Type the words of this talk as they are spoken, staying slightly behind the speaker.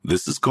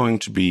This is going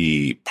to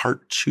be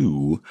part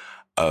 2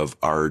 of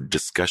our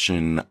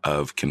discussion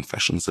of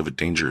Confessions of a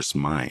Dangerous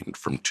Mind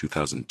from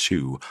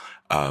 2002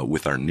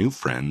 with our new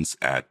friends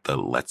at the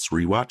Let's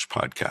Rewatch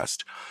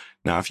podcast.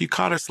 Now, if you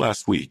caught us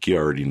last week, you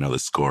already know the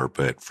score,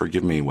 but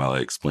forgive me while I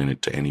explain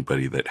it to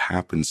anybody that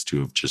happens to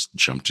have just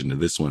jumped into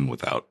this one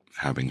without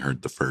having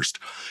heard the first.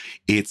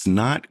 It's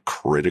not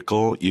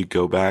critical you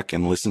go back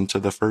and listen to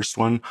the first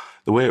one.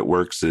 The way it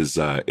works is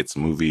it's a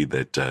movie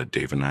that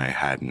Dave and I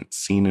hadn't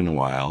seen in a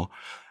while.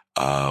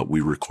 We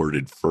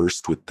recorded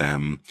first with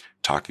them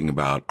talking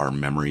about our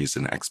memories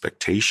and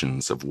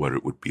expectations of what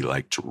it would be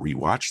like to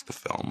rewatch the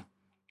film.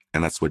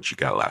 And that's what you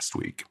got last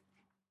week.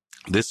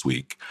 This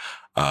week,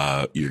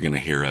 you're going to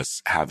hear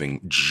us,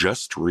 having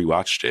just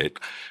rewatched it,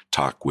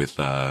 talk with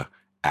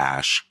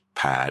Ash,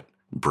 Pat,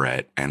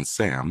 Brett, and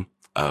Sam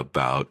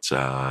about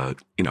how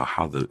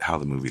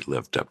the movie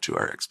lived up to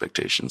our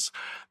expectations.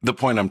 The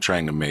point I'm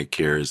trying to make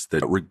here is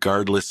that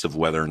regardless of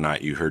whether or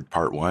not you heard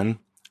part 1,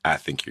 I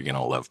think you're going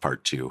to love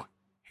part 2.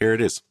 Here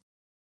it is.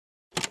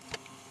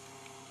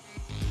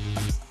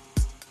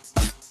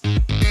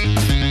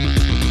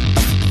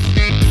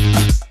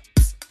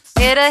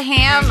 Hit a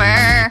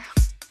hammer.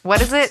 What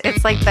is it?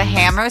 It's like the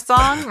Hammer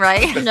song,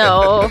 right?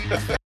 No.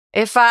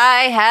 If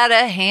I had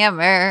a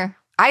hammer.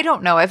 I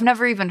don't know. I've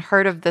never even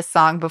heard of this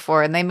song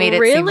before, and they made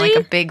it seem like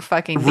a big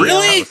fucking deal.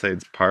 Really?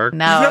 Palisades Park.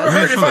 No. You've never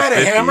heard If I Had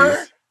a Hammer?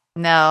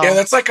 No. Yeah,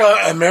 that's like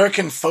an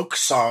American folk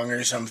song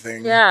or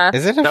something. Yeah.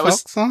 Is it a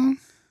folk song?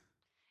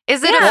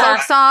 Is it a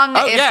folk song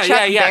if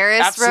Chuck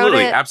Barris wrote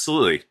it?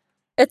 Absolutely.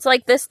 It's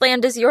like This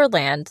Land Is Your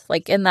Land,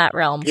 like in that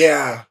realm.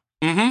 Yeah.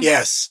 Mm-hmm.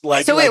 Yes.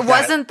 So it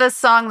wasn't the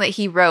song that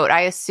he wrote.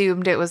 I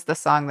assumed it was the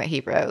song that he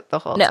wrote the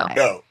whole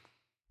time.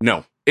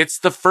 No. It's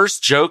the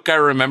first joke I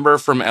remember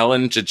from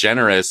Ellen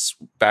DeGeneres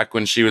back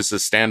when she was a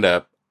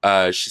stand-up.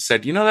 She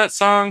said, you know that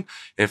song?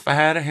 If I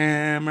had a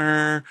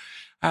hammer,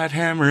 I'd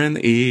hammer in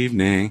the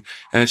evening.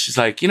 And she's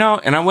like, and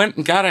I went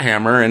and got a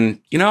hammer.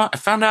 And, I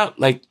found out,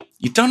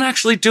 you don't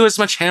actually do as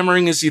much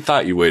hammering as you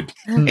thought you would.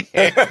 I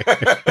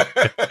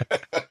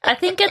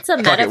think it's a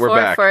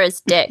metaphor for his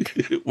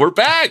dick. We're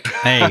back.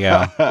 There you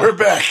go. We're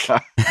back.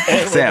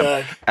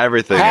 Sam,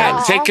 everything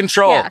is. Take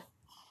control. Yeah.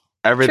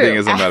 Everything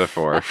is a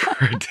metaphor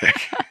for a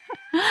dick.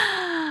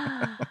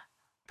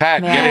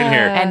 Pat, get in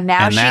here. And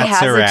now she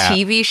has a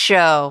TV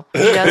show. He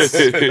does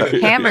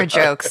hammer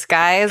jokes,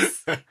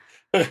 guys.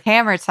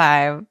 Hammer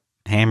time.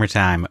 Hammer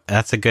time.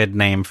 That's a good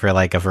name for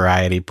like a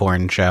variety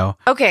porn show.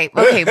 Okay.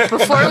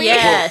 Before we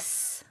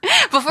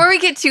before we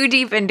get too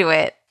deep into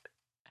it,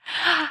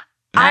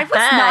 I was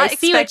not I expecting.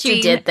 see what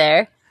you did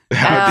there.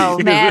 Oh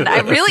man, I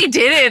really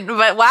didn't,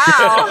 but wow.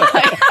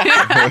 I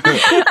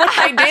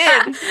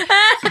did.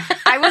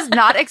 I was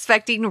not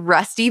expecting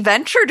Rusty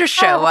Venture to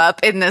show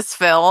up in this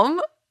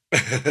film.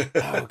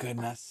 Oh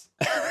goodness.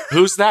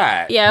 Who's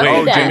that?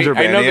 Yeah, James Urbaniak?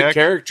 I know the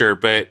character,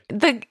 but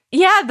the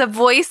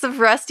voice of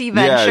Rusty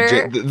Venture.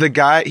 Yeah, the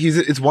guy,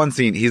 it's one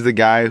scene. He's the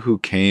guy who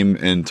came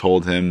and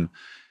told him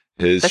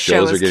his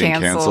shows are getting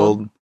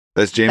canceled.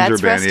 That's James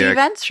Urbaniak. Rusty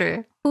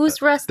Venture.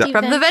 Who's Rusty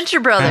from the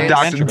Venture Brothers?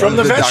 From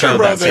the Venture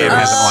Brothers. Sam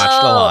hasn't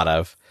watched a lot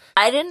of.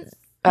 I didn't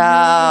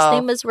know his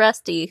name was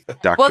Rusty.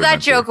 Well,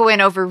 that joke went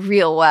over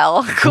real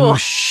well. Cool.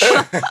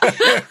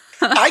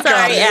 I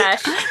got it.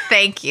 Ash.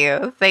 Thank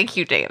you,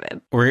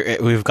 David.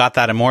 We've got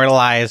that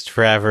immortalized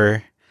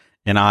forever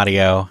in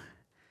audio.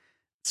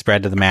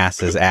 Spread to the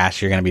masses.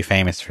 Ash, you're going to be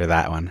famous for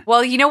that one.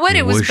 Well, you know what?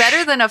 It was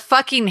better than a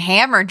fucking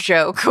hammer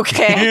joke,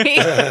 okay?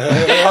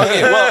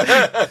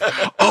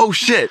 Oh,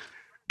 shit.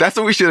 That's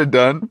what we should have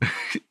done.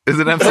 Is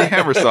an MC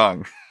Hammer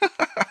song.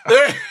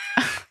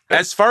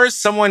 As far as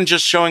someone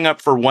just showing up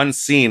for one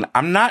scene,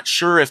 I'm not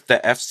sure if the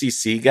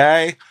FCC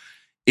guy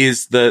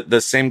is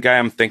the same guy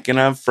I'm thinking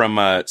of from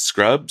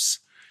Scrubs.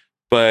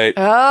 But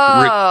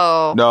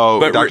no,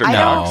 Dr. I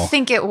don't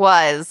think it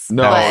was.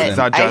 No, it's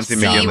not John C.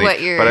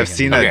 McGinley. But I've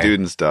seen that dude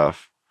and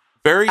stuff.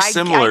 Very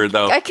similar,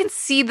 though. I can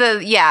see the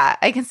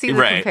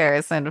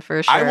comparison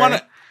for sure.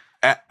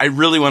 I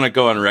really want to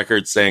go on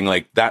record saying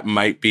that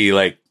might be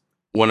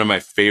one of my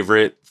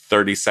favorite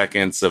 30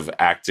 seconds of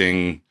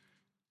acting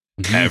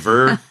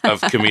ever, of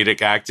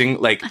comedic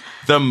acting.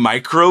 The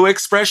micro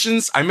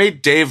expressions. I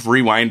made Dave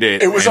rewind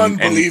it. It was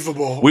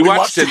unbelievable. We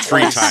watched it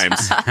 3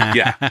 times.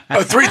 Yeah.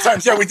 3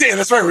 times. Yeah, we did.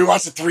 That's right. We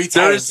watched it 3 times.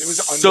 There's It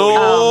was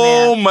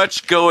so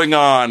much going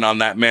on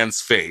that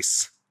man's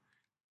face.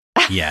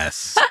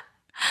 Yes.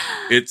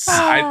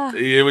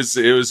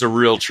 It was a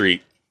real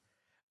treat.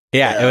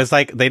 Yeah, it was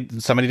like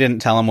somebody didn't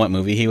tell him what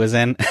movie he was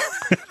in.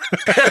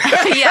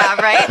 Yeah,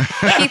 right?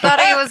 He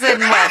thought he was in,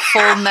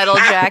 Full Metal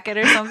Jacket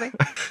or something?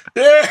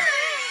 Yeah.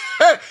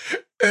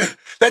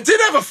 That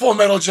did have a Full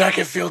Metal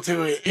Jacket feel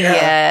to it. Yeah.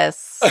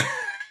 Yes,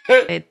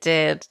 it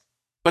did.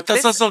 But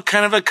that's also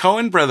kind of a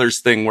Coen Brothers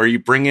thing where you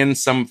bring in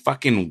some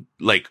fucking,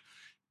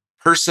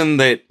 person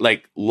that,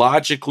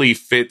 logically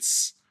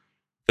fits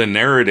the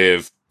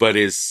narrative, but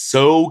is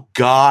so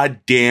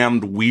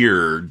goddamned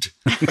weird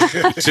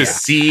to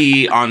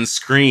see on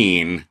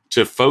screen,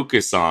 to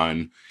focus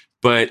on.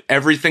 But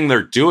everything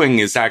they're doing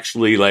is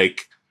actually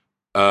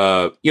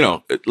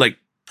like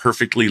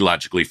perfectly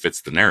logically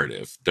fits the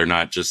narrative. They're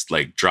not just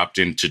like dropped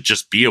in to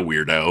just be a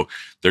weirdo.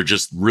 They're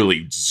just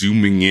really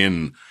zooming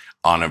in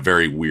on a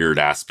very weird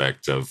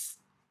aspect of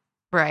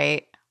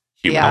right.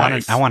 Human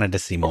life. I wanted to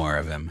see more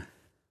of him.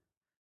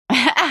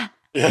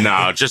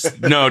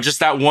 just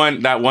that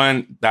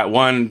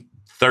one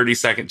 30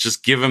 seconds.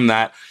 Just give him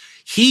that.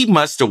 He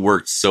must have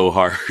worked so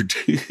hard.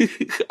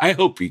 I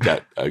hope he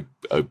got a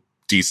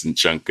decent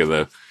chunk of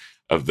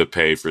the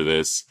pay for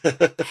this.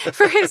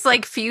 For his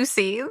like few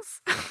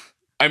scenes.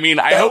 I mean,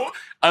 I hope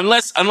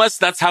unless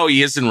that's how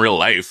he is in real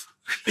life.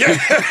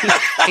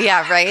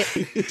 Yeah, right.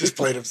 Just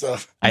played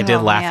himself. I did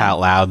laugh out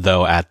loud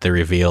though at the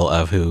reveal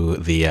of who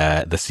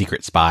the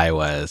secret spy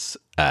was.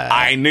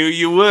 I knew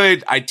you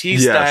would. I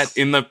teased that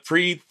in the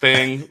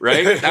pre-thing,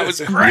 right? That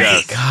was great.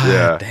 Yes.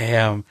 God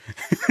damn.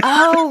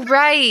 Oh,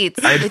 right.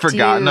 I had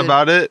forgotten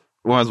about it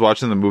when I was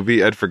watching the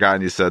movie. I'd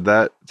forgotten you said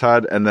that,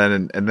 Todd, and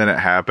then it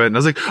happened. And I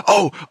was like,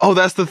 oh,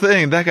 that's the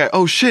thing. That guy.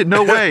 Oh shit,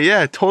 no way.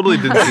 Yeah, totally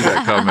didn't see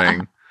that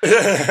coming.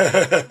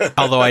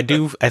 Although I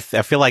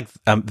feel like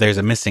there's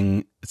a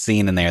missing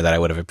scene in there that I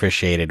would have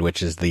appreciated,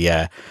 which is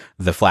the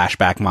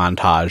flashback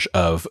montage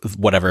of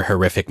whatever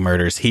horrific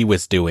murders he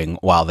was doing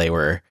while they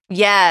were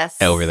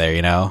over there,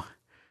 you know?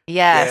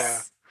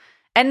 Yes.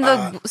 Yeah.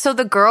 And so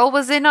the girl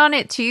was in on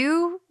it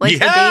too? Like the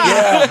baby?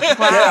 Yeah.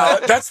 Wow. Yeah.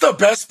 That's the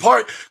best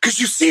part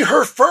because you see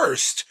her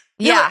first.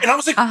 Yeah. And I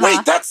was like, wait,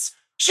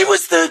 she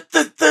was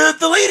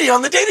the lady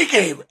on the dating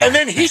game. And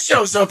then he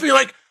shows up and you're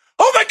like,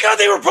 oh my God,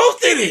 they were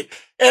both in it.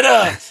 And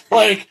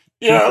right.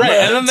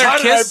 And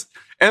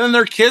then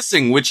they're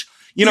kissing, which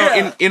in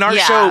our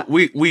show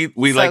we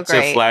like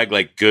to flag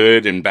like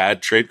good and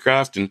bad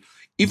tradecraft, and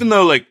even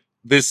though like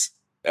this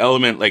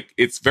element like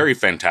it's very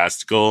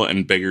fantastical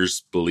and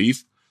beggars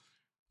belief,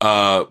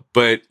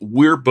 but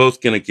we're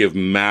both gonna give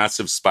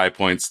massive spy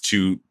points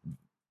to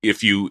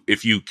if you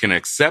can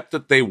accept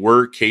that they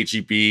were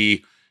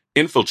KGB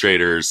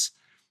infiltrators.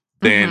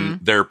 Then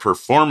their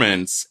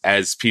performance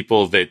as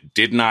people that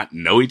did not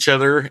know each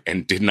other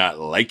and did not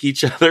like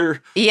each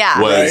other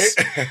was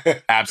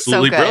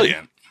absolutely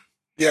brilliant.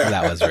 Yeah.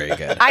 That was very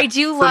good. I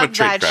do love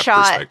that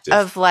shot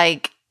of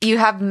like, you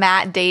have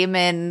Matt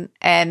Damon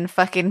and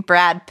fucking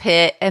Brad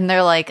Pitt, and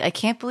they're like, I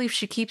can't believe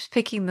she keeps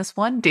picking this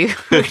one dude.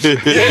 That's really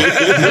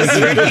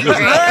great.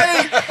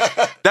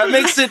 That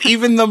makes it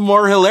even the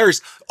more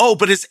hilarious. Oh,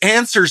 but his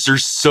answers are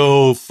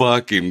so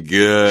fucking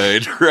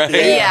good, right?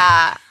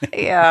 Yeah.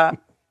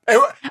 I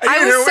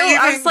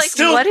was like,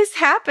 what is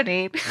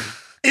happening?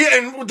 Yeah,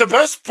 and the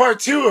best part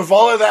too of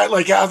all of that,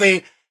 like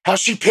how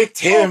she picked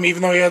him,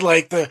 even though he had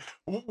like the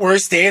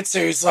worst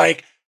answers,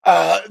 like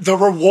the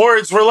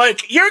rewards were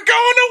like, you're going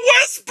to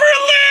West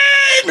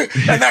Berlin!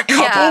 And that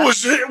couple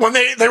was, when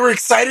they were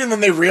excited and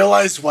then they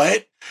realized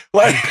what?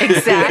 Like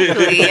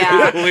exactly,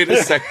 yeah. Wait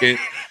a second.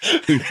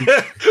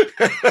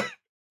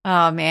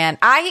 Oh man.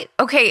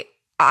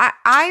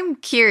 I'm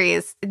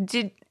curious.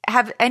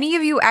 Have any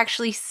of you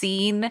actually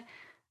seen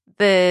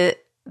the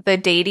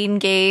dating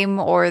game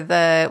or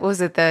the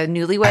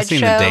Newlywed Show? I've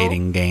seen the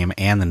dating game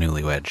and the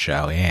Newlywed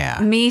Show, yeah.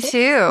 Me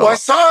too. Well, I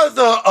saw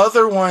the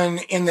other one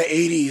in the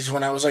 80s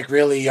when I was like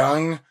really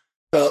young.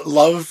 The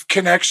Love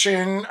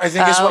Connection, I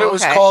think is what it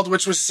was called,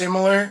 which was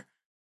similar.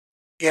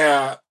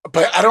 Yeah,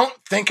 but I don't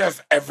think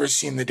I've ever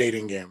seen the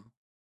dating game.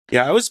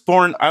 Yeah, I was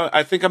born,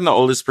 I think I'm the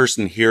oldest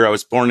person here. I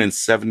was born in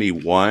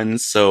 71,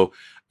 so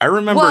I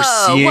remember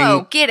seeing...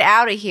 Whoa, get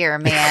out of here,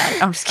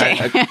 man. I'm just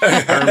kidding.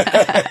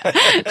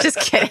 Just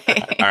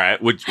kidding. All right,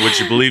 would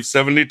you believe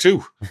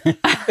 72?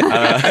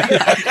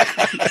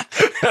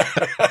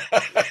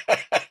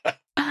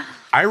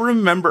 I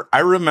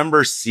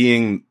remember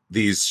seeing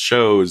these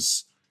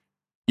shows,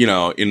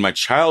 in my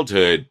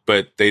childhood,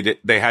 but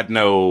they had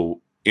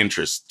no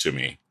interest to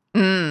me.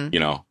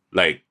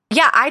 Like...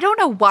 Yeah, I don't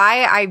know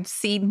why I've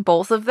seen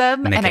both of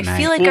them, and I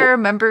feel like I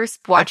remember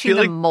watching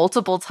them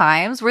multiple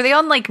times. Were they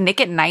on like Nick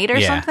at Night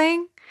or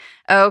something?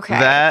 Okay.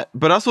 That,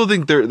 but I also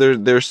think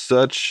they're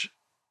such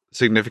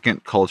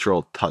significant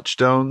cultural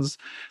touchstones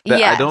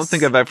that I don't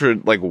think I've ever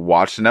like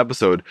watched an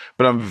episode,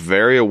 but I'm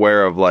very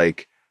aware of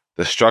like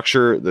the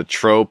structure, the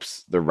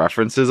tropes, the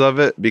references of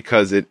it,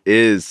 because it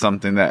is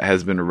something that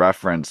has been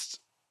referenced,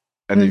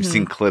 and you've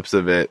seen clips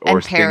of it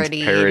or things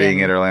parodying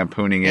it or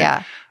lampooning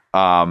it.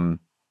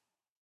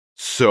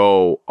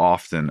 So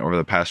often over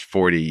the past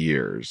 40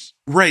 years.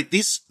 Right.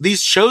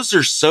 These shows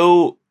are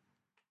so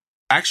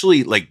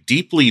actually like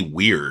deeply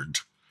weird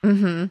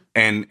and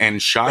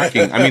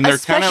shocking. I mean, they're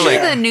kind of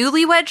like the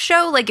Newlywed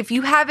Show. Like if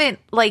you haven't,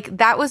 like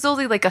that was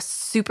only like a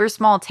super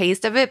small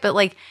taste of it, but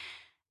like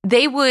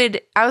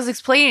I was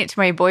explaining it to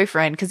my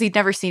boyfriend because he'd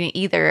never seen it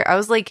either. I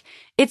was like,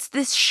 it's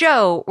this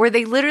show where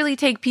they literally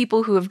take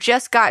people who have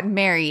just gotten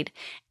married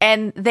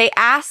and they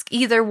ask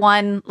either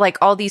one like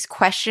all these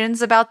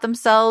questions about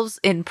themselves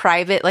in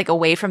private, like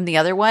away from the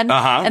other one.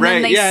 And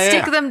then they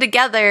stick them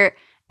together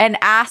and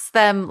ask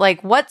them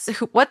like, what's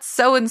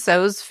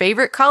so-and-so's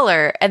favorite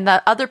color? And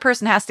the other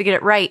person has to get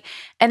it right.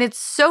 And it's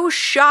so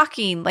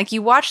shocking. Like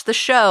you watch the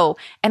show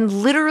and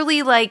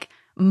literally like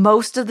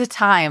most of the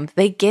time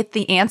they get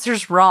the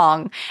answers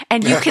wrong,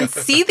 and you can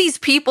see these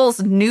people's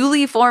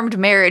newly formed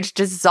marriage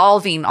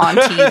dissolving on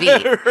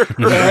TV.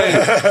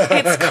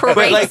 It's crazy.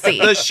 But like,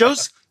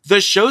 the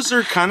shows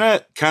are kind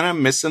of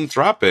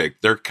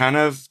misanthropic.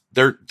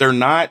 They're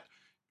not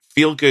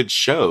feel good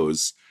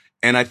shows,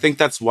 and I think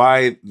that's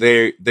why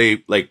they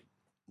like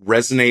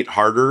resonate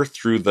harder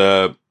through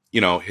the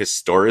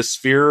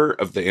historisphere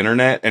of the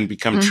internet and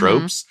become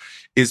tropes,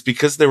 is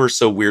because they were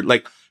so weird.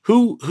 Like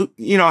who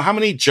how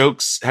many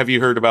jokes have you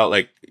heard about,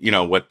 like,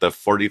 what the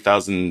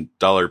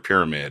 $40,000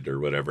 pyramid or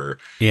whatever?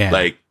 Yeah,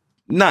 like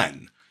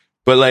none.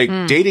 But like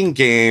Dating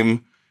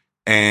Game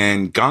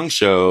and Gong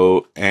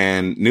Show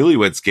and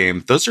Newlyweds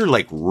Game, those are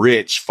like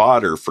rich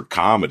fodder for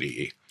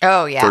comedy.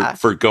 Oh yeah,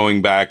 for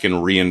going back and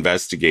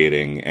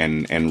reinvestigating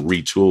and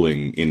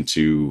retooling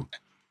into.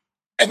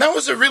 And that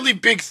was a really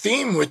big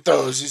theme with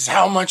those, is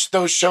how much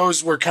those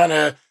shows were kind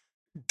of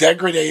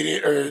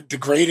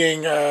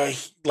degrading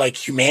like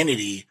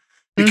humanity,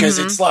 because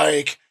it's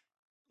like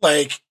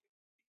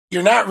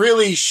you're not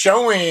really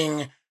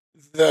showing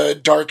the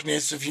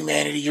darkness of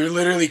humanity. You're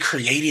literally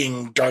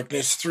creating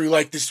darkness through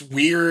like this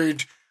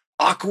weird,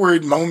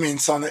 awkward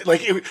moments on it.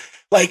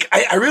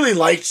 I really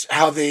liked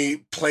how they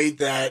played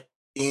that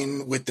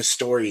in with the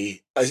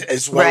story,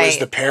 as well as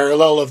the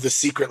parallel of the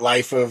secret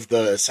life of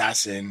the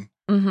assassin.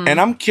 And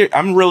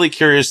I'm really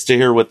curious to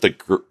hear what the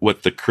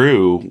Let's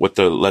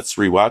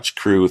Rewatch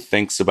crew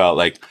thinks about,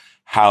 like,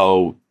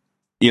 how,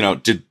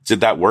 did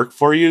that work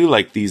for you?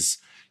 Like these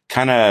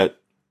kind of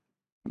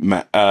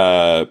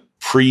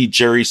pre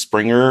Jerry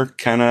Springer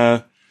kind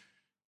of,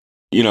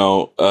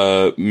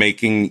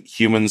 making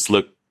humans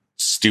look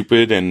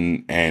stupid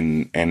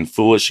and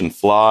foolish and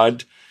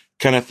flawed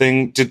kind of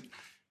thing.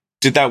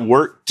 Did that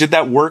work? Did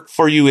that work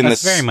for you in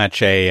That's this? Very much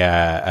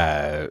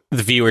the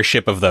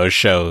viewership of those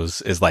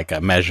shows is like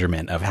a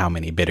measurement of how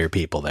many bitter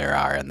people there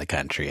are in the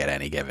country at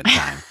any given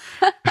time.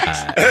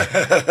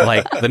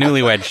 Like the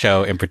Newlywed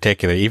Show in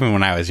particular, even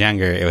when I was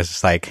younger, it was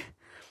just like,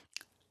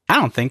 I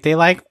don't think they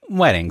like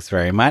weddings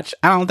very much.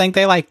 I don't think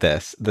they like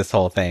this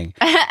whole thing.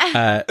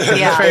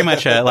 It's very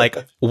much like,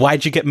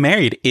 why'd you get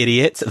married,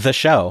 idiots? The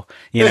show,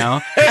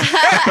 Exactly.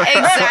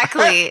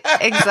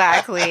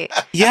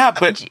 Yeah,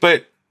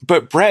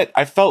 but Brett,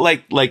 I felt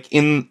like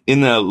in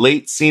a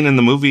late scene in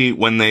the movie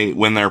when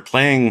they're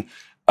playing,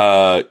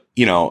 If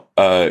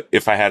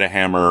I Had a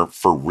Hammer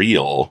for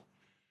Real,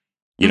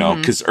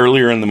 because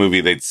earlier in the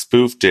movie they'd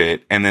spoofed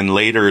it, and then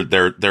later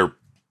they're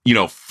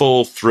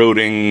full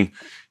throating,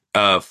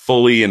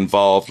 fully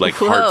involved, like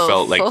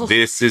heartfelt, like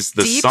this is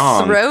the deep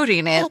song. Deep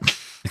throating it.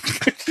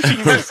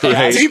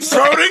 Deep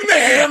throating the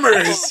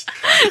hammers.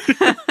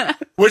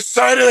 Which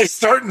side are they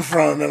starting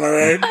from? Am I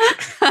right?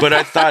 But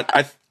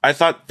I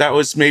thought that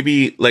was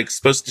maybe like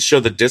supposed to show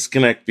the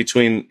disconnect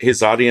between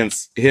his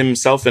audience,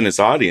 himself and his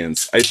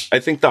audience. I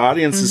think the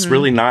audience is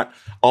really not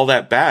all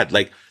that bad.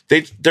 Like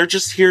they're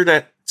just here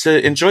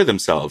to enjoy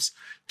themselves.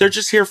 They're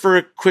just here for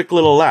a quick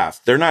little laugh.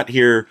 They're not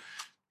here.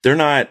 They're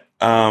not,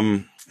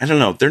 I don't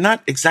know. They're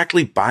not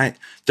exactly buying.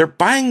 They're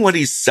buying what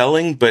he's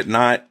selling, but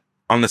not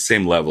on the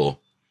same level.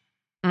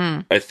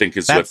 I think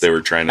is what they were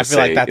trying to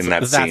say in that scene.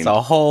 That's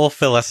a whole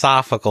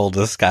philosophical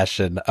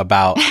discussion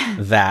about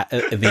that,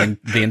 the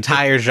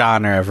entire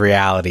genre of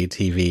reality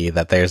TV,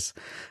 that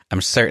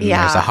I'm certain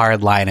there's a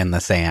hard line in the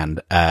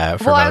sand for most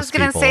people. Well, I was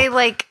going to say,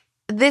 like,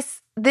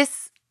 this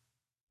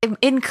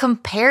in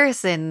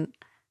comparison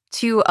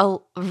to a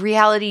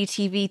reality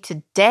TV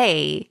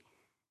today,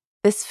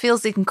 this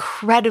feels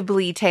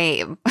incredibly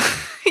tame.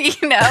 This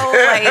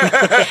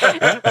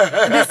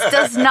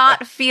does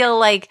not feel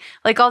like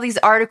all these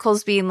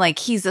articles being like,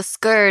 he's a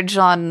scourge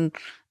on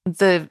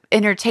the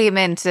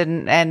entertainment,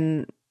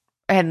 and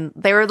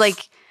they were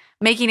like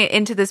making it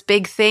into this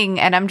big thing.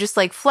 And I'm just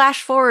like,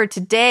 flash forward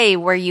today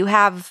where you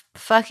have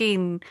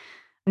fucking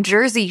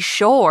Jersey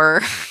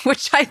Shore,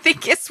 which I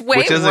think is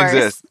way worse.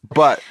 Exist,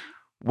 but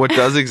what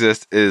does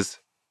exist is,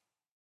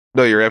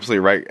 no, you're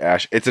absolutely right,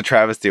 Ash. It's a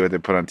travesty what they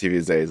put on TV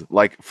these days,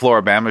 like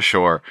Floribama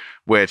Shore,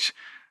 which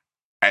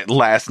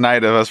last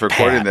night of us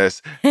recording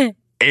this,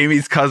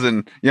 Amy's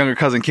younger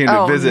cousin came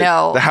to visit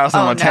the house in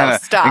Montana,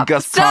 and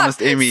Gus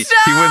promised Amy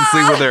he wouldn't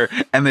sleep with her,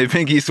 and they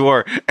pinky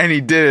swore, and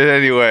he did it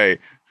anyway.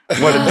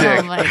 What a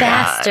dick.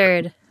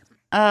 Bastard.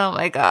 Oh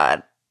my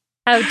God.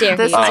 How dare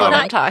this he. is what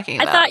I'm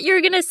talking about. I thought you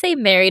were going to say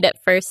Married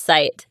at First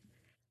Sight,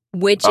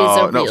 which is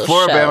a real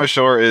Floribama show.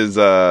 Shore is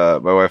my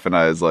wife and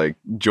I's like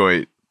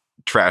joint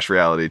trash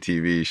reality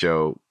TV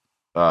show,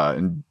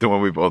 and the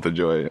one we both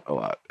enjoy a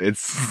lot.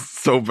 It's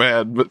so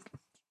bad, but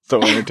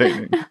so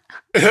entertaining.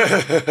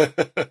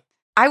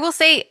 I will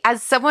say,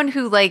 as someone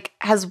who like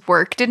has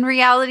worked in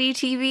reality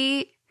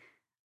TV,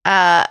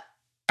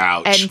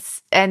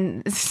 ouch,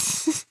 and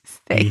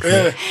thanks.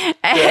 Are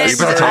you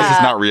about to tell us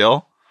it's not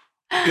real?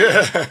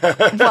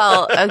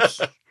 Well,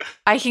 okay,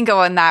 I can go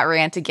on that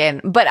rant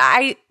again, but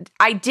I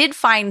did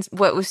find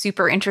what was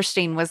super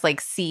interesting was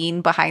like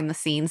seeing behind the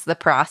scenes the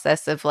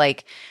process of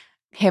like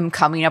him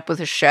coming up with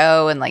a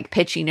show and like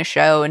pitching a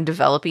show and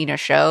developing a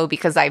show,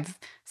 because I've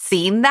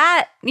seen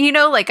that, you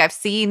know, like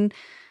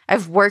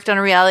I've worked on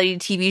a reality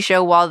TV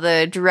show while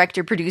the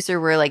director producer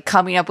were like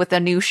coming up with a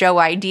new show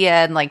idea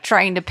and like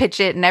trying to pitch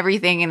it and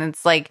everything. And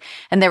it's like,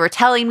 and they were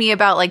telling me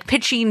about like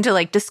pitching to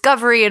like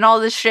Discovery and all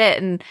this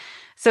shit. And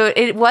so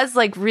it was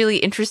like really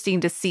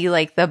interesting to see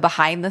like the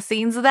behind the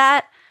scenes of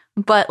that.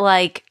 But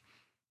like,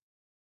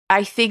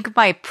 I think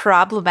my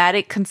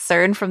problematic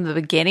concern from the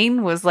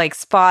beginning was like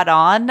spot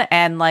on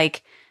and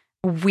like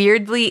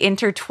weirdly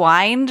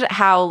intertwined,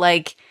 how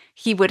like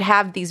he would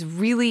have these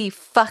really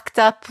fucked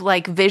up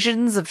like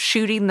visions of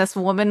shooting this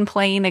woman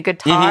playing a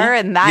guitar,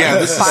 and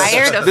that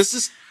inspired. This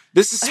is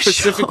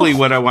specifically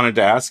what I wanted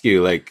to ask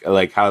you,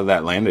 like how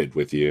that landed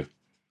with you.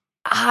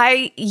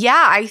 I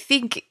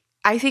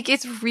think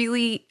it's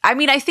really, I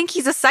mean, I think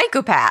he's a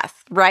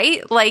psychopath,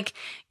 right? Like,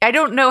 I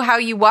don't know how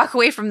you walk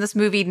away from this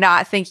movie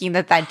not thinking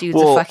that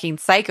dude's a fucking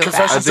psychopath.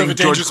 I think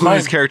George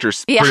Clooney's character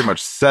pretty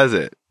much says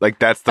it. Like,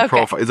 that's the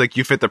profile. It's like,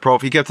 you fit the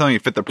profile. He kept telling you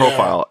fit the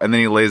profile, and then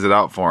he lays it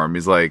out for him.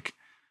 He's like,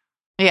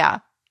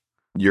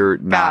 you're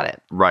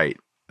not right.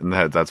 And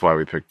that's why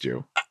we picked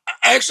you.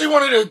 I actually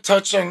wanted to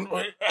touch on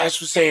what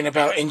Ash was saying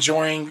about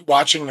enjoying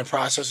watching the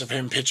process of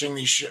him pitching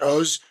these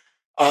shows.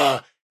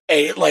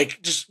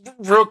 Just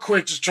real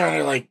quick, just trying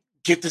to like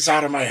get this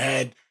out of my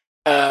head.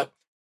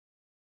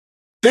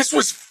 This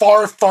was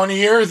far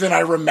funnier than I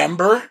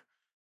remember.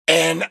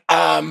 And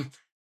I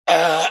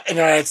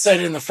had said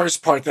in the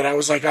first part that I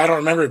was like, I don't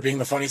remember it being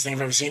the funniest thing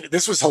I've ever seen.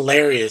 This was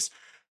hilarious.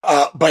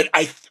 But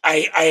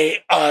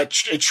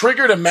it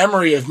triggered a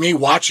memory of me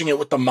watching it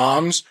with the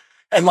moms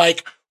and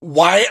like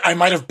why I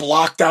might have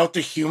blocked out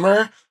the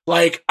humor.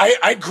 Like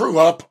I grew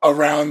up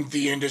around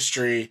the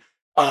industry,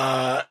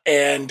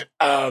 and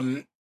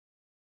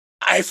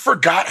I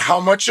forgot how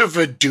much of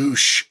a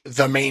douche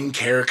the main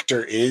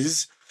character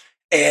is.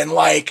 And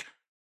I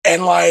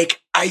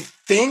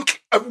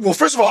think, well,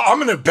 first of all, I'm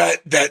going to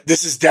bet that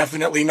this is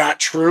definitely not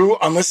true,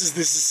 unless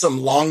this is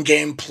some long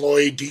game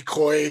ploy,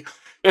 decoy,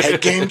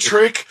 head game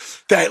trick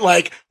that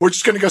like, we're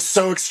just going to go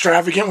so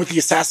extravagant with the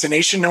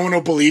assassination. No one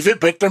will believe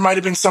it, but there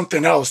might've been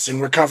something else in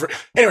recovery.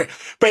 Anyway,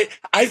 but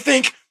I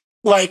think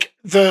like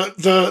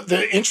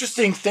the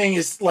interesting thing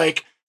is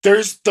like,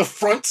 there's the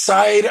front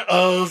side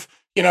of,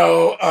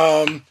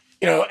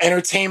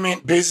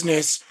 entertainment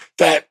business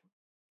that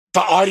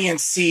the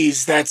audience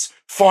sees that's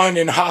fun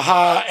and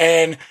haha,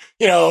 and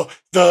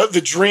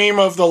the dream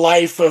of the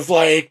life of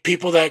like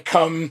people that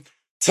come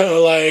to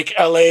like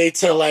LA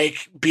to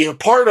like be a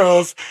part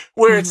of,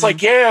 where it's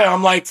like,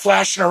 I'm like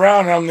flashing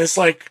around and I'm this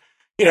like,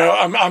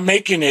 I'm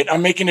making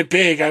it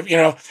big,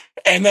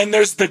 and then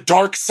there's the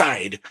dark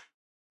side,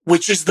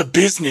 which is the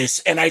business.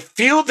 And I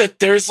feel that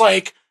there's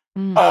like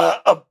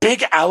a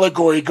big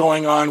allegory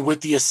going on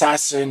with the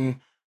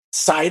assassin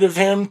side of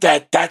him,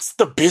 that's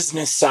the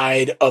business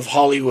side of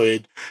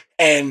Hollywood.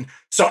 And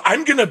so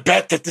I'm going to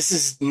bet that this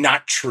is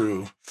not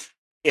true.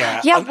 Yeah.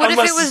 What if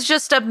it was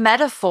just a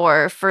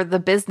metaphor for the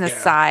business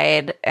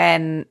side,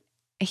 and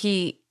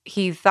he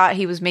thought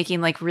he was making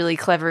like really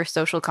clever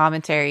social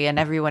commentary and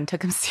everyone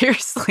took him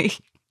seriously?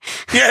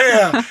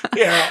 Yeah.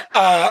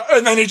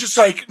 And then he just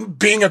like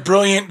being a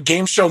brilliant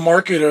game show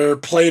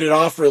marketer played it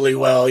off really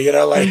well,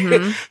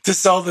 to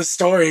sell the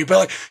story. But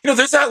like,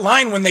 there's that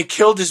line when they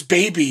killed his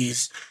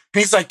babies and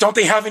he's like, don't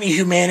they have any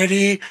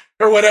humanity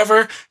or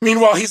whatever?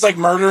 Meanwhile, he's like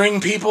murdering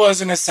people as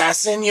an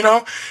assassin,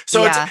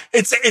 So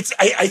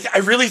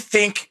I really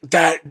think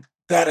that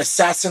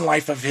assassin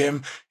life of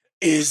him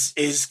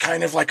is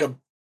kind of like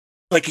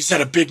like you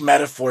said, a big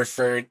metaphor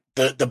for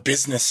the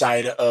business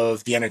side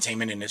of the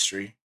entertainment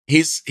industry.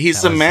 He's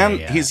a man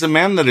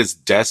that is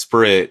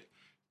desperate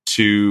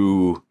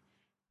to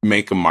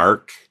make a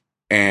mark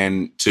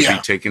and to be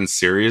taken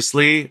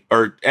seriously,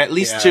 or at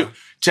least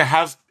to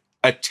have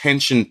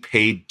attention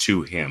paid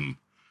to him.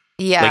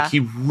 Yeah. Like he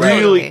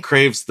really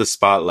craves the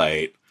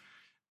spotlight.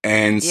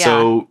 And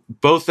so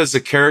both as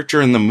a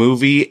character in the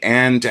movie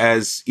and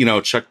as,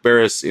 Chuck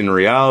Barris in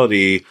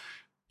reality,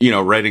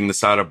 writing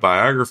this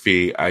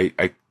autobiography,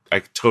 I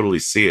totally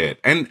see it.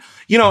 And,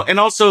 and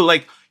also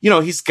like,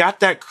 he's got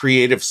that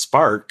creative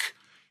spark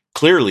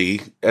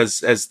clearly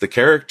as the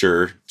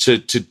character to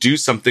do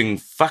something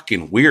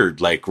fucking weird,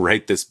 like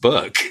write this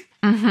book.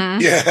 Mm-hmm.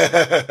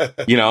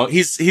 Yeah.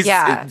 He's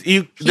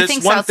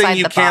there's one thing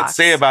you can't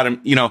say about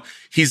him.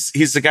 He's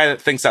the guy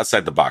that thinks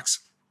outside the box.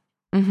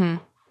 Mm-hmm.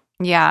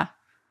 Yeah.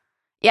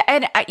 Yeah.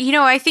 And,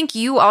 I think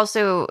you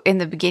also in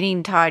the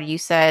beginning, Todd, you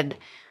said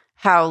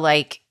how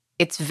like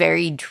it's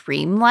very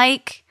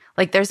dreamlike.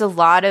 Like there's a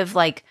lot of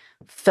like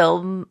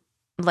film,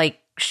 like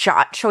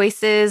shot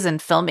choices and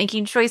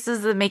filmmaking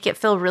choices that make it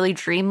feel really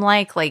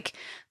dreamlike. Like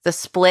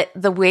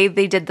the way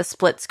they did the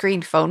split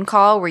screen phone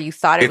call where you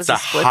thought it was a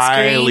split screen. It's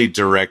a highly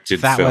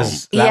directed film. That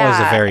was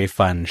a very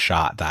fun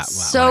shot. That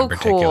so one in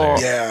particular.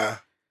 Cool. Yeah.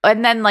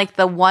 And then like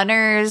the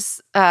oneers,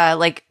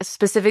 like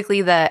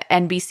specifically the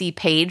NBC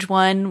Page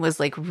one was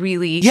like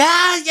really cool.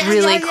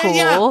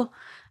 Yeah.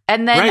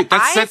 And then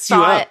that sets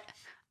you up.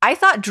 I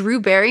thought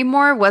Drew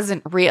Barrymore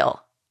wasn't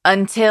real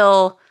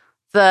until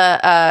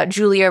the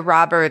Julia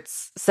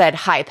Roberts said,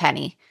 "Hi,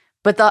 Penny."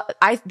 But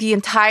the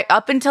entire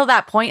up until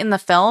that point in the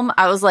film,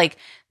 I was like,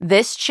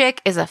 this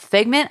chick is a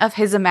figment of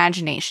his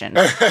imagination.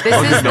 This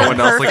is no the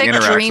one else, like, perfect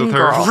interacts dream with her?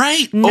 girl.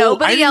 Right.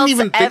 Nobody else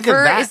even think of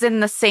ever that. is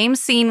in the same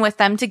scene with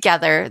them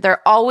together.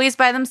 They're always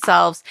by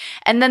themselves.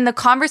 And then the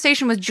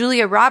conversation with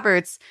Julia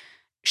Roberts,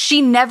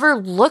 she never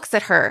looks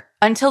at her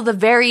until the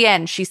very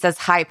end. She says,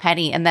 "Hi,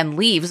 Penny," and then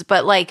leaves.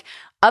 But like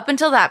up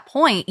until that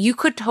point, you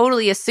could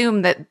totally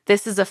assume that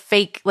this is a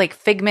fake, like,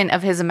 figment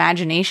of his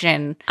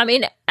imagination. I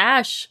mean,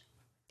 Ash.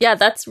 Yeah,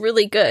 that's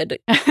really good.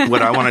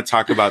 What I want to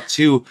talk about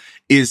too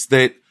is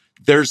that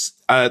there's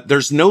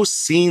no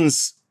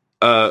scenes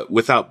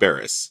without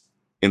Barris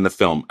in the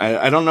film.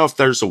 I don't know if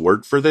there's a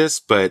word for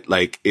this, but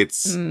like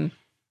it's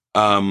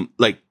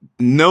like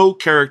no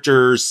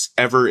characters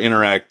ever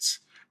interact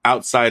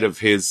outside of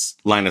his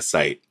line of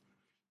sight.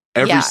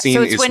 Every scene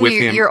so it's is when with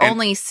him. you're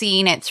only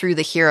seeing it through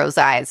the hero's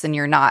eyes, and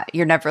you're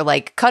never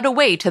like cut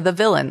away to the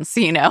villains,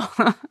 you know.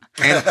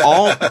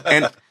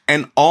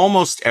 and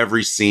almost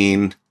every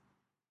scene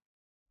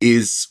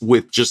is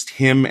with just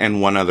him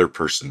and one other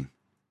person,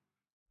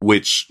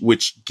 which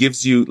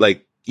gives you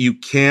like, you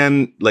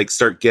can like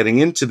start getting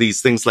into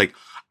these things. Like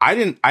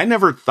I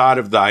never thought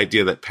of the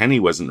idea that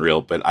Penny wasn't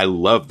real, but I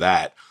love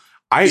that.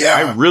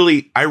 I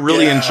really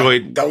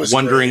enjoyed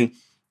wondering great.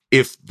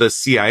 if the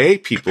CIA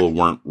people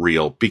weren't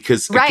real,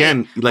 because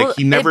again, like, well,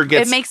 he never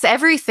gets. It makes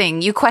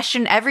everything, you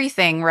question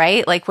everything,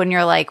 right? Like when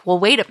you're like, well,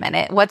 wait a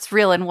minute, what's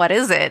real and what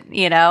isn't,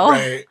 you know?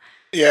 Right.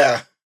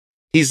 Yeah.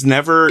 There's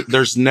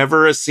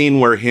never a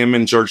scene where him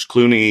and George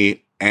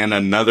Clooney and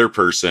another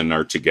person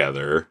are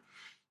together.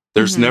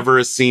 There's never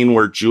a scene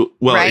where,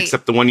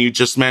 except the one you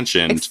just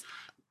mentioned,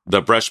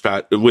 the brush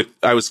pat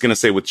I was going to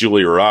say with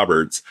Julia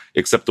Roberts,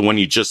 except the one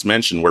you just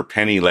mentioned where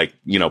Penny, like,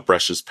 you know,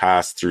 brushes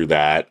past through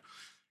that.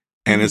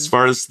 And as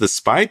far as the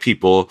spy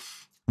people,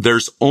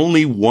 there's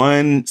only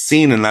one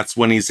scene, and that's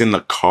when he's in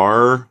the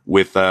car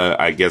with,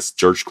 I guess,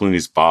 George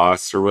Clooney's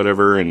boss or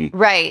whatever. And,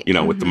 you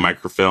know, with the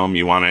microfilm,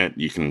 you want it,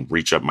 you can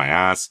reach up my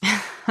ass.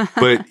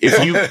 But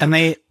if you... And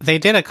they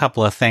did a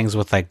couple of things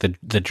with, like,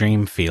 the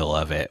dream feel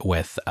of it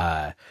with...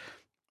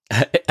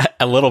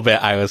 a little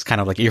bit, I was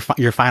kind of like,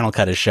 your final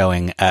cut is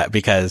showing,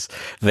 because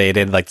they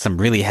did like some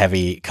really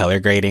heavy color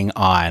grading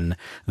on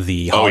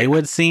the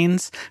Hollywood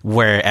scenes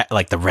where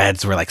like the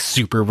reds were like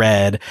super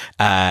red.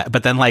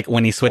 But then like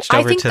when he switched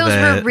over to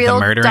the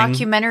murdering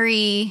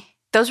documentary,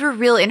 those were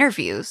real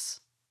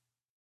interviews.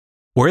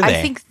 Were they?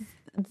 I think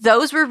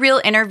those were real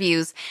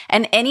interviews.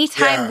 And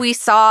anytime we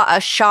saw a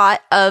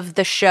shot of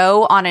the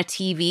show on a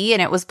TV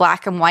and it was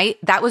black and white,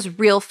 that was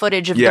real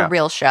footage of the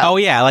real show. Oh,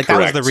 yeah. Like that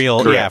was the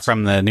real,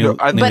 from the new.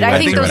 But I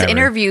think those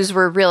interviews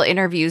were real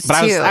interviews too.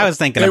 I was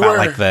thinking about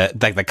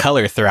like the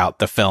color throughout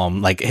the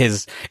film. Like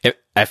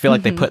I feel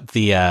like they put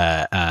the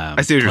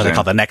I see what they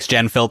call the next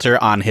gen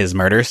filter on his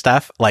murder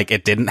stuff. Like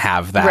it didn't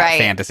have that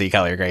fantasy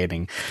color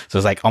grading, so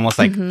it's like almost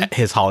like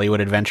his Hollywood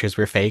adventures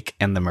were fake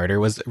and the murder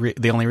was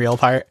the only real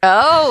part.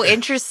 Oh,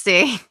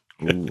 interesting.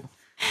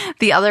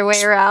 The other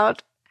way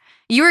around.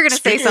 You were gonna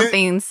say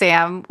something,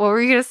 Sam. What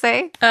were you gonna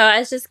say? I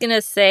was just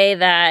gonna say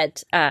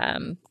that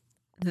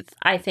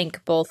I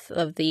think both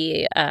of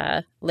the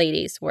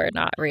ladies were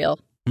not real.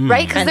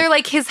 Right? Because they're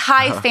like his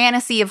high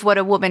fantasy of what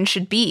a woman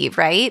should be,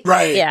 right?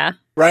 Right. Yeah.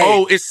 Right.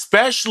 Oh,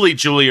 especially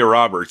Julia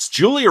Roberts.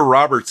 Julia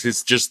Roberts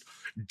is just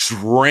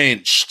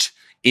drenched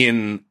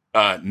in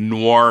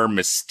noir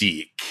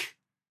mystique.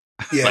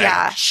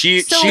 Yeah.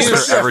 She's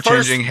her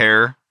ever-changing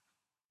hair.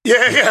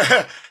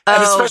 Yeah.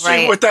 And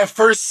especially with that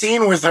first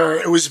scene with her,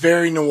 it was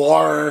very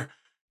noir,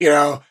 you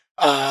know.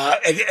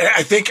 And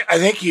I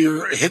think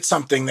you hit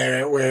something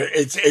there where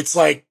it's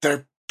like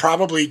they're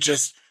probably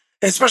just,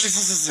 especially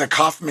since this is a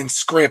Kaufman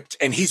script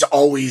and he's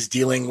always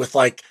dealing with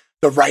like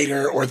the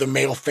writer or the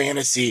male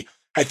fantasy.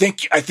 I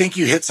think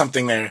you hit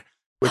something there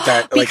with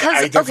that.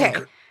 Because,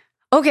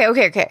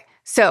 okay.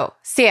 So,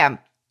 Sam,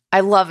 I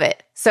love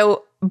it.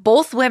 So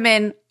both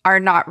women are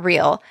not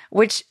real,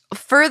 which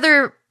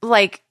further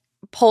like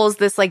pulls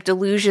this like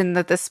delusion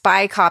that the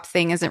spy cop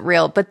thing isn't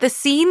real. But the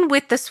scene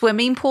with the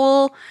swimming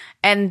pool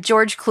and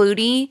George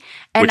Clooney,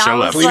 and which I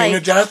was bleeding like,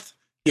 to death.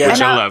 Yeah, which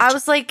I loved. I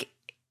was like,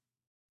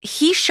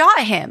 he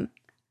shot him,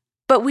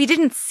 but we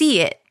didn't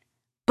see it.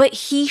 But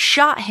he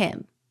shot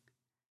him.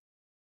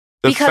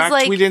 The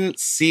fact we didn't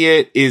see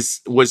it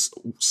was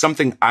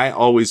something I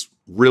always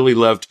really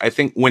loved. I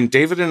think when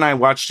David and I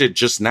watched it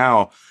just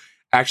now,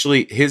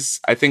 actually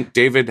I think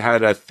David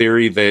had a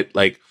theory that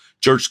like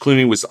George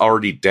Clooney was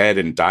already dead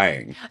and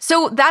dying.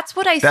 So that's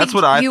what I think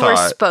you were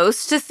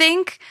supposed to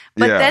think.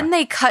 But then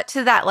they cut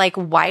to that like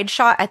wide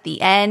shot at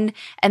the end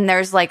and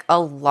there's like a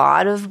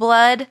lot of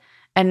blood.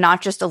 And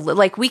not just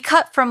like we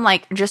cut from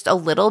like just a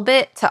little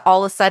bit to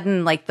all of a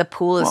sudden like the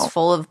pool is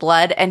full of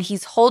blood and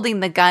he's holding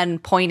the gun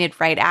pointed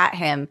right at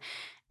him.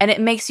 And it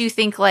makes you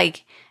think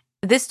like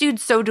this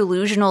dude's so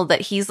delusional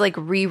that he's like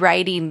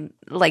rewriting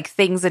like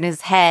things in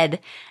his head.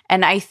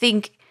 And I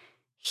think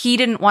he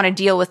didn't want to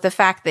deal with the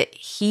fact that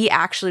he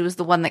actually was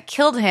the one that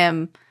killed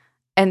him.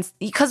 And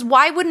because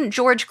why wouldn't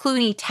George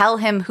Clooney tell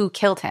him who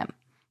killed him?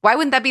 Why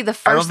wouldn't that be the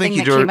first thing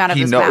that came out of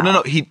his mouth?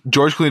 No.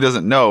 George Clooney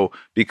doesn't know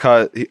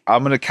because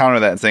I'm going to counter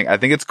that and saying I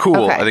think it's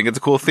cool. Okay. I think it's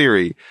a cool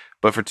theory,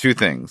 but for two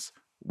things.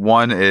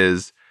 One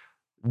is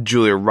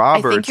Julia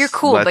Roberts. I think you're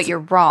cool, but you're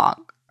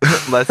wrong.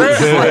 No.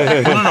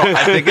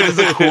 I think it is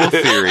a cool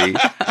theory.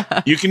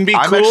 You can be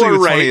cool or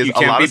right. You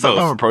can't be both.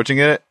 I'm approaching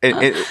it.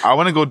 I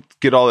want to go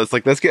get all this.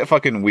 Like, let's get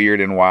fucking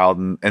weird and wild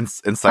and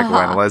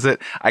psychoanalyze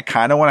it. I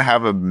kind of want to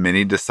have a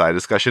mini side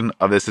discussion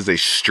of this as a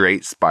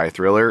straight spy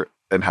thriller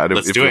and how to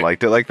if you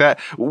liked it like that.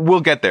 We'll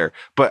get there,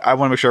 but I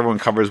want to make sure everyone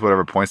covers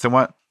whatever points they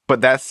want.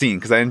 But that scene,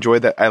 because I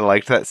enjoyed that, I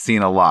liked that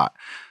scene a lot.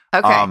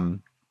 Okay.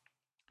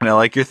 And I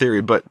like your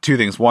theory, but two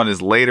things. One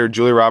is later,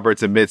 Julia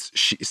Roberts admits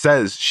she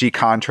says she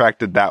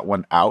contracted that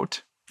one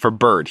out for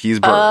Bird.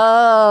 He's Bird.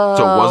 Oh,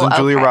 So it wasn't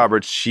Julia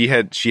Roberts. She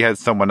had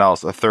someone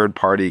else, a third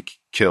party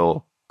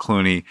kill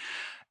Clooney.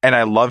 And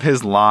I love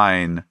his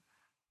line.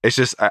 It's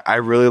just, I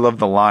really love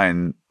the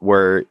line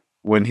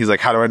when he's like,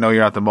 how do I know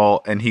you're not the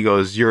mole? And he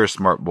goes, you're a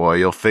smart boy.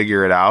 You'll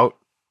figure it out.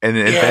 And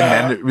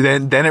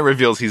then it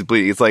reveals he's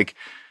bleeding. It's like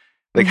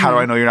how do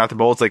I know you're not the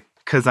mole? It's like,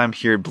 because I'm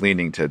here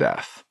bleeding to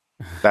death.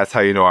 That's how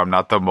you know I'm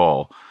not the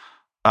mole.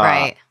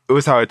 Right. It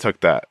was how I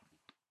took that.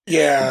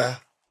 Yeah.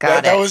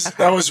 That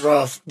was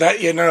rough. That,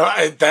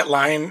 that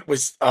line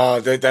was,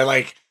 that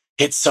like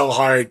hit so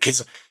hard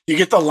because you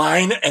get the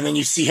line and then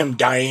you see him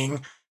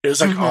dying. It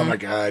was like, oh my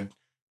God.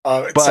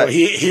 So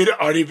he'd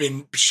already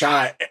been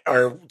shot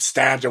or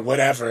stabbed or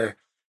whatever.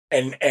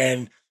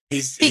 And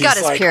he's got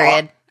his like,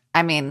 period.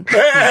 I mean,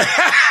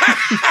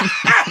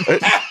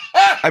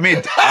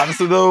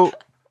 honestly though,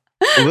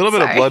 a little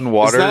bit of blood and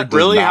water. Is that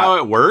really how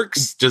it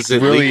works? Does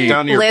it leak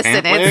down your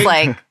pant leg? It's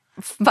like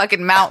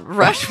fucking Mount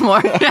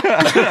Rushmore.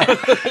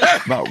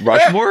 Mount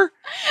Rushmore?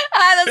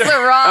 That's the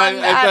wrong.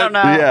 I don't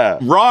know. Yeah,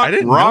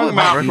 wrong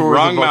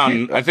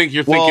mountain. I think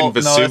you're thinking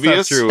Vesuvius. No,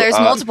 that's not true. There's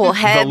multiple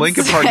heads. The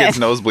Lincoln Park gets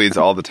nosebleeds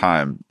all the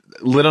time.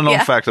 Little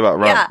known fact about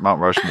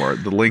Mount Rushmore: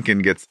 the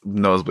Lincoln gets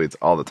nosebleeds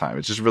all the time.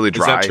 It's just really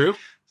dry. Is that true?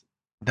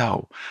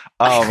 No.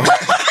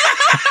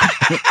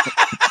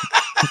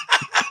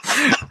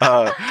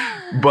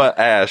 But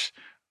Ash,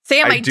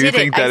 Sam, I do did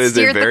think it. that I is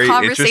steered a very the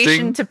conversation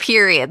interesting to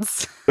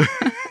periods.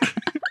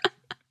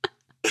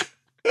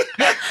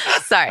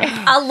 Sorry.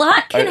 A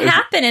lot can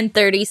happen in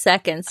 30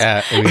 seconds.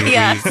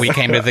 We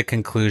came to the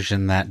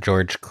conclusion that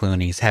George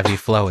Clooney's heavy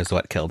flow is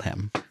what killed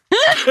him.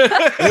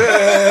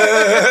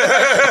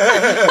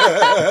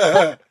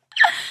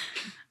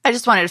 I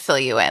just wanted to fill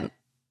you in.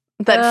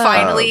 That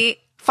finally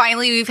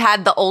we've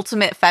had the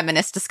ultimate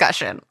feminist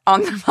discussion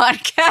on the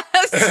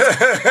podcast.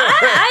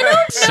 I don't know.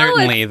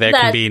 Certainly there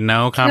can be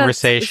no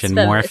conversation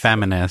more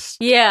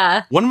feminist.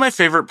 Yeah. One of my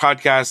favorite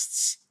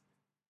podcasts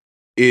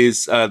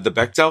is the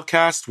Bechdel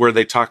cast, where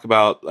they talk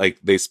about,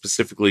 they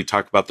specifically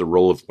talk about the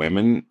role of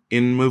women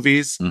in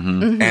movies.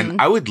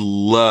 And I would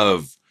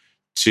love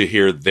to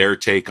hear their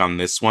take on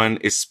this one,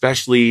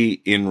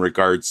 especially in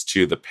regards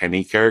to the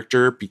Penny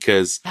character,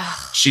 because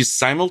she's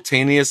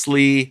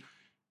simultaneously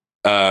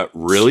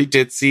really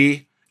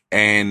ditzy,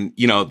 and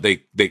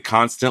they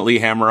constantly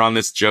hammer on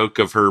this joke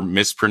of her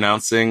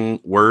mispronouncing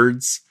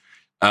words,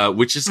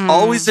 which is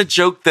always a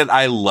joke that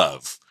I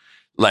love.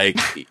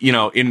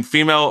 In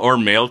female or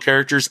male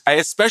characters, I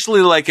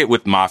especially like it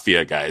with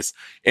mafia guys.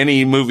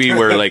 Any movie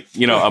where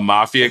a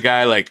mafia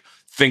guy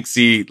thinks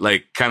he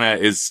kind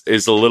of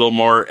is a little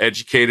more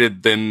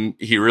educated than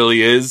he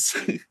really is.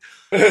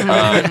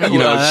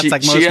 That's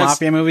like most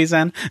mafia movies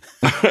then.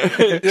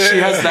 she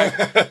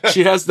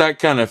has that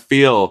kind of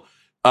feel,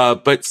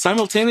 but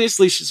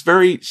simultaneously she's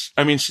very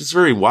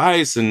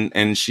wise,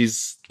 and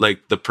she's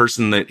like the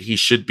person that he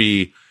should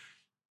be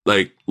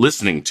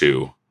listening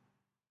to.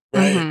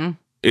 Right.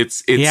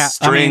 It's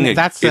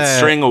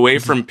straying away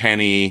from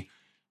Penny.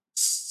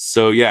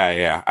 So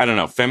yeah. I don't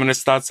know.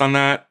 Feminist thoughts on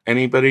that?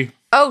 Anybody?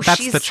 Oh, that's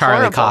she's the Charlie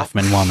horrible.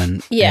 Kaufman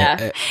woman.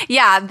 Yeah.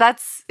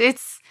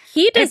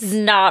 He does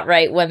not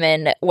write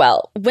women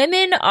well.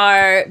 Women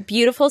are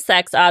beautiful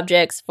sex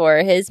objects for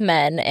his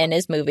men in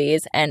his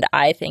movies, and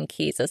I think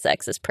he's a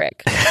sexist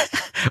prick.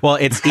 Well,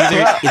 it's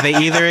they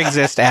either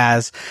exist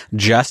as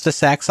just a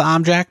sex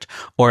object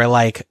or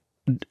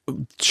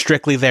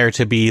strictly there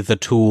to be the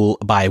tool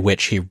by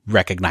which he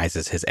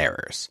recognizes his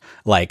errors.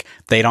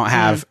 They don't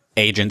have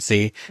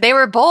agency. They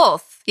were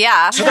both.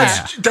 Yeah. So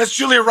that's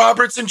Julia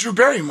Roberts and Drew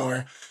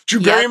Barrymore.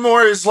 Drew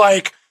Barrymore is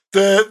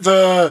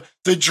the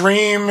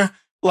dream,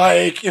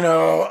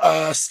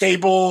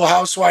 stable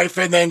housewife,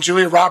 and then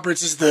Julia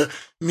Roberts is the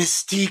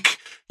mystique,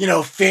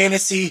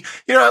 fantasy.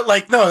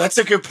 No, that's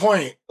a good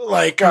point.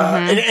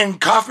 And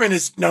Kaufman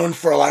is known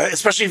for a lot,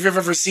 especially if you've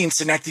ever seen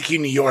Synecdoche,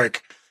 New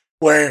York,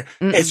 where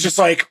it's just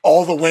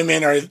all the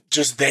women are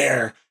just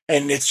there,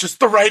 and it's just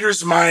the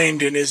writer's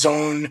mind in his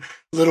own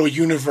little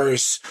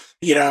universe,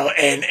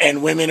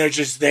 and women are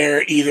just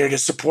there either to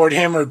support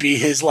him or be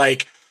his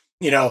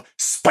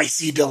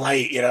spicy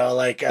delight,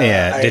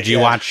 Did you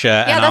watch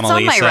Anomalisa? Yeah, that's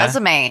on my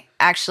resume,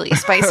 actually.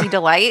 Spicy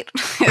delight.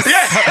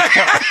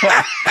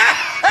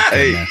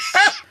 Hey,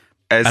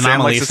 as Sam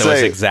likes to Anomalisa was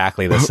say,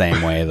 exactly the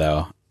same way,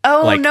 though.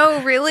 Oh, like,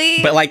 no,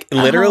 really? But like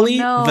literally,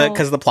 no.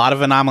 because the plot of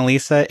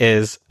Anomalisa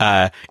is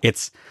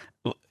it's,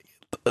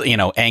 you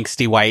know,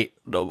 angsty white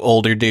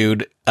older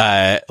dude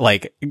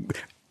like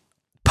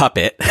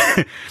puppet,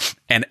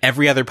 and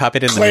every other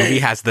puppet in the movie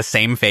has the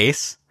same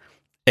face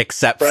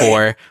except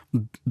for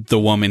the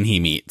woman he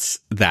meets.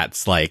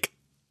 That's like,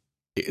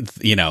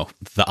 you know,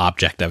 the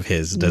object of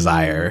his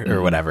desire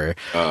or whatever.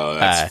 Oh,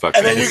 that's fucking.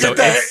 And then you get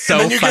that. It's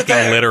so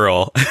fucking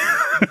literal.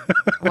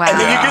 Wow. And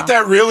then you get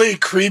that really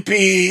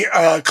creepy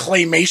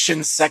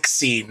claymation sex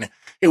scene.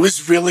 It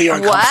was really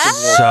uncomfortable.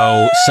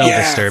 So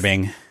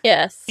disturbing.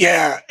 Yes.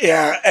 Yeah,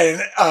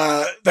 and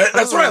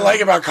that's what I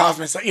like about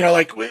Kaufman. You know,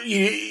 like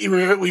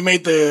we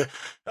made the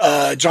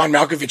John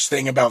Malkovich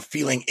thing about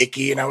feeling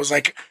icky, and I was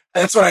like,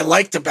 that's what I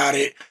liked about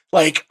it.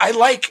 Like, I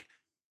like,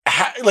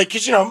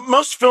 because you know,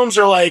 most films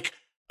are like,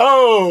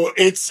 oh,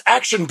 it's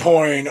action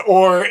porn,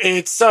 or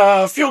it's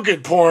feel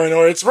good porn,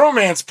 or it's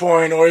romance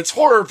porn, or it's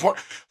horror porn.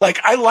 Like,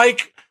 I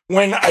like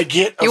when I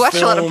get you watch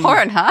a lot of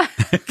porn, huh?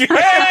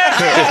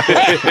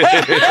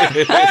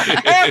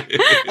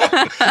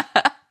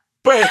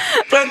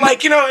 But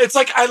like, you know, it's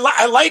like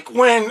I like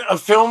when a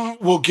film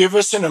will give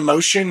us an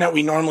emotion that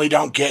we normally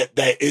don't get,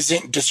 that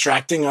isn't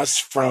distracting us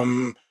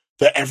from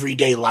the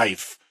everyday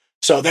life.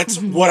 So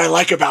that's what I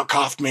like about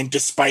Kaufman,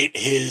 despite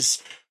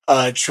his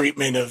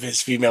treatment of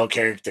his female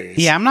characters.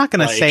 Yeah, I'm not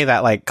going to say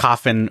that like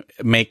Kaufman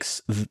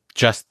makes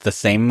just the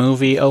same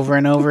movie over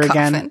and over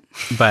again,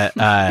 but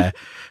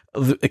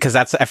because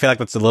I feel like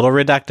that's a little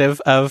reductive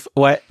of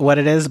what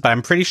it is. But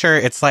I'm pretty sure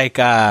it's like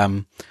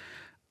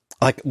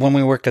when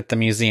we worked at the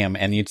museum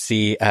and you'd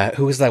see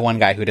who was that one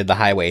guy who did the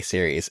Highway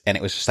series, and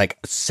it was just like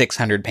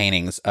 600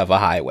 paintings of a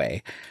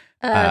highway.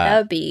 That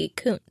would be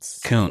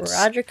Kuntz.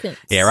 Roger Kuntz.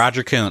 Yeah,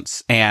 Roger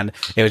Kuntz. And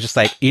it was just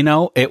like, you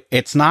know,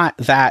 it's not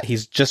that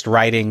he's just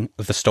writing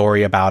the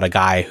story about a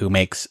guy who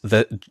makes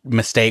the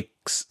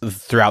mistakes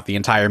throughout the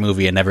entire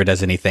movie and never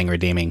does anything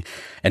redeeming,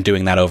 and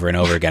doing that over and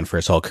over again for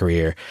his whole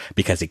career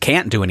because he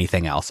can't do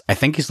anything else. I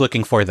think he's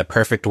looking for the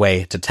perfect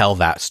way to tell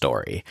that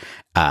story.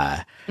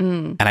 And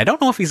I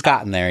don't know if he's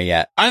gotten there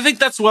yet. I think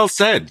that's well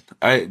said.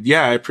 I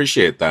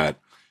appreciate that.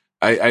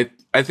 I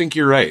think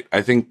you're right.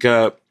 I think,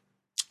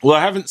 well,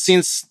 I haven't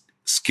seen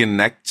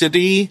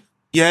Schenectady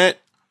yet.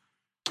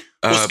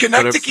 Well,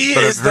 Schenectady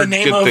is the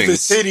name of the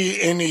city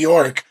in New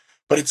York,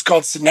 but it's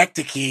called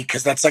Synecdoche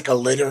because that's like a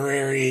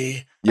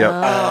literary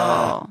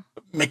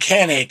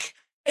mechanic.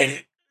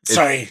 And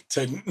sorry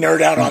to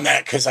nerd out on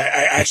that because I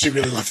actually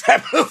really love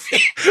that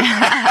movie.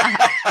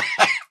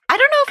 I don't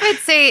know if I'd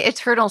say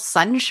Eternal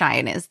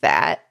Sunshine is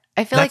that.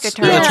 I feel like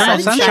Eternal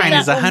Sunshine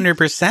is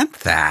 100%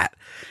 that.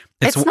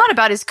 It's not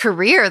about his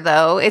career,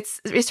 though.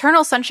 It's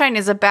Eternal Sunshine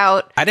is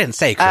about. I didn't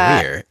say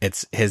career.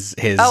 It's his.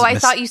 Oh, I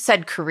thought you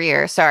said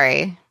career.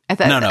 Sorry, I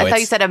thought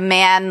you said a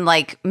man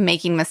like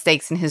making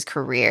mistakes in his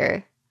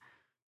career.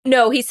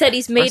 No, he said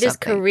he's made his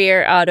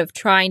career out of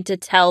trying to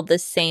tell the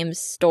same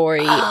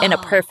story in a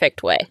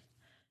perfect way.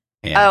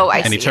 Yeah. Oh,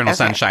 I see. And Eternal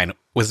Sunshine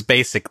was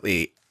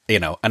basically, you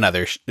know,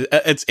 another.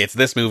 It's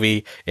this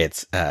movie.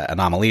 It's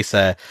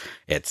Anomalisa.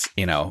 It's,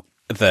 you know,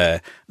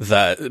 the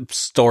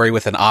story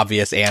with an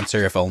obvious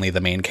answer. If only the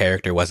main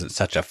character wasn't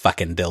such a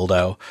fucking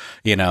dildo,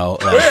 you know.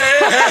 Like.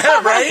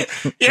 Right?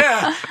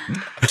 Yeah.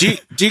 Do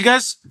you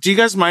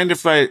guys mind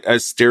if I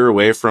steer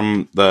away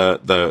from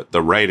the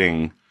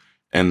writing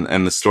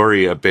and the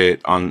story a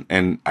bit on?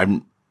 And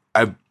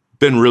I've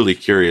been really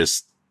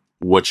curious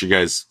what you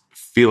guys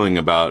feeling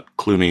about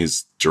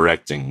Clooney's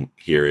directing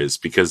here is,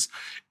 because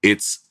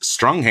it's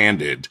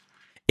strong-handed.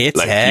 It's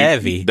like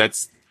heavy.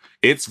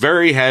 It's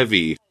very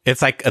heavy.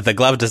 It's like the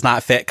glove does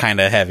not fit kind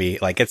of heavy.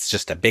 Like it's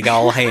just a big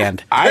old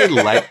hand.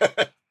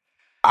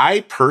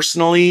 I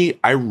personally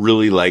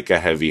really like a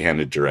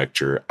heavy-handed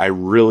director. I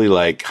really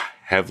like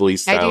heavily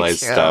stylized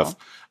stuff.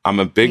 I'm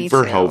a big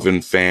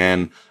Verhoeven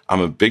fan.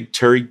 I'm a big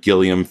Terry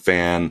Gilliam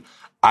fan.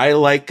 I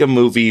like a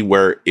movie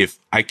where if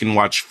I can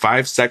watch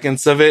 5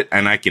 seconds of it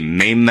and I can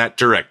name that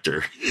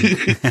director.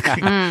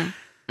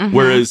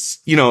 Whereas,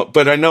 you know,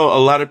 but I know a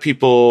lot of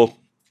people,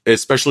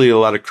 especially a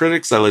lot of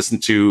critics I listen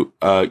to,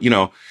 you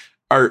know,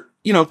 are,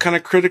 you know, kind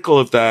of critical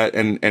of that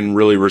and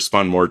really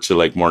respond more to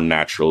like more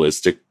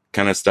naturalistic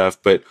kind of stuff.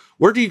 But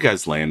where do you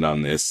guys land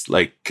on this?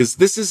 Like, cause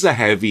this is a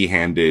heavy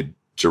handed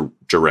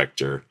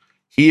director.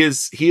 He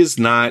is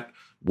not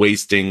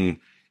wasting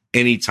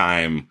any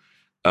time,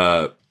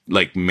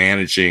 like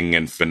managing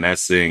and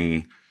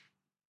finessing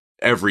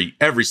every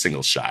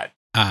single shot.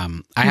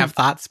 I have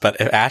thoughts, but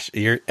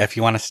if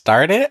you want to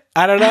start it,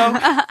 I don't know.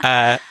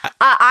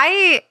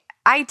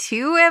 I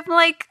too am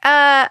like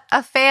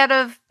a fan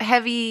of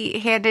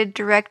heavy-handed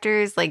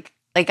directors. I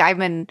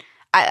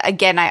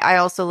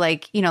also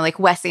like, you know, like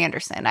Wes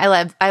Anderson. I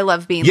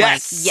love being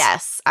like,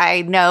 yes,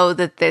 I know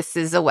that this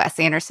is a Wes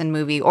Anderson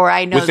movie, or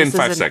I know within this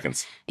 5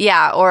 seconds.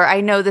 Yeah, or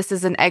I know this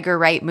is an Edgar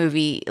Wright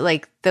movie.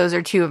 Like those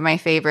are two of my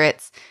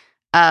favorites.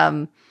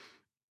 And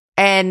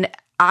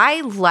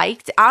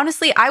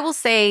honestly, I will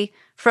say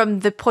from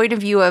the point of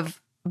view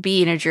of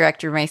being a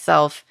director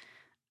myself,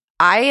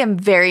 I am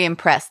very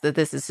impressed that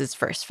this is his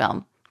first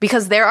film,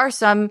 because there are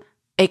some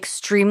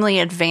extremely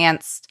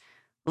advanced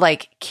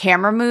like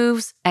camera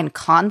moves and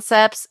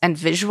concepts and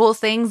visual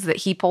things that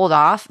he pulled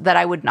off that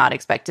I would not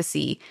expect to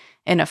see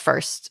in a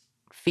first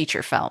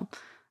feature film,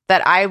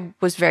 that I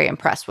was very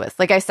impressed with.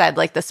 Like I said,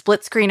 like the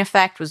split screen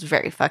effect was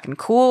very fucking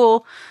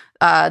cool.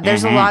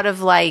 There's a lot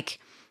of like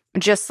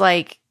just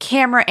like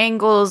camera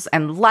angles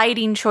and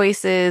lighting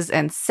choices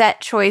and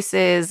set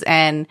choices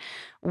and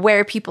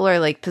where people are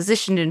like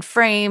positioned in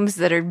frames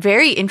that are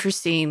very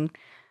interesting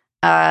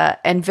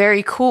and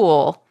very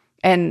cool.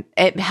 And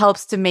it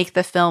helps to make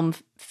the film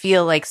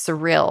feel like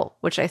surreal,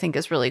 which I think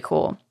is really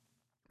cool.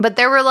 But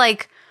there were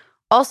like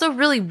also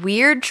really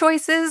weird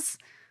choices,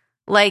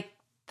 like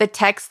the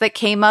text that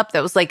came up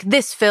that was like,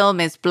 this film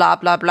is blah,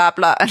 blah, blah,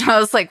 blah. And I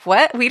was like,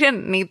 what? We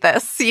didn't need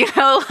this, you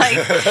know? Like,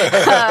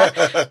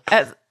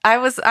 I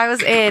was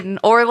in,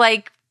 or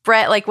like,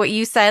 Brett, like what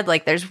you said,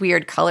 like there's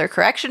weird color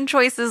correction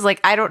choices.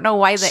 Like, I don't know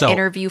why the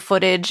interview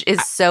footage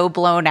is so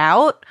blown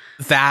out.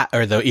 That,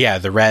 or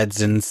the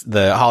reds and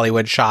the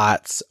Hollywood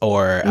shots,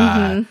 or,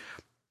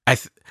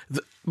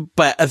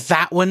 but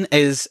that one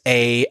is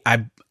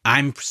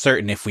I'm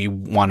certain if we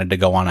wanted to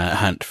go on a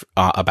hunt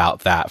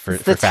about that for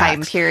the time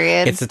facts,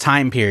 period, it's the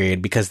time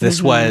period, because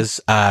this was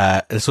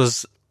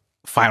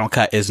Final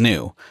Cut is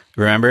new.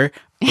 Remember,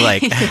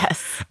 like,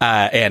 yes,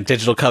 and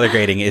digital color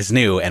grading is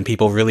new, and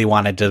people really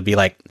wanted to be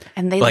like,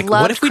 and they like,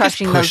 loved what if we just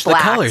push the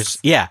colors?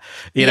 Yeah,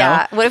 you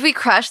know, what if we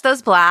crush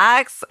those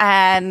blacks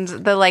and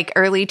the like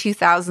early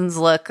 2000s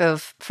look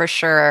of, for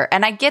sure.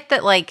 And I get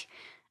that, like,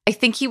 I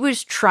think he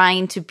was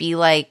trying to be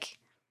like,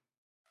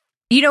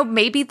 you know,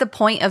 maybe the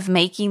point of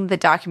making the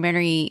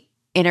documentary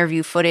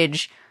interview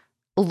footage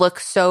look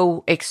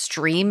so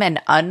extreme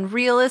and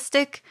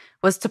unrealistic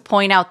was to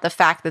point out the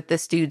fact that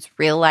this dude's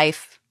real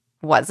life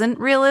wasn't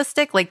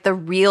realistic. Like, the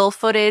real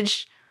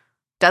footage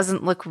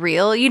doesn't look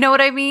real. You know what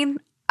I mean?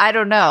 I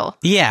don't know.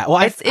 Yeah. Well,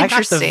 it's I got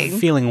interesting. the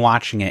feeling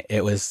watching it,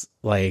 it was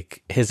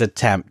like his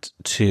attempt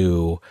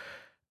to,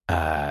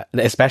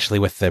 especially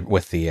with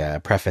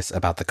the preface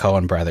about the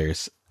Coen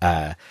brothers,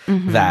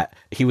 that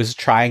he was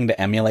trying to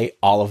emulate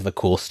all of the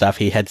cool stuff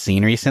he had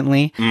seen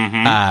recently,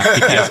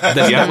 because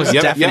that was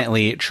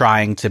definitely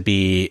trying to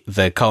be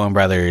the Coen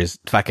brothers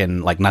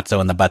fucking like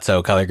nutso and the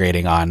butso color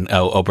grading on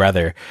Oh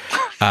Brother.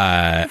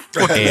 And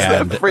Phrase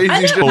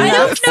you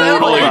just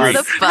Totally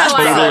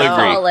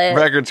agree.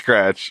 Record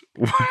scratch.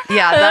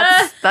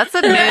 Yeah, that's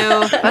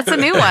a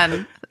new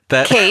one.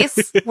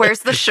 Case, where's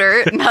the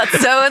shirt?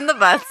 Nutso and the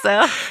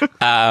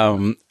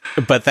butso.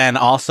 But then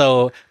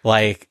also,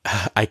 like,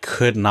 I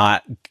could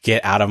not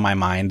get out of my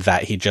mind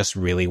that he just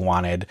really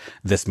wanted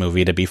this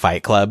movie to be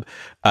Fight Club,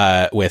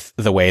 with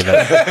the way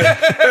that.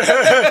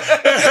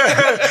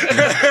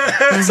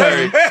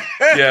 Sorry.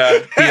 Yeah.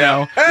 You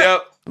know.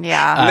 Yep.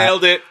 Yeah.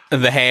 Nailed it.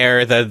 The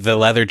hair, the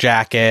leather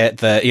jacket,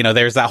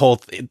 there's that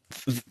whole,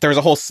 there was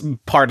a whole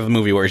part of the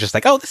movie where it's just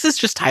like, oh, this is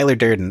just Tyler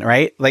Durden,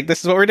 right? Like, this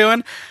is what we're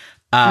doing.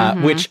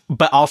 Which,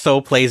 but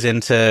also plays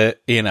into,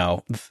 you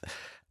know,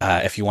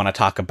 if you want to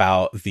talk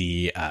about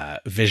the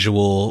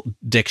visual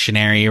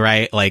dictionary,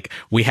 right? Like,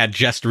 we had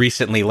just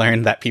recently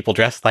learned that people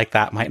dressed like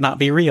that might not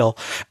be real.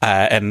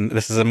 And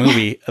this is a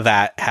movie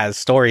that has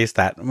stories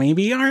that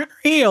maybe aren't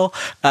real.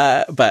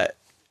 But,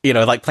 you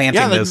know, like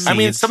planting those seeds. I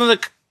mean, some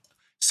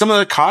of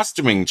the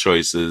costuming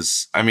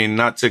choices, I mean,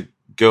 not to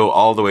go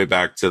all the way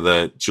back to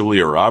the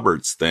Julia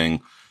Roberts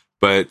thing,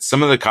 but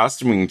some of the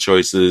costuming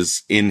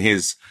choices in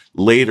his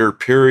later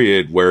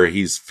period where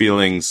he's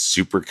feeling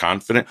super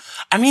confident.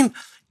 I mean,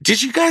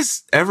 did you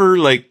guys ever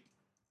like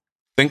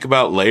think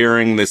about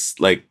layering this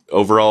like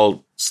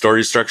overall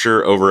story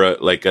structure over a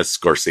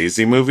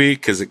Scorsese movie?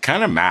 Because it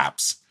kind of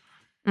maps.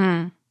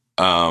 Well,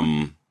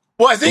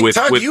 I think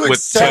Todd, you had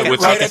said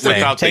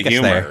without the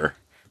humor.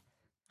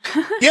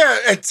 Yeah,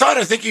 and Todd,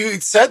 I think you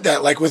said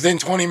that like within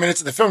 20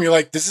 minutes of the film, you're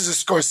like, this is a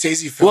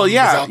Scorsese film. Well,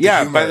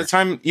 yeah. By the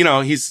time, you know,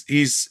 he's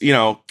you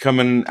know,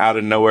 coming out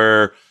of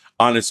nowhere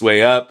on his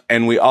way up,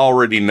 and we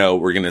already know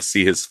we're going to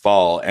see his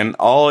fall. And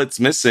all it's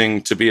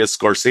missing to be a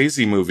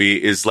Scorsese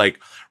movie is like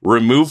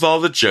remove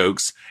all the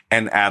jokes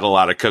and add a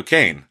lot of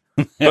cocaine.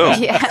 Boom.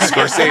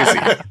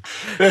 Scorsese.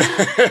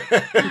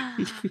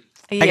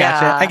 I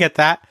gotcha. I get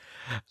that.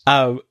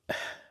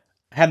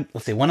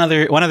 Let's see, one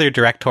other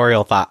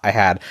directorial thought I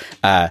had,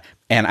 and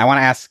I want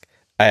to ask,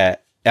 I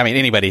mean,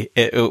 anybody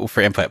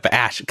for input, but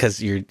Ash,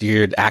 because you're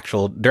the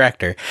actual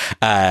director.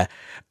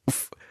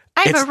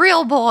 I'm a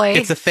real boy.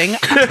 It's a thing.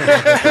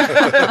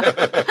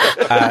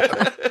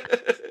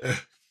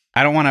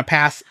 I don't want to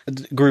pass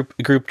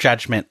group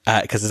judgment,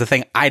 because it's a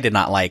thing I did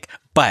not like,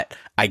 but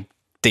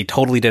they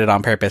totally did it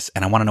on purpose,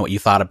 and I want to know what you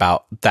thought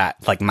about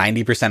that. Like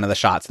 90% of the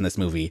shots in this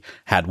movie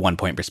had 1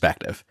 point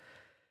perspective.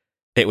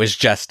 It was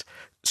just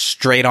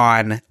straight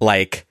on,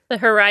 like the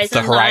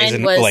horizon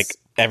line was like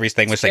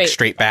everything was like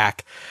straight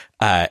back.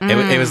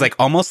 It was like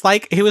almost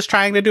like he was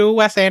trying to do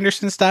Wes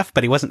Anderson stuff,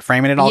 but he wasn't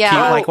framing it all cute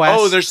like Wes.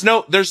 Oh, there's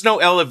no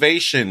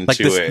elevation like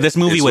to this, it. This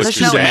movie was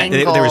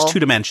there was 2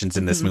 dimensions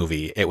in this Mm-hmm.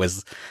 movie. It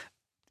was,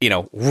 you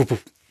know,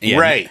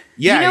 right.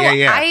 Yeah, you know,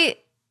 yeah.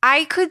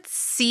 I could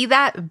see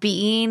that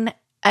being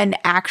an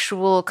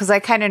actual, because I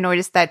kind of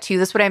noticed that too.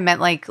 That's what I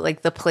meant, like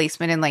the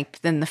placement and like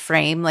in the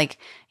frame. Like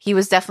he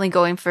was definitely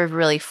going for a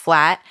really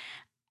flat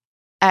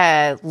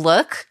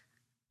look,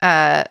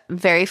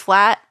 very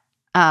flat.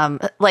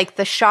 Like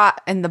the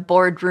shot in the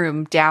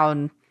boardroom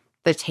down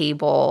the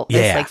table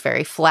is like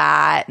very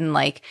flat, and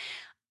like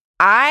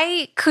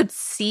I could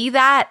see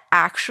that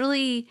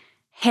actually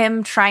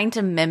him trying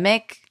to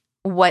mimic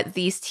what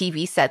these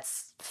TV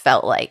sets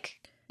felt like.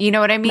 You know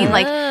what I mean?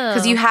 Like,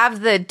 because you have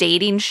the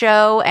dating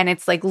show and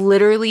it's like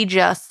literally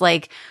just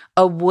like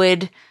a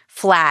wood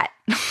flat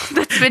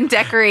that's been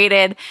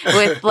decorated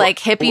with like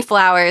hippie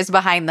flowers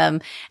behind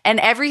them. And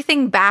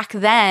everything back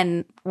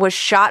then was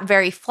shot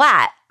very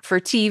flat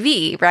for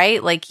TV,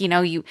 right? Like, you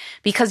know,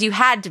 because you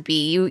had to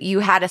be,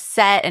 you had a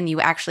set and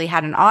you actually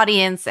had an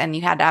audience and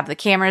you had to have the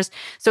cameras.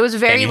 So it was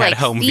very like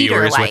home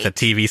viewers with a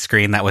TV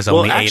screen that was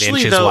only 8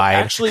 inches wide.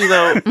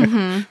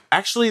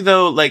 Actually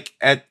though, like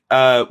at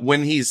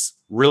when he's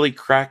really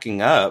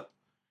cracking up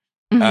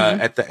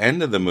at the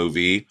end of the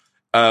movie,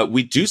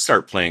 we do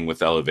start playing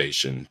with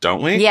elevation,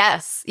 don't we?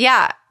 Yes.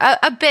 Yeah.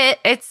 A bit.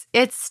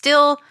 It's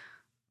still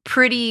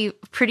pretty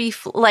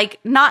like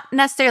not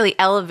necessarily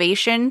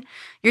elevation.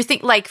 You're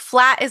like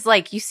flat is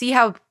like, you see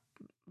how,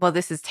 well,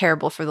 this is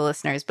terrible for the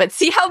listeners, but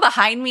see how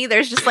behind me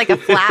there's just like a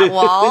flat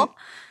wall.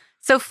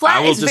 So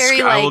flat is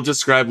very like, I will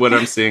describe what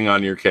I'm seeing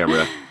on your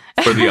camera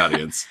for the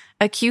audience.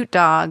 A cute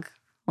dog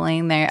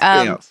laying there.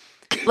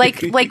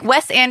 Like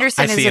Wes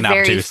Anderson is a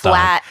very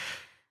flat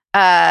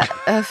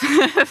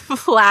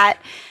flat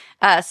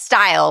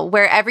style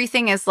where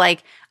everything is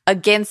like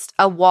against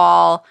a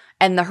wall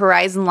and the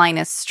horizon line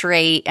is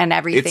straight and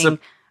everything.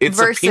 It's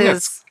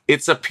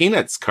a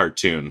Peanuts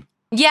cartoon.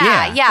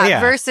 Yeah.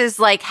 Versus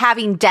like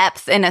having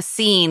depth in a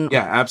scene.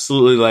 Yeah,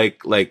 absolutely.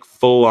 Like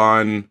full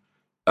on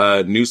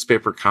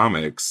newspaper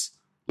comics.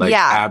 Like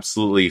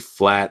absolutely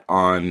flat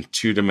on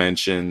 2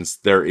 dimensions.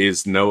 There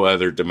is no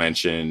other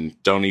dimension.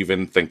 Don't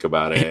even think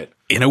about it.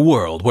 In a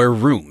world where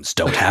rooms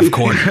don't have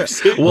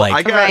corners. Well,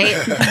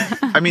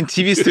 I mean,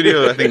 TV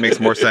studio I think makes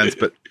more sense,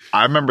 but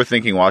I remember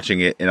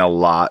watching it in a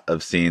lot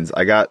of scenes.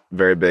 I got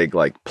very big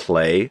like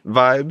play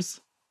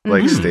vibes,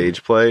 like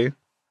stage play.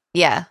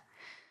 Yeah.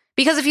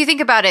 Because if you think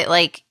about it,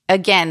 like,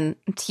 again,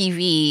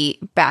 TV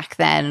back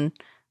then,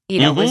 you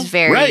know, was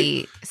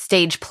very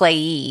stage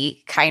play-y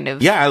kind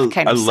of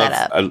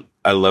setup.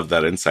 I love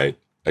that insight.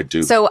 I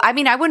do. So, I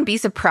mean, I wouldn't be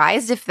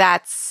surprised if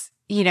that's,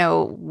 you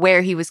know,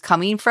 where he was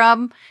coming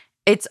from.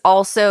 It's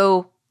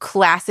also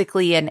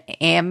classically an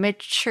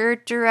amateur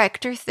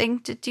director thing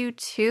to do,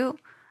 too.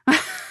 And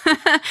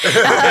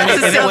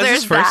it was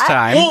his first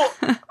time.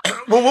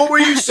 Well, what were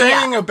you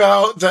saying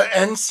about the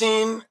end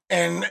scene?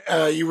 And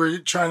you were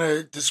trying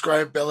to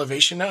describe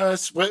elevation to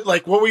us. What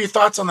were your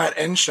thoughts on that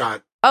end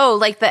shot? Oh,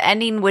 like the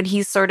ending when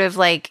he's sort of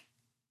like,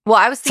 well,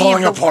 I was thinking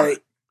falling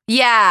apart.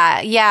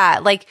 Yeah.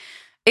 Like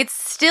it's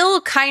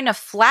still kind of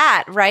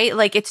flat, right?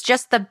 Like it's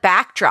just the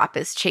backdrop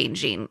is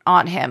changing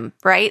on him,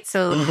 right?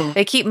 So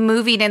they keep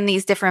moving in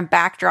these different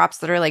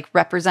backdrops that are like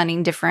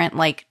representing different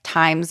like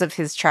times of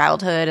his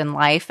childhood and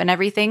life and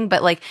everything.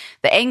 But like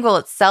the angle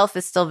itself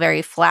is still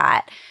very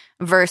flat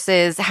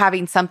versus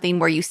having something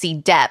where you see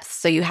depth.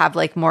 So you have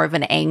like more of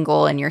an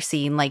angle and you're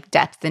seeing like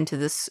depth into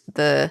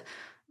the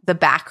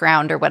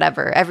background or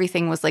whatever.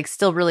 Everything was like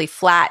still really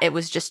flat. It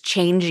was just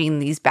changing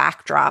these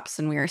backdrops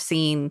and we were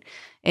seeing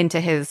into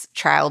his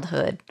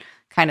childhood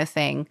kind of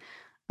thing,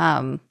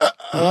 which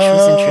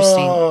was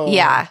interesting.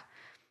 Yeah.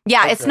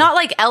 Okay. It's not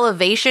like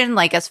elevation,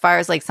 like as far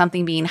as like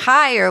something being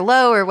high or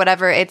low or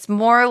whatever. It's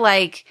more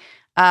like,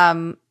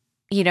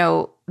 you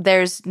know,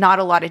 there's not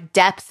a lot of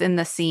depth in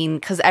the scene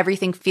because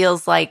everything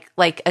feels like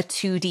a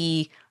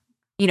 2D.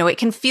 You know, it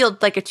can feel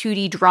like a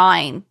 2D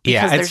drawing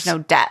because there's no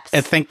depth.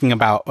 Thinking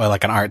about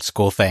like an art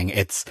school thing,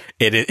 it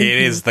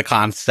is the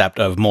concept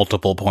of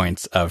multiple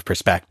points of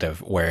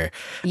perspective where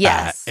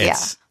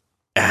it's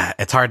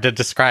hard to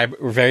describe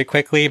very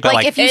quickly. But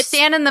like if you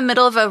stand in the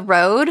middle of a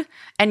road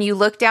and you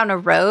look down a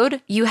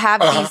road, you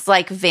have these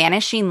like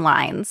vanishing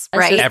lines,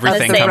 right?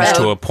 Everything comes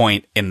to a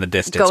point in the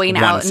distance, going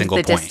out into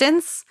the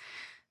distance.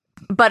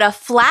 But a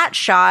flat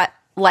shot,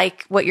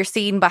 like what you're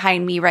seeing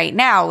behind me right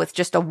now with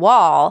just a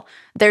wall,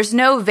 there's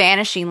no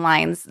vanishing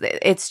lines.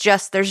 It's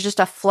just, there's just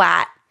a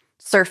flat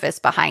surface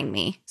behind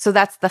me. So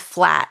that's the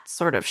flat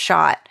sort of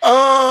shot.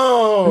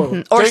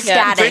 Oh. Or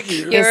static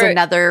is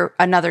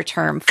another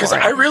term for it. Because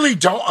I really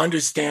don't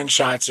understand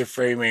shots or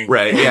framing.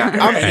 Right,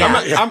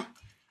 yeah.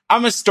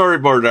 I'm a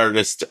storyboard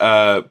artist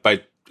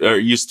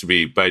used to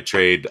be by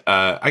trade.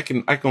 I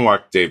can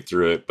walk Dave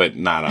through it, but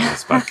not on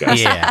this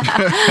podcast.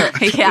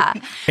 Yeah.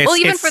 Well,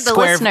 even for the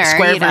listener,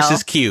 square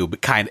versus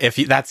cube, kind of.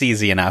 That's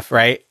easy enough,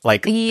 right?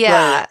 Like,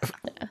 yeah.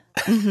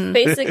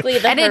 Basically,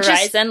 the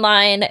horizon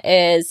line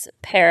is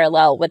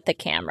parallel with the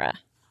camera,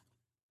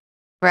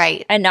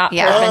 right, and not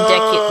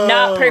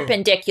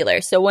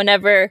perpendicular. So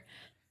whenever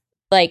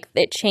like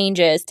it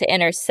changes to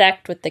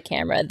intersect with the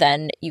camera,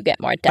 then you get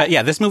more depth. But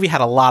yeah, this movie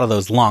had a lot of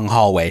those long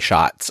hallway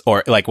shots,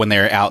 or like when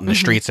they're out in the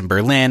streets in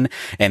Berlin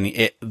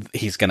and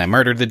he's going to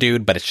murder the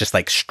dude, but it's just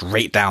like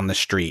straight down the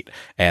street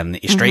and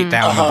straight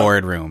down the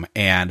boardroom.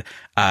 And,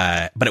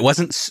 but it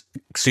wasn't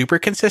super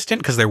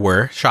consistent because there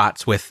were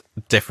shots with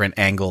different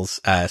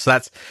angles. So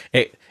that's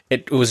it.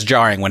 It was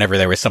jarring whenever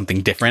there was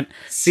something different.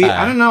 See,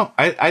 I don't know.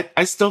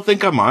 I still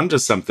think I'm onto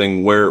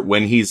something where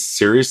when he's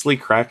seriously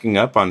cracking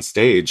up on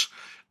stage,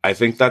 I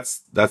think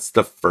that's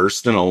the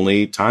first and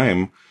only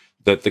time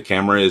that the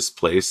camera is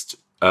placed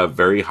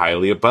very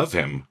highly above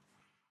him.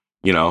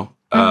 You know,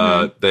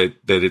 that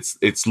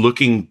it's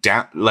looking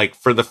down. Like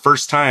for the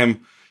first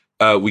time,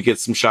 we get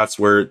some shots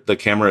where the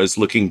camera is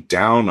looking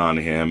down on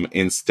him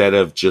instead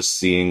of just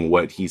seeing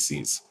what he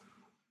sees.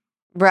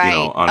 Right.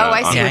 You know,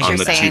 I see what you're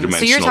saying.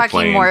 So you're talking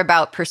plane. More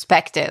about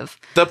perspective.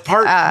 The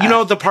part,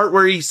 the part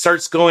where he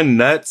starts going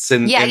nuts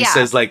and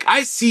says like,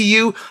 I see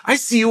you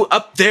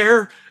up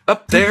there,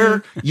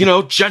 you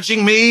know,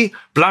 judging me,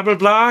 blah, blah,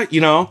 blah,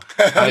 you know?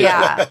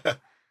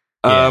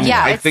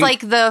 It's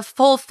like the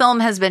full film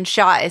has been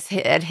shot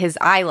at his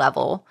eye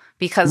level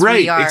because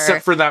we are.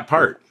 Except for that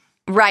part.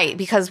 Right.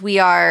 Because we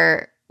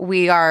are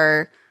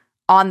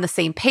on the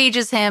same page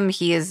as him.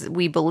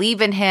 We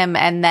believe in him.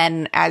 And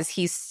then as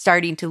he's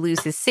starting to lose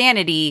his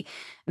sanity,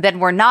 then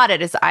we're not at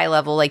his eye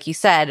level, like you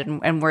said,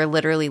 and we're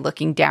literally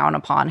looking down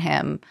upon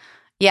him.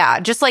 Yeah.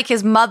 Just like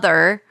his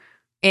mother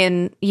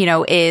is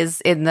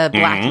in the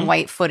black and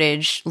white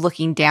footage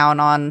looking down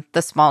on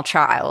the small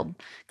child.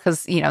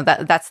 Cause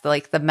that's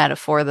the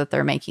metaphor that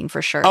they're making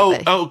for sure.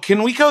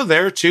 Can we go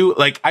there too?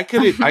 Like I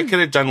could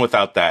have done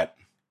without that.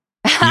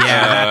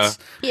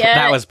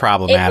 That was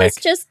problematic. It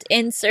was just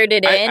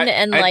inserted in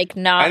and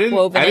not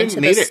woven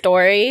into the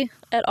story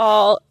at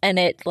all, and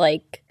it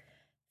like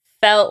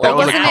felt that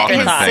like was a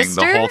common thing.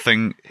 The whole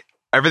thing,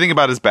 everything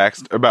about his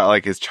about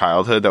like his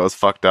childhood that was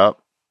fucked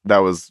up. That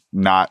was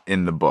not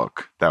in the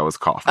book. That was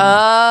Kaufman.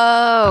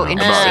 Oh,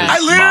 interesting. I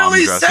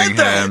literally said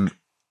that.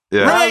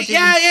 Yeah. Right?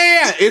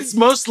 Yeah. It's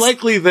most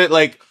likely that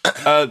like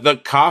the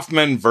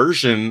Kaufman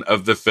version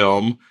of the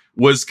film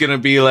was going to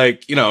be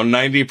like,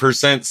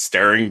 90%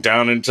 staring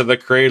down into the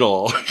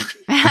cradle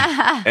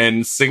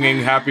and singing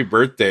happy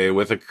birthday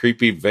with a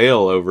creepy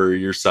veil over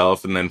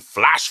yourself. And then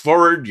flash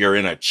forward, you're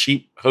in a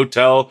cheap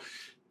hotel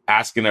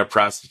asking a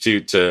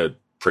prostitute to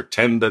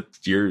pretend that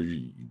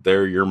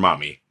they're your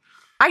mommy.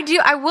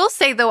 I will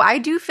say though, I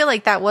do feel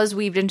like that was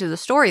weaved into the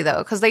story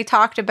though. Cause they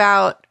talked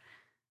about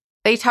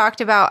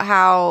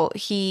how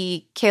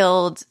he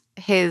killed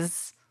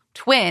his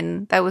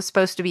twin that was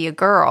supposed to be a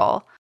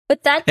girl.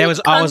 But that was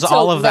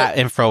all of that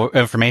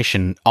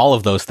information. All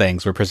of those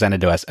things were presented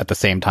to us at the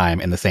same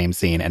time in the same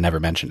scene and never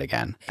mentioned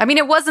again. I mean,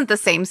 it wasn't the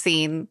same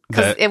scene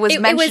because it was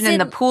mentioned in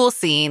the pool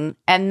scene,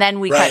 and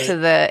then we cut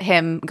to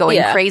him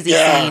going crazy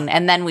scene,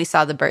 and then we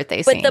saw the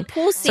birthday scene. But the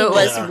pool scene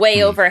was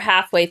way over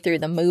halfway through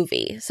the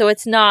movie, so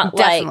it's not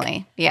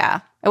definitely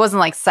it wasn't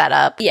like set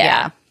up.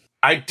 Yeah.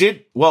 I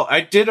did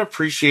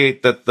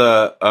appreciate that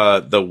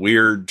the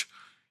weird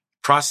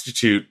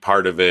prostitute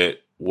part of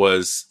it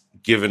was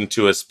given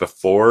to us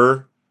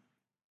before,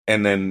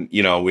 and then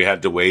we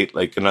had to wait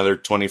like another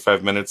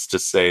 25 minutes to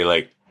say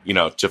like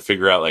to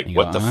figure out like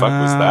what the fuck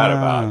was that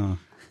about.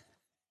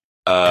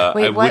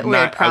 Wait, what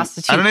weird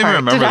prostitute I don't even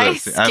remember Did I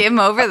skim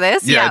over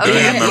this? I don't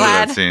even remember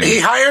that scene. He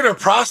hired a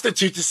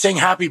prostitute to sing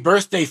happy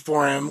birthday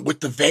for him with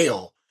the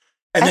veil,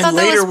 and I then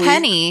later that was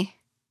Penny.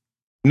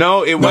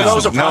 No, it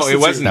wasn't. No, it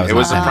wasn't. It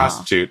was a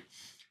prostitute.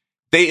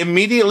 They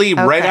immediately,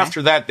 right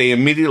after that, they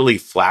immediately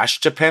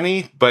flashed to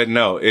Penny, but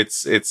no,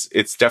 it's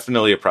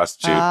definitely a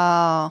prostitute.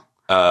 Oh.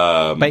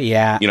 But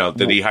yeah.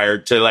 That he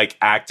hired to like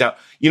act out.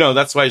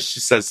 That's why she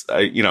says,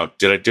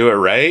 did I do it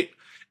right?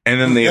 And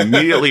then they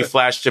immediately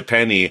flash to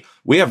Penny.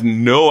 We have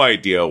no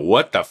idea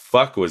what the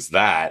fuck was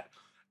that.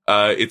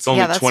 It's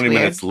only 20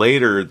 minutes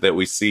later that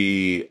we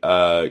see,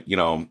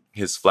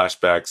 his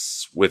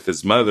flashbacks with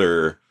his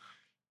mother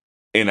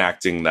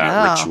enacting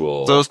that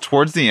ritual. So it was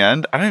towards the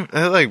end. I don't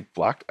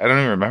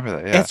even remember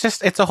that. Yeah.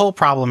 It's a whole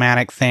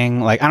problematic thing.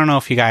 Like, I don't know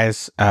if you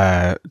guys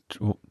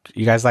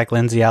like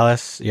Lindsay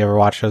Ellis. You ever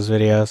watch those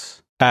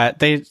videos?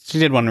 She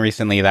did one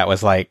recently that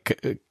was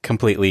like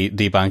completely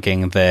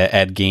debunking the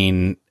Ed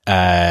Gein,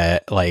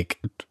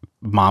 like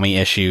mommy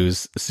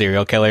issues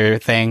serial killer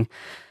thing.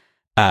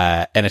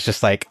 And it's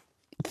just like,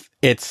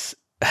 it's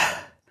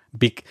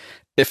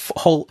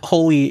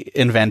wholly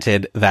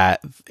invented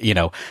that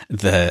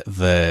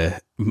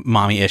the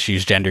mommy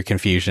issues gender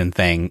confusion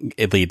thing,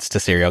 it leads to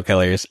serial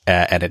killers,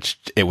 and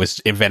it was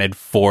invented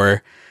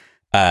for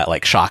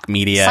like shock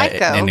media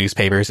and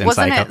newspapers and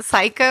wasn't it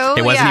Psycho?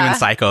 It wasn't even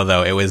Psycho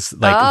though. It was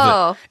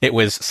like it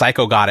was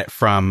Psycho got it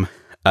from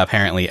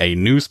apparently a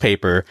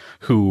newspaper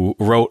who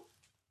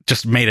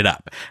just made it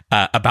up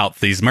about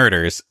these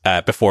murders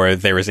before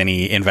there was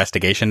any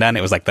investigation done.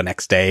 It was like the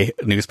next day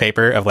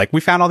newspaper of like,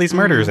 we found all these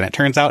murders and it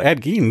turns out Ed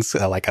Gein's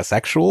like a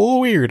sexual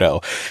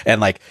weirdo.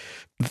 And like,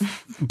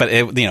 but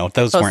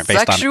those weren't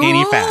based on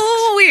any facts.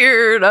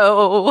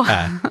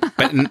 Weirdo.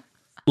 But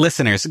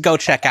Listeners, go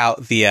check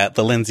out the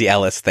Lindsay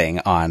Ellis thing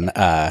on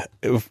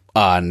it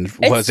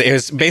was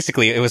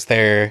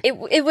their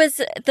it was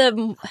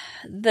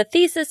the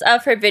thesis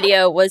of her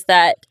video was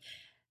that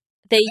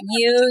they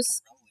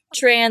use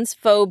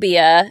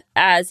transphobia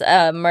as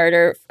a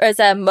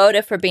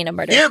motive for being a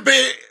murderer. Yeah,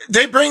 but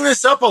they bring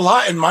this up a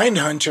lot in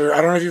Mindhunter.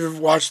 I don't know if you've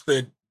ever watched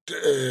the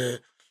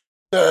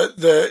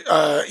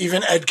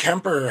even Ed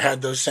Kemper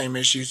had those same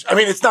issues. I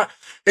mean, it's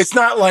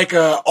not like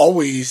a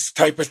always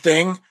type of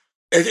thing.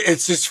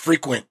 It's just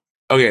frequent.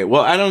 Okay,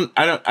 well, I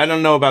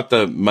don't know about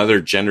the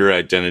mother gender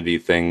identity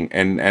thing,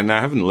 and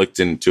I haven't looked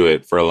into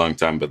it for a long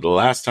time. But the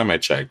last time I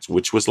checked,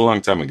 which was a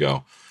long time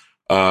ago,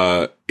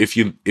 if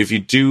you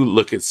do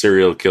look at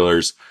serial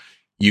killers,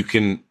 you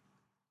can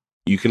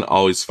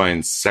always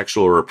find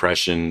sexual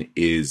repression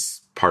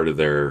is part of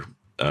their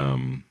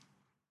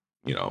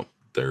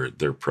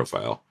their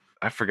profile.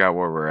 I forgot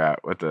where we're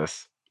at with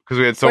this because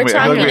we had so we're many.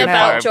 Talking we had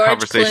about five George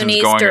conversations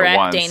Clooney's going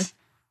directing. At once.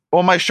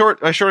 Well, my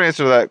short answer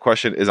to that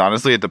question is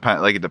honestly it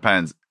depends. Like it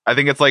depends. I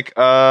think it's like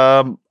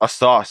a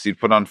sauce you'd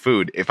put on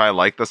food. If I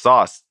like the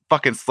sauce,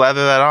 fucking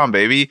slather that on,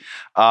 baby. If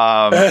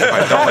I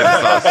don't like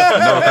the sauce,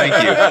 no, thank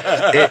you.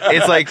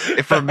 It's like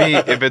for me,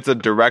 if it's a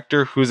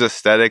director whose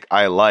aesthetic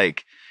I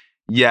like,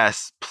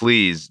 yes,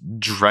 please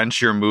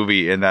drench your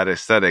movie in that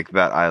aesthetic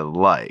that I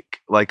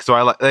like. Like so,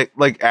 I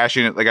like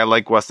Ashley. Like I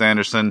like Wes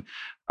Anderson.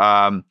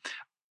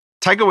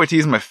 Taika Waititi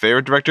is my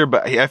favorite director,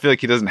 but I feel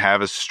like he doesn't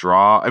have as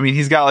strong. I mean,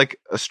 he's got like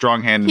a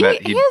strong hand in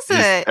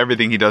that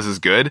everything he does is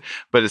good,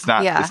 but it's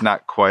not. Yeah. It's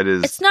not quite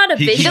as. It's not a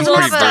visual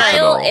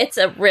style. It's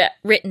a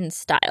written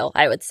style,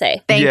 I would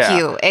say. Thank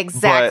you.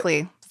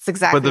 Exactly. That's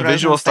exactly. But the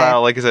visual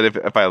style, like I said,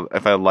 if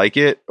I like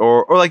it,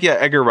 or like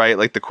Edgar Wright,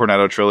 like the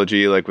Cornetto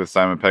trilogy, like with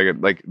Simon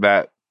Pegg, like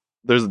that.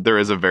 There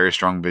is a very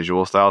strong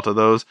visual style to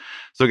those.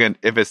 So again,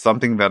 if it's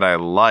something that I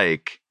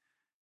like.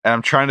 And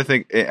I'm trying to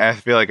think, I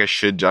feel like I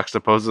should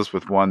juxtapose this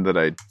with one that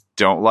I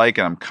don't like,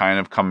 and I'm kind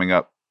of coming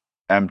up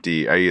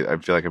empty. I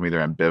feel like I'm either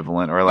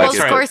ambivalent or like...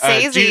 Well,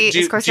 Scorsese.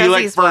 Do you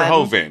like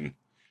Verhoeven?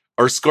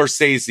 Or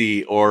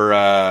Scorsese? Or,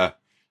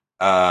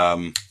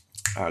 God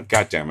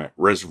damn it,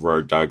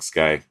 Reservoir Dogs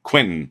guy.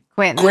 Quentin.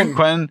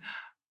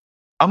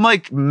 I'm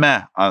like,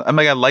 meh. I'm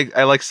like,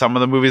 I like some of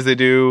the movies they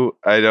do.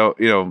 I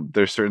don't,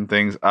 there's certain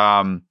things.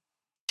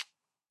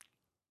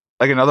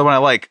 Like another one I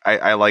like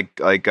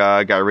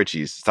Guy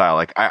Ritchie's style.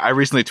 Like I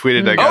recently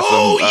tweeted I got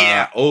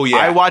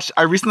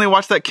I recently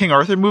watched that King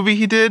Arthur movie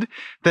he did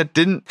that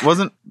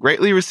wasn't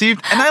greatly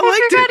received, and I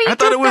liked it. I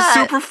thought it was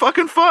super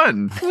fucking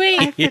fun. Wait,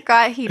 I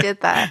forgot he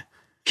did that.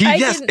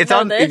 It's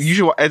on.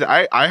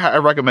 I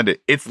recommend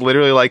it. It's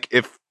literally like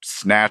if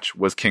Snatch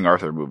was King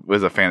Arthur movie,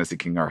 was a fantasy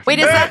King Arthur. Wait,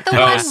 is that the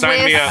one?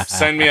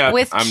 Sign me up.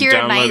 With I'm Keira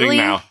downloading Knightley?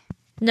 now.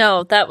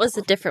 No, that was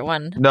a different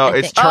one. No,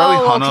 it's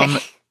Charlie Hunnam.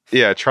 Okay.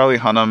 Yeah, Charlie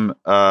Hunnam,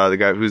 the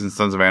guy who's in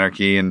Sons of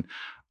Anarchy, and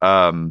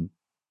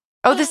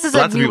this is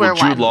a newer one.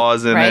 Jude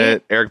Law's in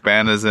it. Eric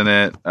Bana's in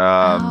it.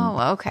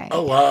 Okay.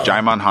 Oh wow.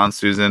 Jaimon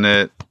Hansu's in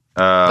it.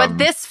 But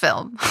this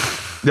film.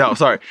 No,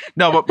 sorry.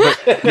 No,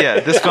 but yeah,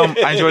 this film,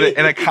 I enjoyed it.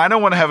 And I kind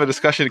of want to have a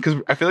discussion because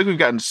I feel like we've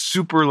gotten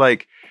super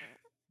like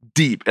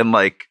deep and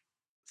like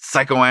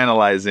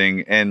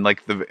psychoanalyzing and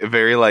like the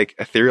very like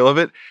ethereal of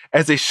it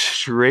as a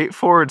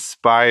straightforward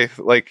spy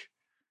like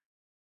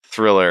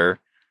thriller.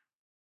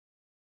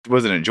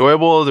 Was it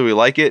enjoyable? Do we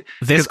like it?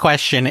 This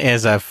question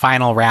is a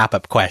final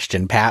wrap-up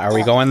question. Pat, are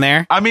we going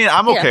there? I mean,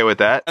 I'm okay with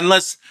that.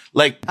 Unless,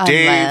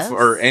 Dave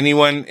or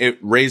anyone,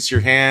 raise your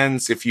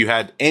hands if you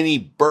had any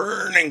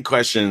burning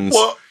questions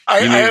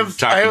you need to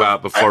talk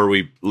about before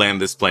we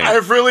land this plane. I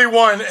have really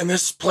one, and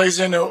this plays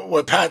into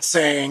what Pat's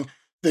saying.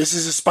 This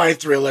is a spy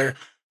thriller.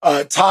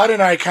 Todd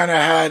and I kind of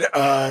had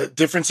a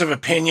difference of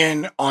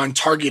opinion on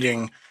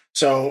targeting,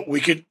 so we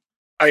could.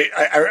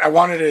 I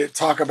wanted to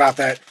talk about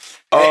that.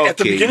 Okay, at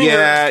the beginning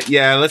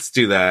let's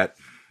do that.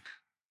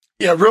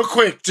 Yeah, real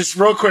quick.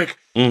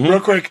 Mm-hmm. Real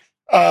quick.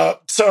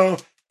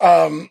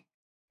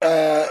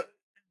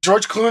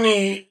 George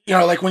Clooney,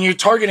 like when you're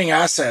targeting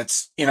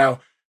assets,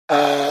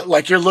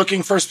 like you're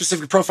looking for a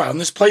specific profile, and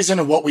this plays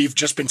into what we've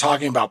just been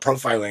talking about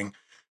profiling.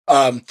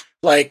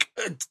 Like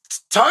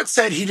Todd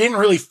said, he didn't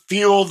really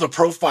feel the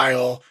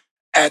profile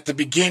at the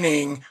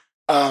beginning.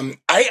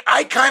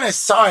 I kind of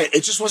saw it.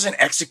 It just wasn't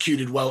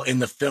executed well in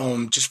the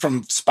film, just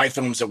from spy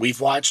films that we've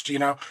watched,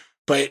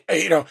 But,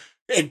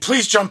 and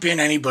please jump in,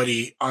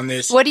 anybody, on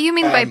this. What do you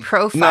mean by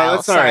profile? No,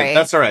 that's all right.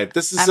 That's all right.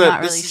 This is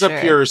a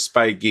pure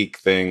spy geek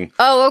thing.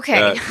 Oh,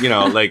 okay.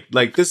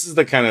 Like this is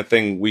the kind of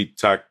thing we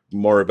talk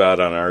more about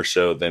on our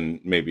show than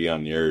maybe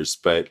on yours.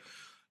 But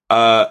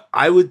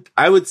I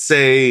would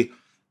say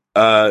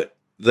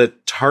the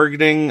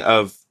targeting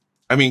of.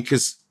 I mean,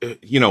 because,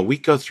 we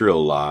go through a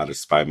lot of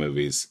spy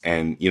movies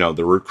and,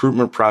 the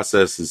recruitment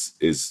process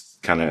is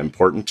kind of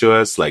important to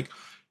us. Like,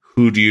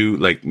 who do you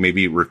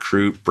maybe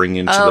recruit, bring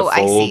into the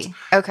fold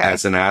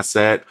as an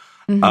asset?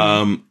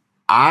 Mm-hmm.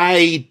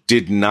 I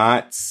did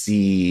not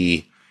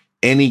see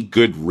any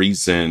good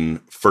reason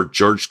for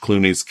George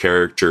Clooney's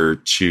character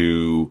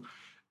to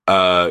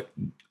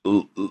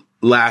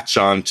latch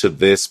on to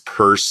this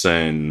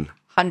person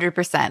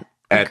 100%.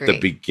 At the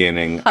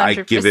beginning. 100%. I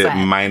give it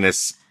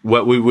minus,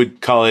 what we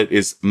would call it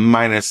is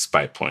minus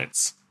spy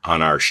points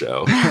on our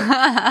show.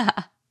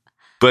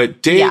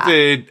 But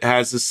David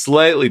has a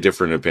slightly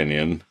different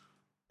opinion.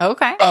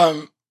 Okay.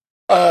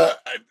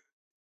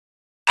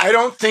 I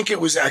don't think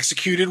it was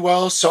executed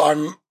well, so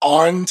I'm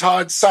on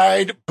Todd's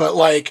side, but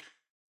like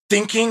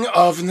thinking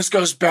of, and this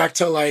goes back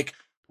to like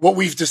what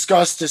we've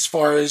discussed as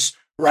far as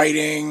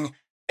writing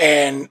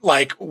and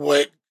like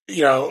what,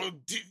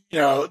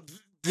 the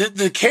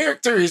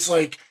character is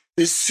like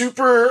this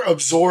super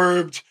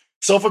absorbed,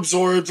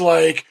 self-absorbed,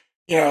 like,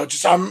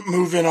 just I'm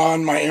moving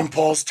on my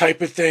impulse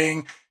type of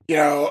thing,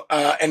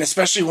 and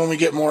especially when we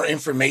get more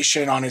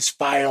information on his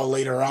file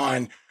later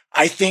on,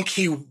 I think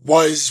he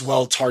was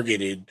well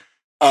targeted.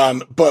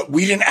 But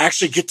we didn't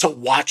actually get to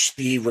watch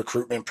the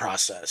recruitment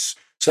process.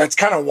 So that's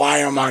kind of why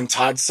I'm on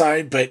Todd's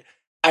side. But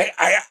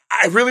I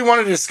really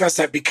wanted to discuss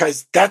that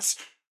because that's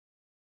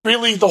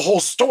really the whole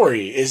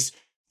story is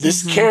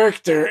this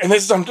character. And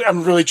this is,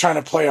 I'm really trying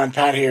to play on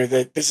Pat here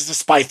that this is a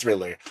spy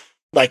thriller,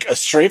 like a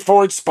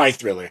straightforward spy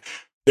thriller.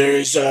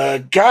 There's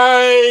a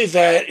guy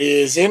that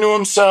is into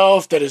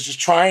himself, that is just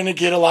trying to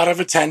get a lot of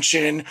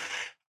attention.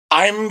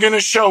 I'm going to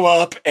show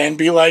up and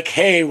be like,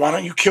 hey, why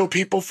don't you kill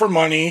people for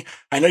money?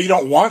 I know you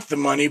don't want the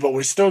money, but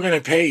we're still going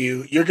to pay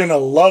you. You're going to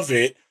love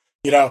it,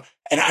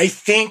 And I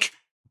think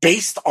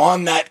based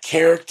on that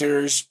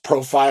character's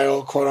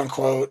profile, quote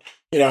unquote,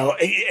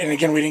 and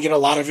again, we didn't get a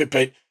lot of it,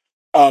 but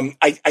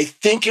I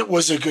think it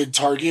was a good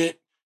target.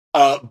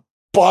 But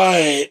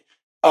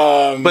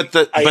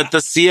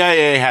the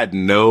CIA had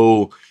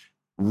no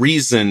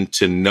reason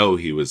to know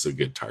he was a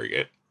good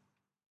target.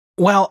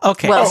 Well,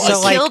 okay. Well,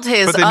 so he killed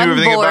his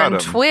unborn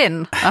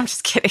twin. I'm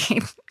just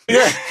kidding.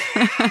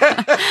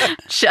 Yeah.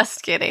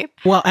 Just kidding.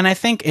 Well, and I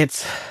think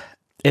it's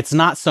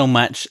not so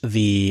much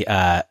the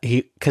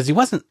because he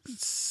wasn't.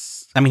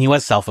 I mean, he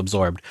was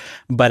self-absorbed,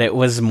 but it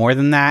was more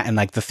than that. And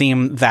like the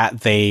theme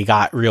that they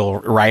got real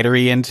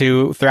writery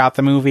into throughout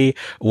the movie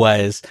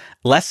was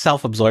less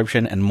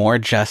self-absorption and more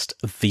just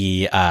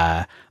the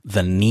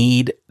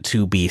need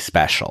to be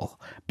special.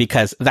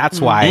 Because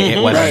that's why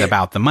it wasn't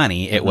about the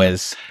money. It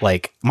was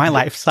like, my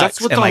life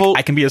sucks. And like,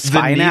 I can be a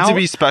spy now. To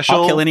be special.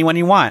 I'll kill anyone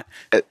you want.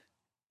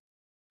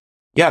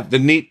 Yeah, the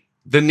need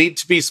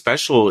to be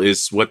special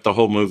is what the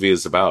whole movie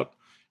is about.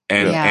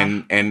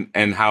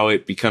 And how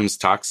it becomes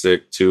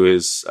toxic to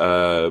his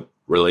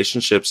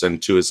relationships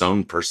and to his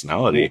own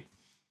personality.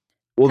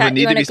 Well, Pat,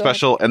 the need to be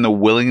special and the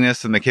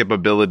willingness and the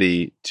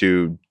capability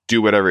to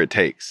do whatever it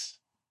takes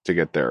to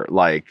get there,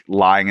 like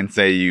lying and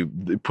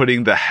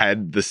putting the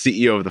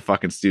CEO of the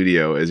fucking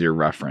studio as your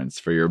reference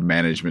for your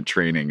management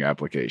training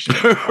application.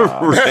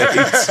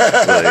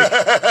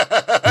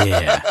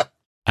 Yeah.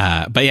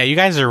 But yeah, you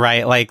guys are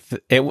right. Like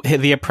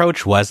the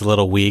approach was a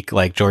little weak.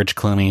 Like George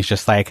Clooney's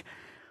just like,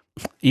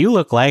 you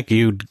look like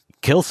you'd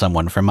kill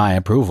someone for my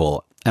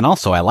approval. And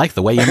also I like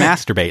the way you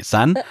masturbate,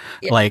 son.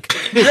 Like,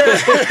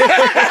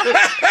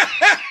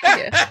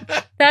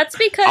 that's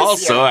because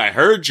also I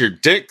heard your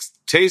dick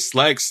tastes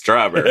like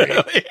strawberry.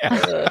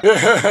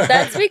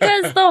 That's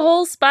because the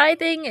whole spy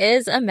thing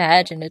is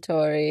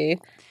imaginatory.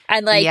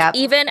 And like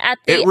even at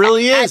the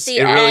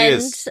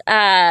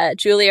end,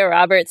 Julia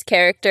Roberts'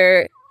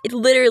 character, it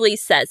literally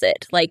says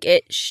it. Like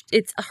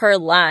it's her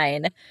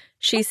line.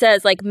 She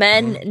says, like,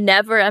 men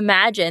never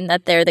imagine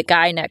that they're the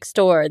guy next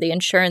door, the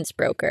insurance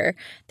broker.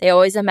 They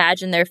always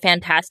imagine they're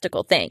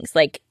fantastical things.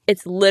 Like,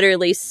 it's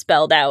literally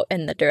spelled out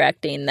in the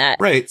directing that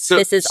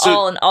this is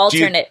all an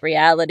alternate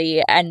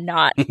reality and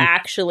not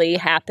actually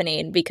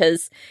happening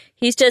because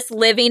he's just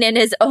living in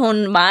his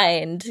own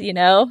mind,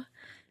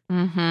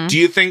 Mm-hmm. Do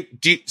you think?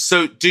 Do you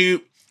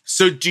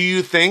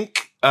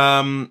think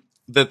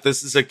that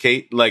this is a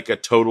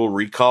Total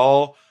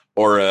Recall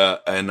or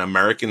an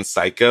American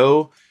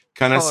Psycho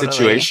kind of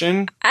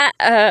situation?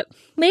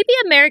 Maybe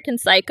American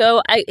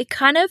Psycho. It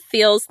kind of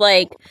feels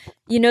like,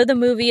 the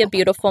movie A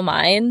Beautiful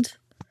Mind?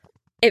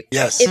 It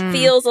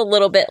feels a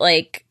little bit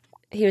like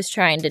he was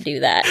trying to do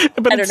that.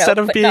 But instead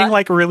of being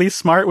like really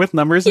smart with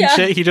numbers and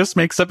shit, he just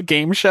makes up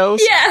game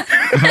shows. Yeah.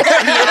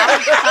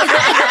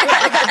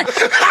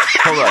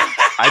 Hold on.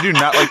 I do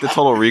not like the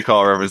Total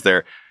Recall reference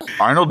there.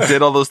 Arnold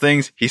did all those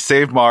things. He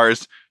saved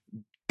Mars.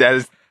 That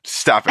is...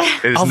 Stop it.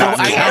 It is although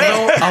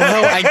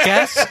I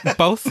guess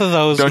both of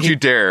those... Don't you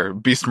dare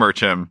besmirch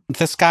him.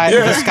 This guy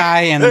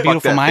and A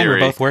Beautiful Mind were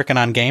both working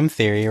on game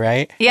theory,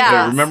 right?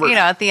 Yeah. Remember,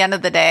 at the end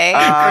of the day.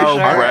 Oh,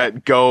 sure.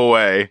 Brett, go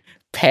away.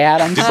 Pat,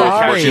 I'm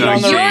sorry.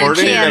 You're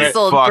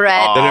canceled,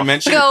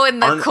 Brett. Go in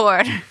the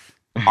court.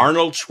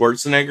 Arnold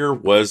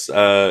Schwarzenegger was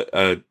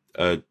a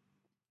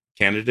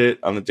candidate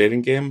on the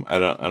dating game. I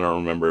don't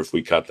remember if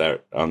we caught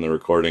that on the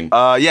recording.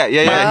 Yeah, he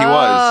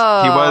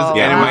was,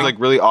 and it was like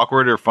really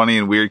awkward or funny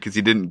and weird because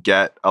he didn't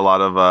get a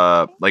lot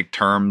of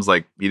terms,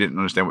 like he didn't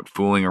understand what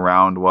fooling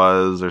around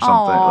was or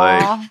something.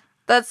 Like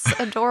that's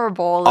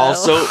adorable. Though.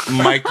 Also,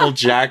 Michael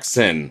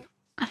Jackson.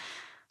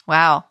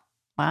 Wow.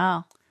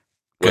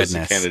 Was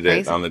a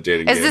candidate on the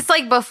dating game. Is this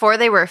like before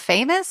they were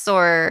famous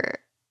or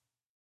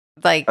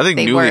like I think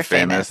they newly were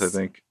famous. I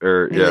think,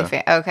 or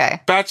yeah.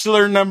 Okay.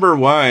 Bachelor number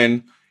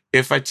 1.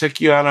 If I took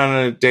you out on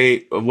a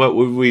date, what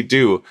would we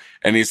do?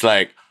 And he's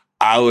like,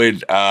 I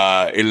would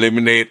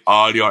eliminate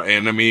all your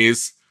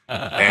enemies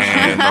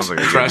and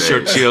crush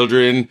your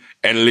children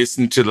and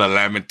listen to the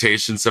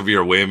lamentations of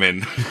your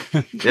women.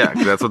 Yeah,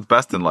 'cause that's what's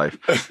best in life.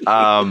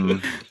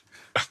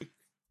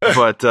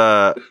 But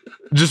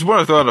just want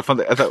to throw out a fun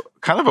thing. I thought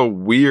kind of a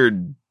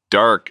weird,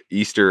 dark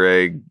Easter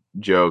egg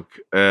joke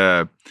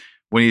when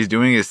he's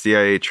doing his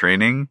CIA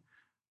training,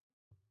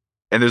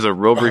 and there's a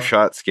real brief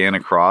shot scan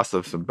across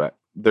of some.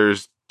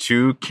 There's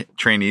 2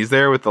 trainees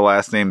there with the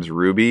last names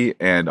Ruby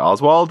and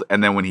Oswald,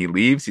 and then when he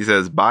leaves, he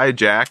says "Bye,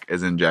 Jack,"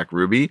 as in Jack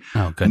Ruby.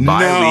 Oh, good.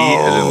 Bye, Lee,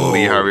 as in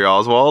Lee Harvey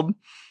Oswald.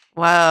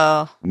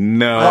 Wow.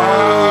 No.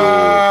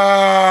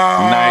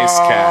 Wow. Nice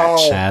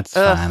catch. That's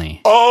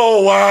funny.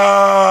 Oh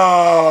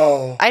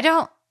wow. I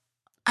don't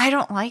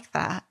like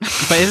that.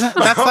 But isn't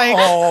that's like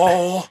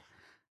Oh.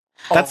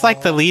 that's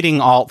like the leading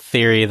alt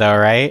theory though,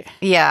 right?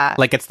 Yeah.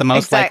 Like it's the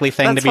most likely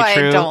thing to be That's why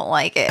true. I don't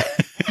like it.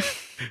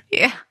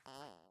 Yeah.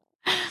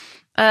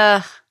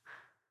 All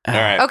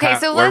right. Okay,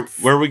 so where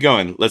are we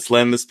going? Let's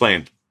land this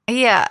plane.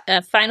 Yeah.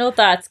 Final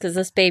thoughts, because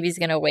this baby's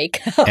gonna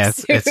wake up.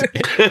 It's soon.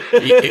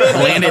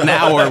 land it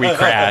now or we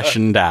crash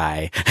and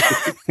die.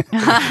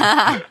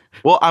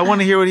 Well, I want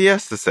to hear what he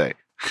has to say.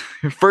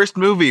 First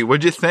movie,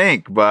 what'd you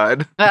think,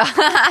 bud?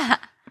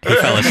 He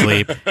fell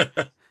asleep.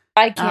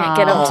 I can't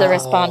get him to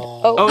respond.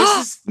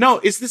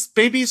 Is this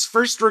baby's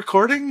first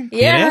recording?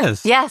 Yeah. It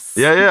is. Yes.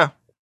 Yeah.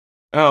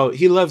 Oh,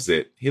 he loves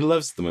it. He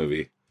loves the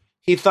movie.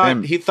 He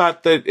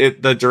thought that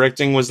the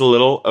directing was a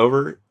little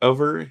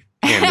overhanded.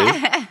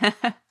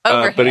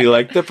 But he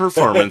liked the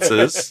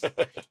performances.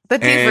 The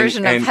deep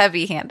version of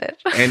heavy-handed.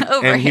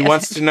 And he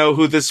wants to know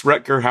who this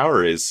Rutger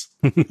Hauer is.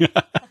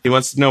 He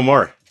wants to know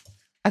more.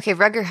 Okay,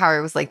 Rutger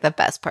Hauer was like the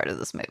best part of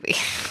this movie.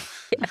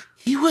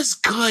 He was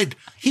good.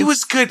 He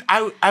was good.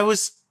 I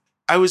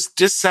was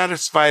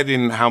dissatisfied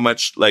in how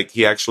much like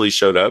he actually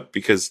showed up,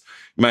 because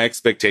my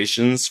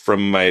expectations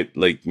from my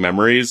like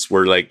memories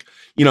were like,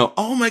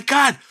 oh my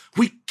God,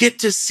 we get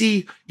to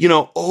see,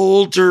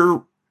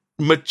 older,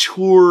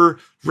 mature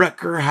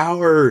Rutger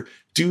Hauer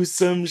do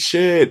some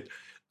shit.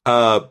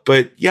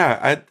 But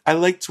yeah, I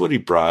liked what he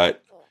brought.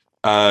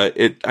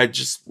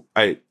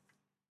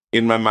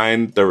 In my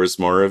mind, there was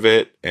more of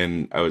it,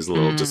 and I was a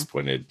little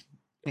disappointed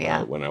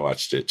when I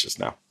watched it just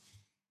now.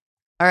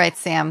 All right,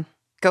 Sam,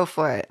 go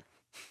for it.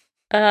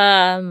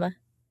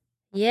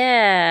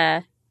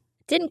 Yeah.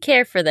 Didn't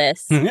care for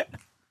this. What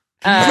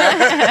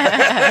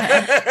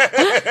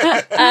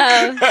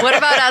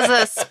about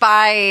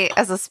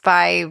as a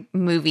spy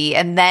movie,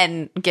 and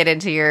then get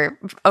into your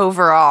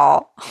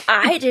overall?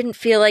 I didn't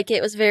feel like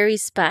it was very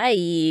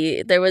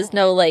spy-y. There was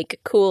no like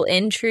cool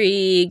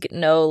intrigue,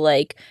 no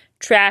like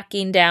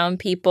tracking down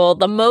people.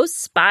 The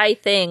most spy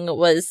thing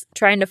was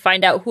trying to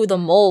find out who the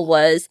mole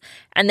was,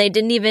 and they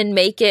didn't even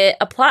make it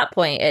a plot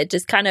point. It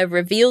just kind of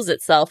reveals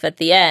itself at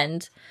the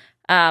end.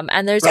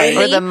 And there's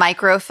or the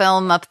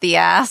microfilm up the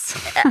ass.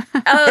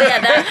 Oh yeah,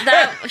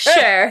 that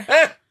sure.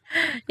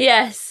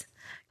 Yes.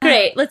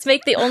 Great. Let's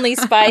make the only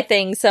spy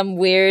thing some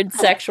weird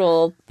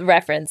sexual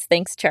reference.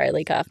 Thanks,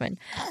 Charlie Kaufman.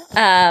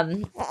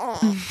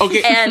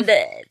 Okay. And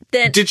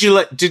then did you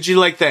like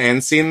the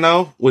end scene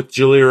though with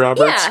Julia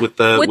Roberts with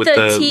the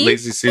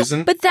Lazy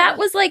Susan? But that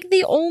was like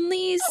the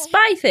only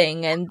spy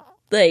thing, and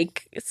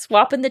like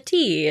swapping the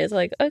tea is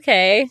like,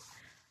 okay,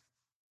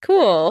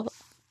 cool.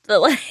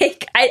 But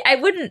like I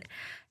wouldn't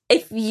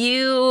if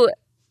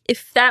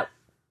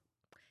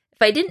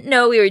I didn't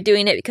know we were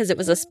doing it because it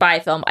was a spy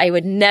film, I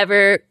would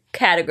never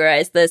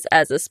categorize this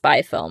as a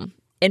spy film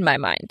in my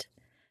mind.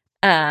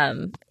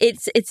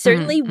 It's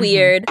certainly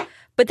weird,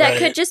 but that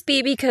could just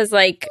be because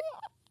like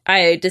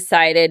I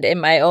decided in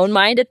my own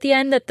mind at the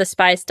end that the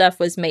spy stuff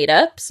was made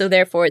up, so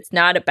therefore it's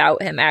not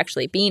about him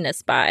actually being a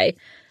spy.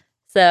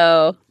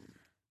 So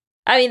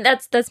I mean,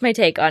 that's my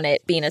take on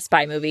it being a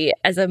spy movie.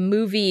 As a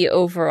movie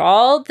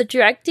overall, the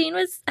directing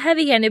was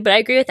heavy-handed, but I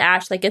agree with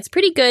Ash. Like, it's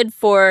pretty good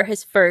for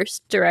his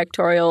first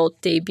directorial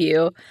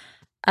debut.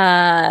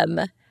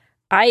 I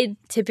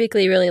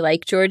typically really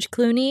like George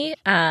Clooney.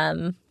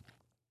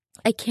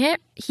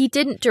 He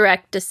didn't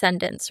direct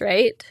Descendants,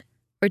 right?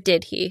 Or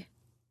did he?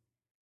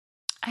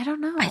 I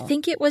don't know. I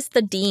think it was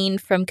the dean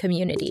from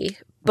Community,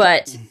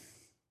 but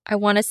I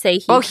want to say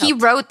he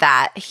wrote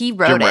that. He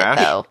wrote it,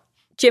 though.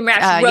 Jim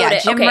Rash wrote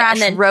it. Jim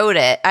Rash wrote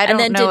it. I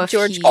don't know if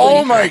George.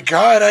 Oh my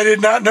God! I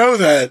did not know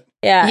that.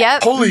 Yeah.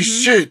 Yep. Holy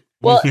shit!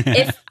 Well,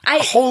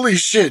 holy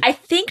shit! I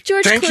think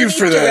George Thank Clooney you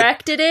for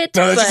directed it.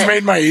 No, that just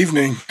made my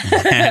evening. So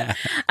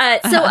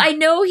I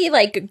know he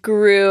like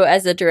grew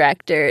as a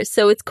director,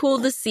 so it's cool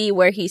to see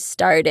where he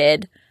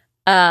started.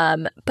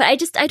 But I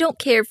don't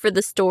care for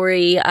the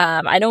story.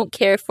 I don't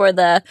care for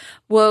the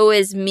woe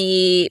is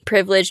me,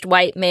 privileged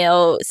white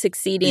male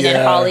succeeding in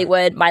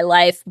Hollywood. My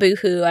life,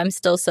 boohoo. I'm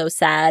still so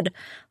sad.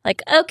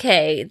 Like,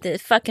 okay, the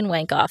fucking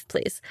wank off,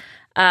 please.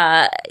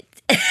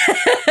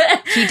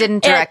 He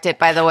didn't direct it,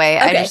 by the way.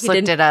 Okay, I just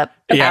looked it up.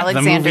 Yeah,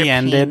 Alexander the movie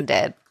ended. Payne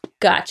did.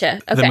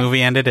 Gotcha. Okay. The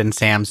movie ended and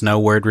Sam's no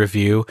word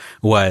review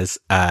was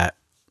the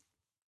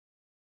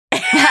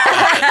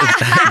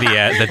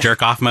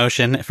jerk off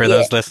motion for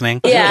those listening.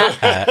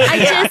 Yeah.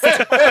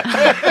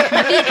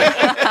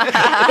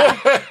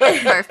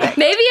 Perfect.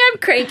 Maybe I'm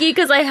cranky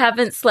because I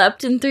haven't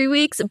slept in 3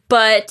 weeks,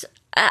 but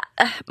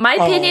my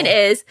opinion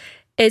is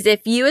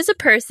if you as a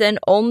person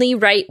only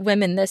write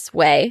women this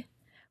way,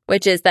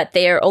 which is that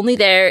they are only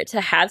there to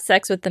have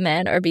sex with the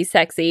men or be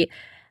sexy,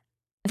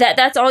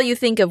 that's all you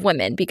think of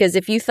women. Because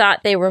if you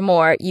thought they were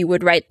more, you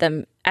would write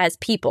them as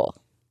people.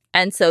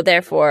 And so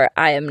therefore,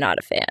 I am not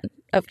a fan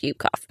of you,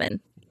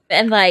 Kaufman.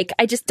 And like,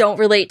 I just don't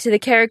relate to the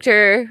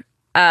character.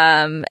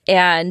 And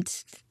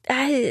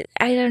I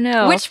don't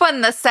know. Which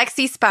one, the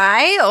sexy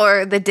spy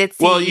or the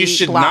ditzy Well, you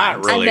should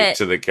blonde? not relate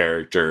to the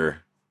character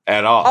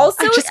at all.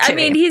 Also, I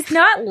mean, he's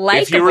not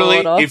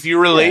likable. If you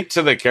relate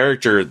to the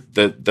character,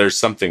 that there's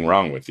something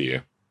wrong with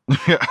you.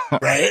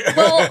 Right?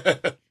 Well,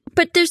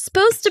 but there's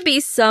supposed to be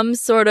some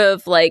sort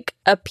of like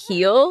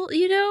appeal,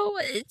 you know,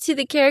 to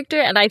the character,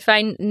 and I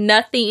find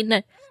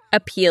nothing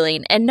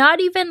appealing. And not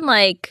even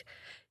like,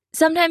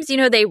 sometimes, you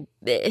know,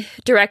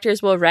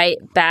 directors will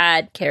write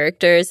bad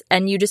characters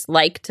and you just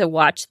like to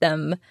watch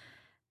them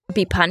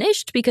be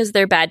punished because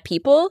they're bad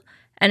people.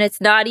 And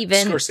it's not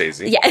even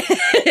Scorsese. Yeah.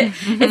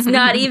 It's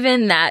not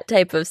even that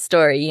type of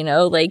story, you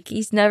know? Like,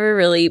 he's never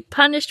really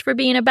punished for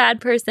being a bad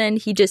person.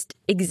 He just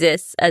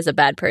exists as a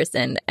bad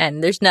person,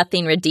 and there's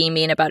nothing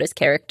redeeming about his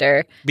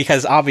character.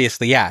 Because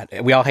obviously, yeah,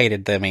 we all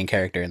hated the main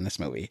character in this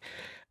movie.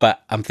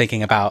 But I'm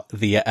thinking about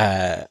the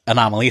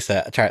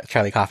Anomalisa,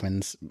 Charlie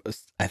Kaufman's,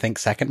 I think,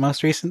 second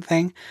most recent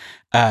thing.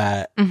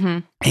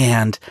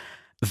 And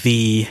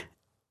the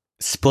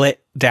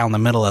split down the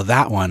middle of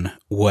that one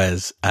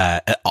was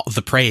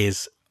the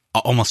praise,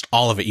 almost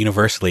all of it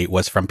universally,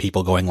 was from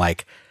people going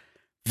like,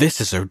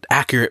 this is an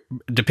accurate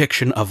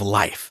depiction of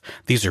life.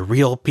 These are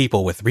real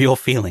people with real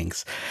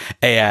feelings.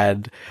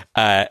 And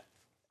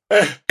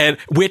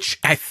which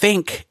I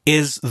think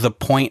is the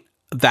point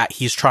that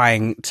he's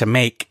trying to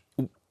make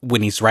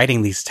when he's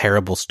writing these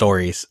terrible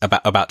stories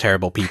about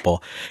terrible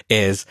people,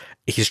 is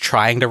he's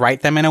trying to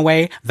write them in a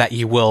way that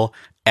you will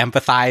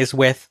empathize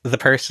with the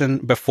person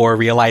before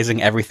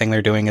realizing everything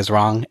they're doing is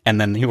wrong,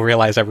 and then you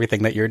realize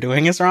everything that you're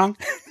doing is wrong.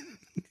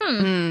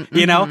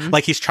 You know,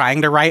 like he's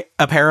trying to write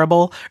a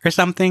parable or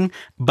something,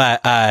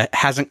 but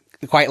hasn't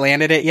quite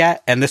landed it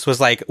yet. And this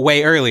was like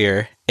way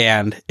earlier,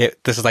 and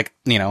this is like,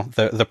 you know,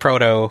 the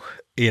proto,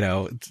 you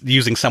know,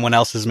 using someone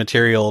else's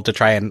material to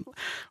try and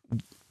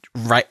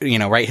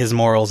write his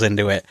morals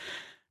into it.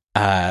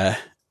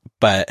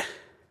 But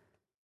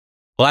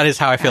well, that is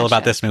how I feel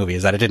about this movie,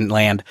 is that it didn't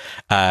land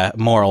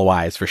moral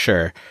wise for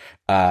sure.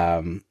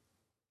 But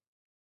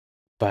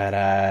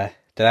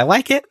did I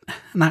like it?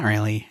 Not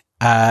really.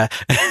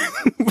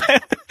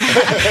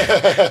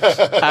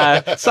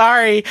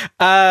 Sorry.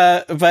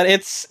 But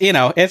it's, you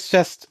know, it's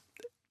just,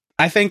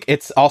 I think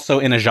it's also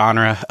in a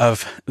genre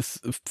of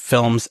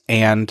films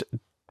and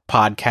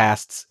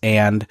podcasts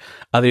and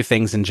other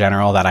things in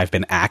general that I've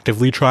been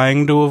actively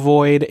trying to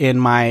avoid in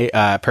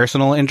my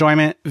personal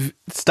enjoyment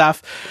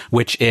stuff,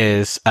 which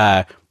is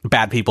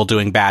bad people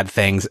doing bad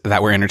things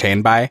that we're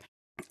entertained by.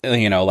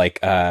 You know, like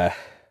I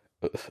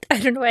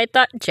don't know. I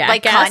thought Jackass.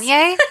 Like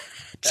Kanye?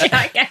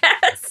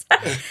 Jackass.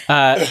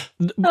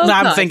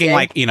 I'm thinking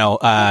like, you know,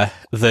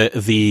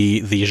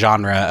 the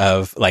genre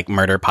of like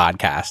murder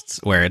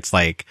podcasts where it's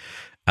like,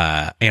 you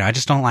know, I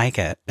just don't like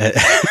it.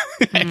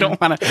 I don't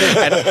want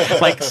to,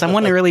 like,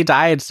 someone really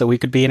died so we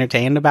could be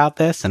entertained about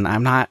this, and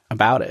I'm not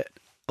about it.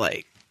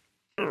 Like,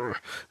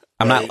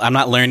 I'm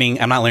not learning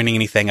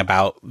anything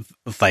about,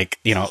 like,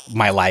 you know,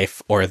 my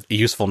life or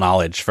useful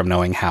knowledge from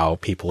knowing how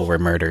people were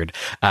murdered.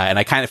 And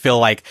I kind of feel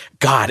like,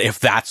 God, if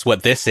that's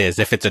what this is,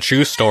 if it's a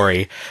true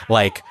story,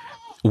 like,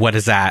 what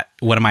is that?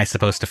 What am I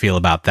supposed to feel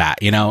about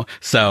that? You know?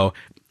 So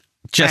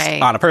just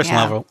on a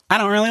personal level, I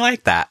don't really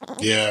like that.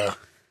 Yeah.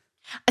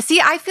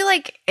 See, I feel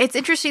like it's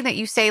interesting that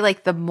you say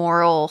like the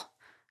moral.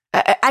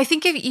 I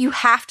think if you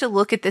have to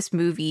look at this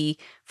movie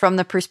from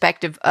the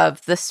perspective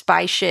of the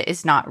spy shit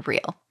is not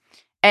real.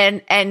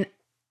 And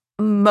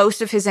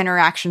most of his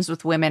interactions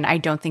with women, I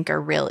don't think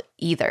are real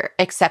either,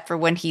 except for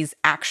when he's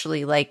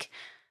actually like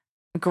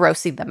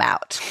grossing them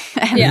out.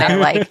 And they're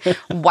like,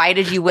 why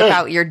did you whip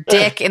out your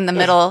dick in the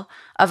middle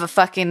of a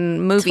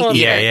fucking movie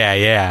theater?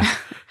 Yeah.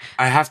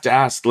 I have to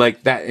ask,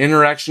 like, that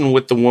interaction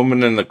with the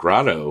woman in the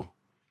grotto,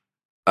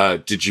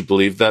 did you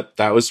believe that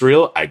was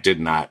real? I did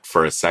not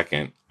for a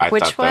second. I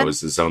thought that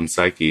was his own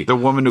psyche. The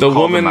woman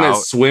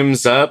that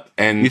swims up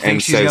and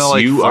says, gonna,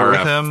 like, you are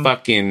a him?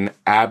 fucking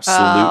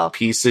absolute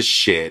piece of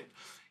shit.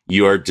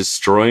 You are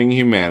destroying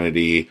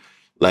humanity.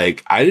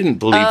 Like, I didn't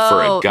believe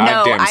for a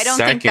goddamn second I don't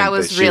think that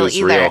was real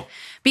either. Real.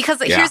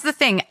 Because here's the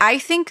thing. I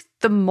think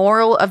the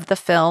moral of the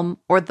film,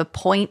 or the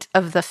point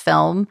of the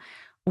film,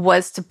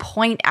 was to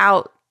point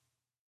out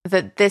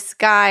that this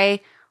guy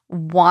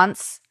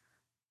wants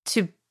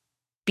to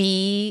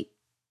be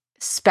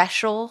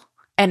special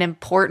and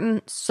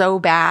important so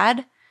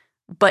bad,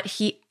 but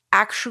he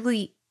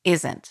actually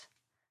isn't.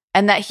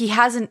 and that he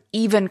hasn't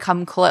even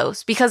come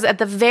close. Because at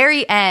the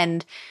very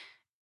end,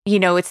 you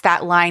know, it's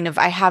that line of,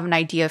 I have an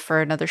idea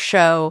for another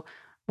show.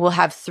 We'll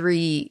have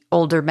 3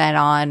 older men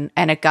on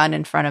and a gun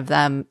in front of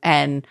them,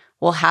 and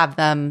we'll have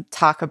them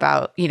talk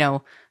about, you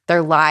know,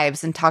 their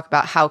lives and talk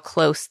about how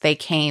close they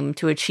came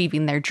to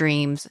achieving their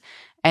dreams,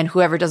 and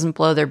whoever doesn't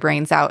blow their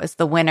brains out is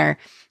the winner.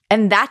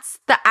 And that's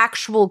the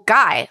actual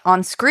guy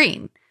on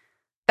screen.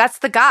 That's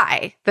the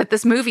guy that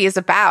this movie is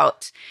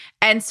about.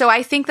 And so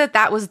I think that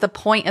that was the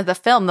point of the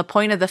film. The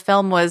point of the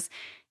film was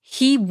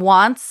he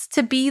wants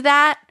to be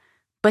that,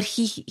 but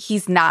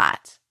he's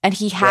not. And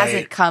he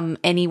hasn't come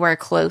anywhere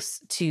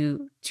close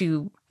to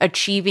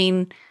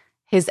achieving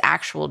his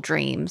actual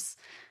dreams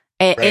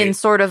in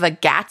sort of a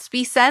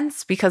Gatsby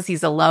sense, because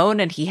he's alone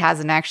and he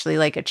hasn't actually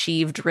like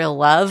achieved real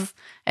love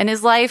in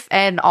his life,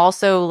 and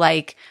also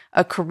like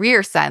a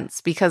career sense,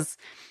 because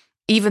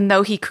even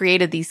though he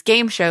created these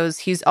game shows,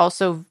 he's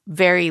also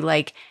very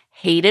like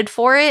hated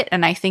for it.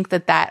 And I think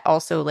that that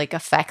also like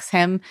affects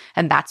him.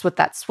 And that's what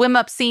that swim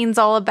up scene's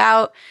all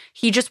about.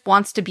 He just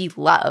wants to be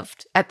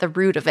loved at the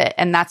root of it.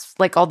 And that's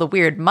like all the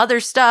weird mother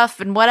stuff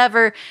and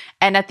whatever.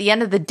 And at the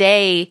end of the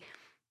day,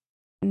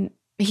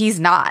 he's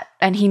not,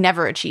 and he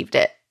never achieved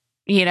it,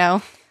 you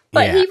know?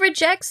 But he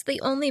rejects the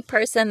only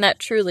person that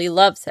truly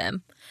loves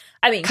him.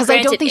 I mean, because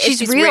I don't think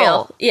she's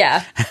real.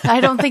 Yeah. I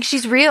don't think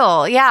she's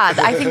real. Yeah.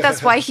 I think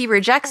that's why he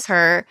rejects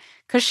her,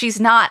 because she's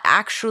not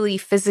actually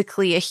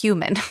physically a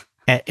human.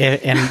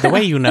 And the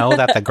way you know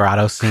that the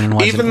grotto scene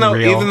wasn't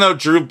real. Even though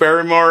Drew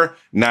Barrymore,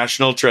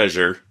 national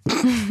treasure.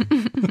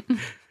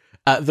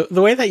 The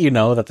way that you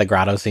know that the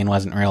grotto scene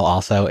wasn't real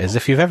also is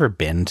if you've ever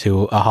been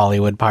to a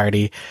Hollywood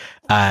party,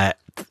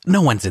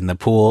 no one's in the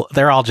pool.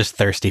 They're all just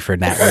thirsty for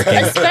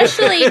networking.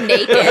 Especially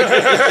naked.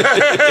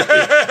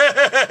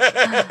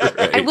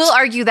 I will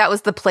argue that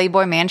was the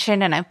Playboy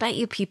Mansion, and I bet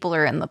you people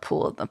are in the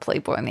pool of the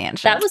Playboy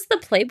Mansion. That was the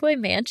Playboy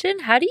Mansion?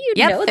 How do you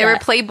know they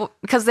that?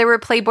 Because there were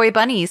Playboy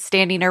bunnies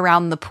standing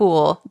around the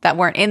pool that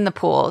weren't in the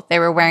pool. They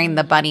were wearing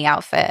the bunny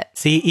outfit.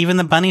 See, even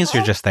the bunnies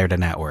are just there to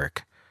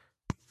network.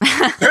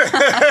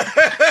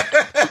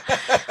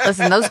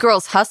 Listen, those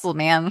girls hustle,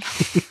 man.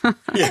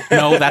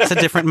 No, that's a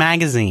different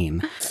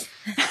magazine.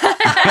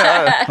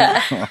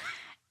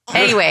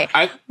 Anyway,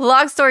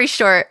 long story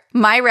short,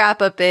 my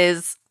wrap up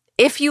is,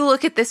 if you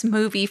look at this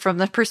movie from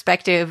the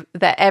perspective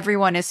that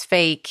everyone is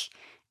fake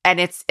and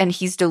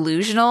he's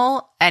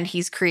delusional and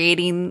he's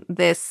creating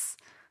this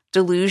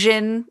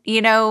delusion,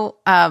 you know,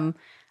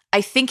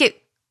 I think it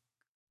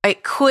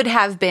could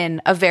have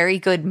been a very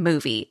good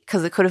movie,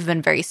 because it could have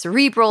been very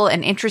cerebral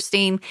and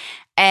interesting,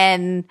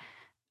 and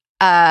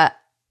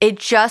it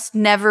just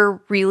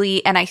never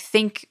really, and I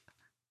think,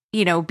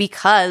 you know,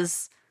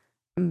 because,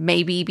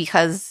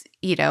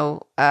 you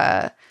know,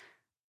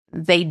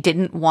 they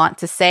didn't want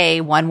to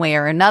say one way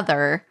or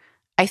another.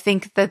 I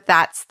think that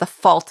that's the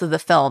fault of the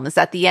film, is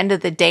at the end of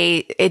the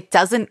day, it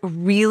doesn't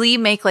really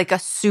make like a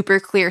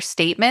super clear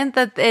statement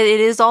that it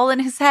is all in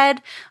his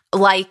head.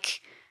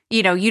 Like,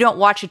 you know, you don't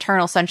watch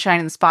Eternal Sunshine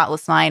of the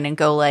Spotless Mind and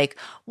go like,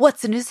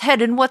 what's in his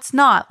head and what's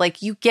not?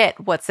 Like, you get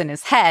what's in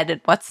his head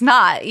and what's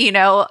not, you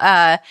know?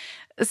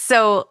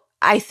 So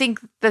I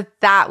think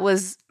that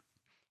was,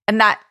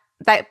 and that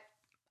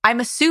I'm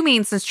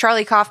assuming, since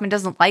Charlie Kaufman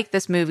doesn't like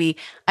this movie,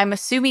 I'm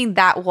assuming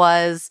that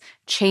was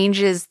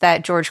changes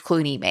that George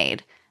Clooney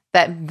made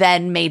that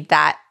then made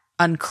that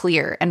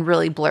unclear and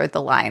really blurred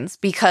the lines.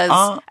 Because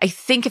I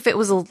think if it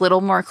was a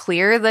little more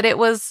clear that it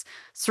was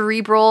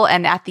cerebral,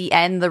 and at the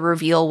end the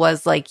reveal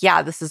was like,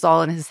 yeah, this is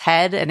all in his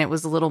head, and it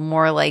was a little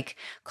more like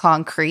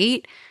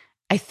concrete,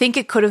 I think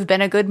it could have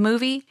been a good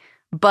movie.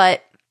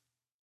 But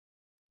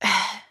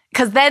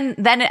because then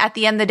at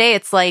the end of the day,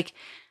 it's like,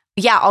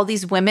 yeah, all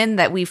these women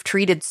that we've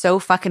treated so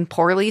fucking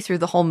poorly through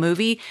the whole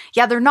movie,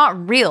 yeah, they're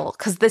not real,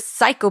 because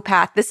this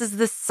is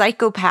this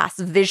psychopath's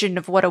vision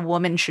of what a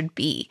woman should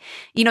be.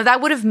 You know, that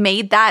would have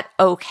made that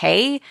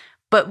okay,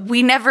 but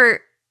we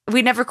never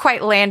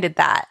quite landed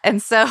that.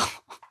 And so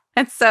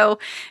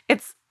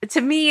it's,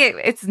 to me,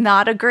 it's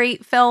not a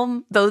great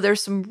film, though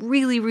there's some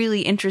really,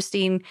 really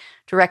interesting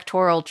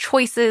directorial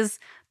choices.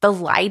 The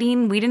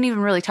lighting, we didn't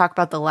even really talk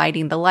about the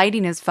lighting. The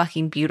lighting is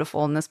fucking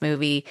beautiful in this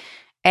movie.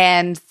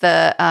 And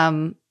the,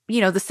 you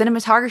know, the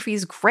cinematography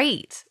is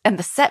great, and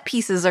the set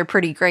pieces are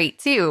pretty great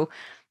too.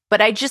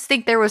 But I just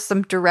think there was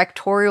some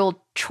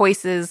directorial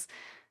choices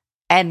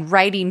and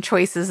writing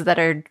choices that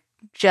are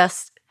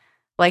just,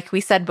 like we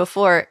said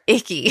before,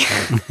 icky.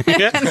 So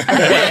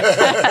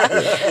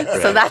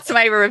that's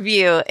my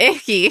review.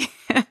 Icky.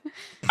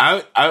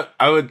 I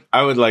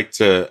would like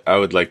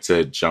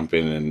to jump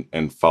in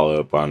and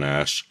follow up on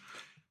Ash.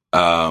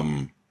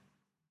 You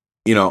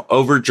know,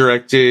 over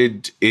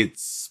directed,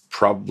 it's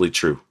probably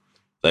true.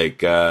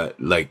 Like,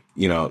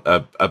 you know,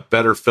 a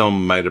better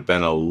film might have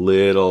been a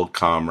little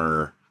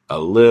calmer, a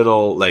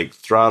little like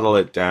throttle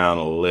it down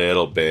a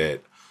little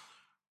bit.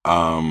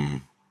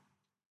 The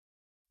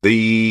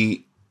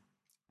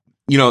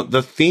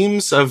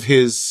themes of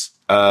his,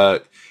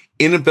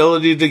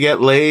 inability to get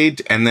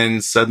laid, and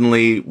then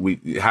suddenly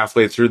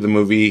halfway through the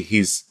movie,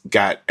 he's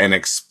got an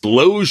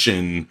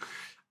explosion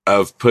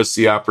of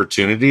pussy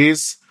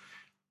opportunities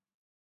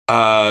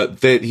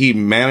that he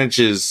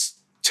manages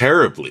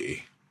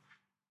terribly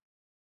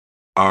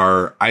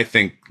are, I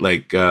think,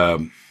 like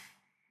what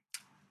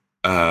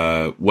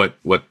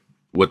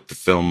the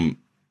film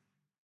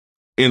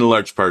in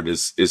large part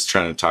is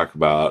trying to talk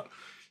about,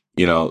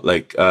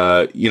 like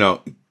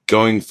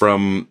going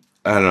from,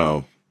 I don't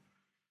know,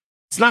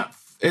 it's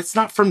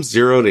not from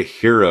zero to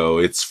hero.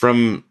 It's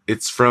from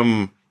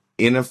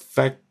in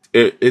effect,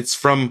 it's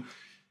from,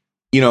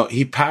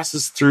 he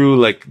passes through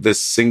like this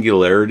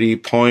singularity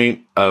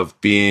point of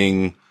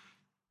being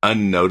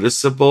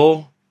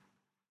unnoticeable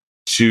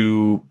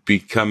to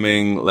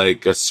becoming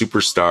like a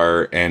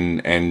superstar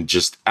and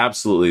just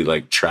absolutely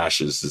like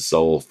trashes his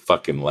whole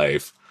fucking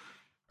life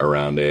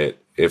around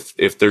it.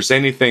 If there's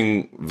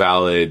anything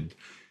valid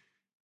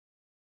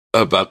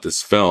about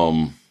this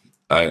film,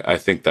 I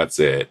think that's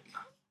it.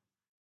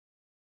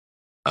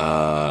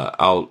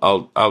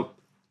 I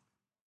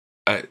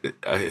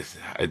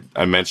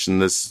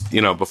mentioned this,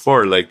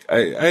 before, like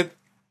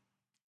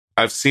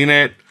I've seen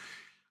it.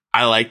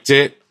 I liked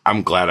it.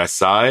 I'm glad I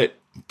saw it,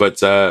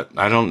 but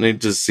I don't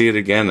need to see it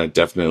again. I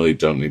definitely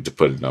don't need to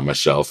put it on my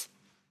shelf.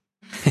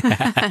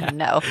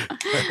 No,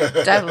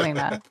 definitely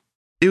not.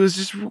 It was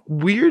just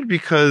weird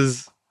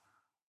because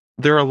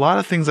there are a lot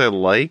of things I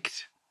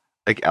liked,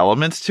 like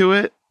elements to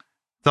it.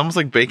 It's almost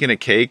like baking a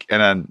cake,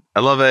 and I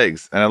love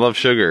eggs and I love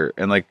sugar,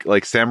 and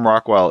like Sam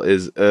Rockwell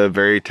is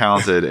very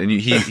talented, and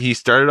he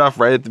started off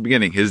right at the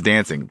beginning. His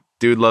dancing,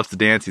 dude loves to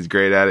dance. He's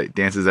great at it.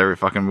 Dances every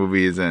fucking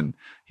movie he's in.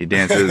 He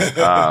dances.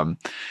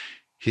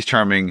 He's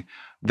charming.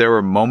 There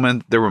were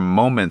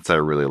moments I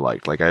really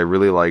liked. Like I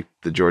really liked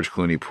the George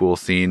Clooney pool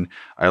scene.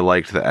 I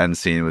liked the end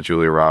scene with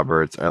Julia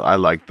Roberts. I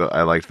liked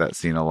that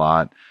scene a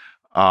lot.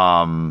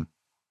 But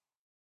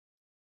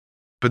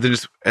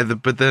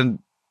then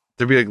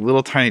there'd be like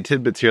little tiny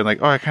tidbits here, and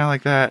like, oh, I kind of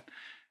like that,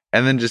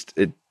 and then just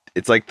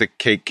it's like the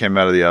cake came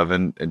out of the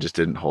oven and just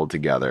didn't hold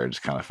together. It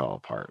just kind of fell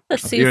apart. The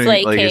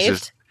souffle caved. It's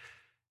just,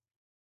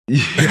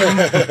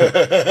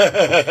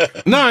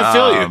 No, I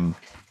feel you.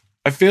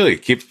 I feel you.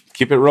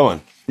 Keep it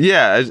rolling.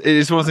 Yeah,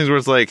 it's one of those things where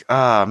it's like,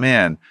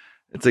 man,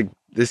 it's like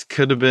this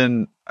could have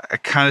been. I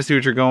kind of see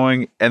what you're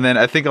going, and then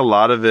I think a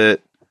lot of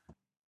it.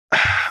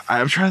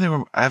 I'm trying to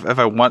think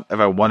if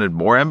I wanted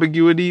more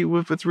ambiguity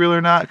with if it's real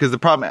or not. Because the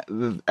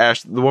problem,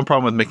 Ash, the one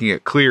problem with making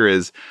it clear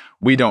is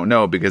we don't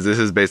know, because this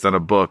is based on a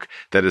book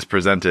that is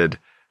presented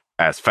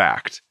as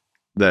fact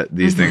that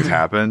these things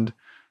happened.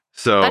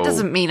 So that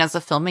doesn't mean as a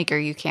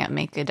filmmaker you can't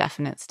make a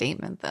definite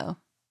statement, though.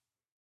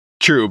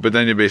 True, but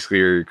then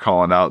you're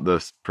calling out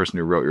the person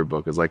who wrote your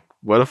book as like,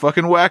 what a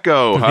fucking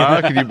wacko,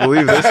 huh? Can you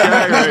believe this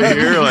guy right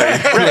here? Like,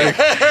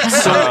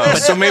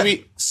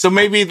 So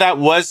maybe that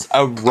was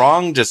a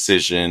wrong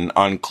decision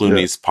on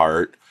Clooney's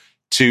part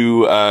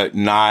to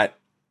not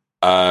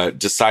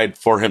decide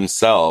for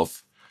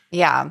himself.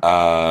 Yeah.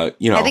 I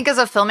think as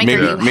a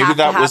filmmaker, maybe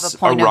that was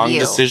a wrong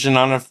decision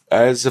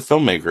as a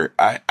filmmaker.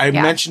 I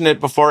mentioned it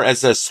before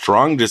as a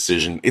strong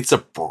decision. It's a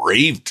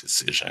brave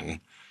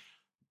decision.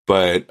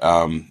 But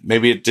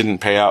maybe it didn't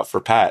pay out for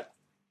Pat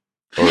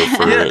or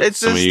for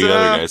some of you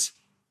other guys.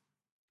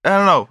 I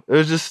don't know. It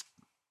was just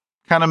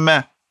kind of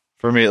meh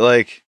for me.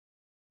 Like,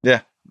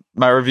 yeah,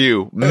 my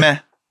review, meh.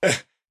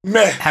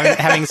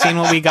 having seen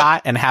what we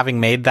got and having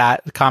made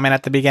that comment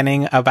at the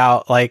beginning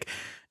about like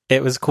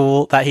it was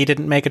cool that he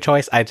didn't make a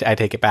choice, I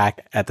take it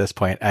back at this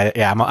point.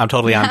 I'm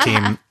totally on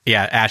team.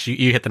 Yeah, Ash,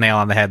 you hit the nail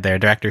on the head there.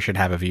 Director should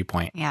have a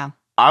viewpoint. Yeah,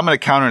 I'm gonna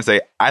counter and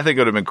say I think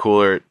it would have been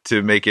cooler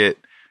to make it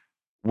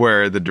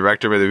where the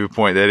director made the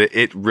viewpoint that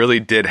it really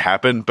did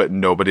happen, but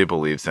nobody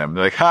believes him.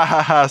 They're like, ha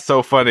ha ha,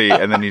 so funny.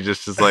 And then he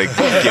just like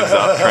gives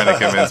up trying to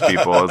convince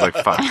people. I was like,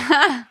 fuck.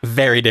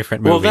 Very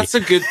different movie. Well, that's a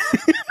good,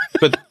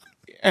 but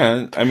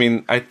yeah, I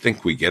mean, I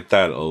think we get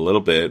that a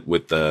little bit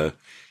with the,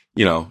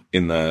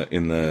 in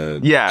the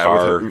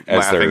car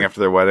as laughing after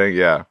their wedding.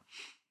 Yeah.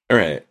 All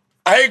right.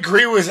 I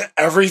agree with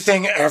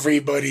everything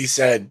everybody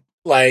said.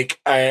 Like,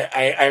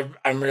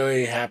 I'm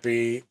really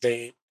happy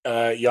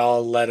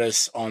y'all led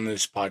us on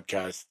this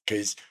podcast,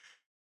 because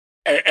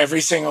every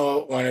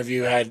single one of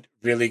you had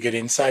really good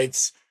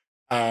insights,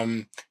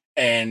 and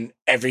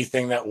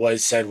everything that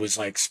was said was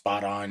like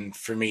spot on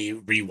for me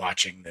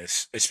rewatching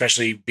this,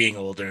 especially being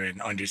older and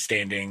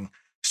understanding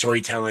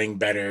storytelling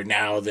better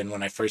now than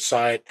when I first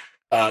saw it.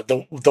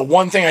 The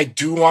one thing I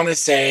do want to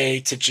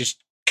say to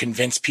just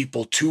convince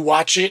people to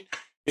watch it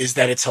is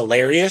that it's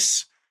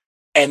hilarious,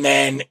 and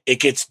then it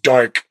gets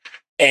dark.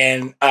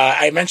 And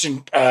I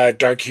mentioned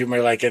dark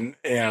humor, like in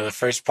the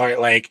first part.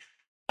 Like,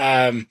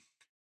 I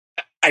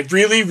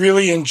really,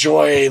 really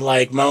enjoy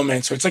like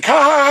moments where it's like, ha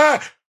ha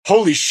ha!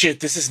 Holy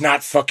shit, this is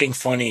not fucking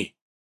funny.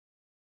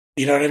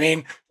 You know what I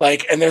mean?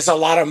 Like, and there's a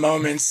lot of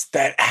moments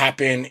that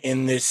happen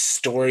in this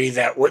story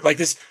that were like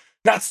this,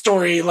 not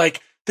story, like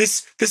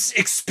this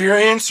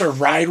experience or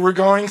ride we're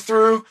going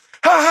through.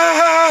 Ha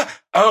ha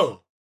ha!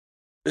 Oh,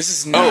 This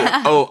is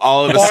not.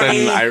 All of a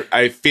sudden,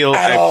 I feel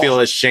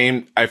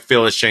ashamed. I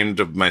feel ashamed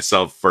of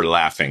myself for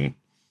laughing.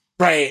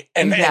 Right,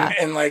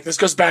 and like this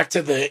goes back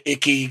to the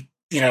icky,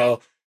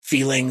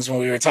 feelings when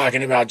we were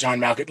talking about John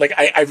Malkovich. Like,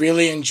 I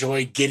really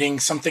enjoy getting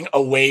something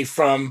away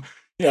from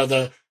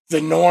the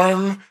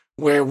norm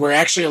where we're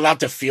actually allowed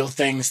to feel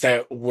things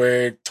that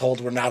we're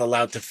told we're not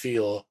allowed to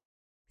feel.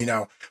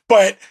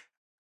 But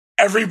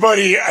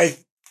everybody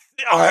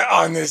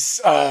on this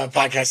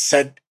podcast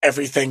said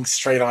everything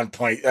straight on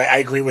point. I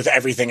agree with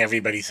everything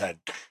everybody said.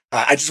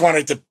 I just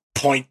wanted to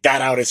point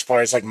that out as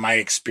far as like my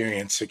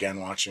experience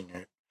again watching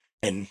it.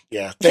 And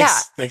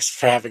thanks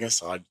for having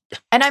us on.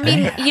 And I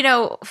mean,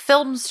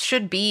 films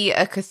should be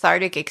a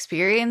cathartic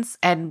experience.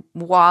 And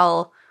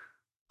while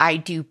I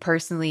do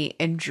personally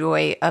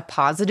enjoy a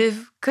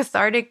positive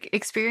cathartic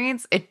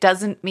experience, it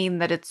doesn't mean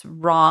that it's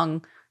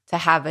wrong to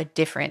have a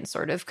different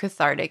sort of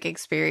cathartic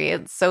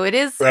experience. So it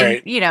is,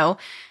 right.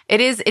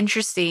 It is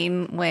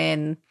interesting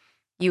when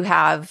you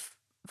have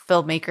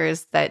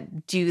filmmakers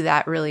that do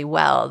that really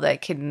well,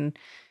 that can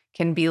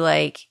be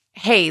like,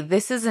 hey,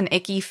 this is an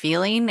icky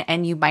feeling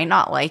and you might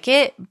not like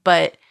it,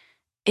 but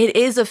it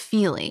is a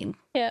feeling.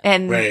 Yeah.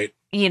 And, right.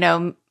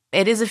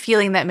 It is a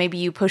feeling that maybe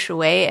you push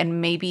away and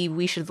maybe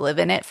we should live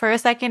in it for a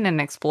second and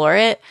explore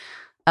it.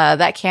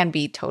 That can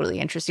be totally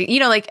interesting.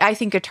 Like I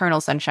think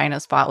Eternal Sunshine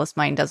of Spotless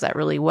Mind does that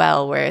really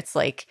well, where it's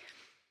like,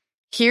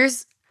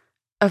 here's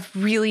a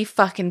really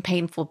fucking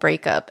painful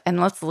breakup and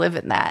let's live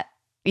in that,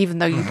 even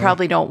though you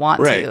probably don't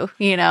want to,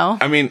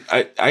 I mean,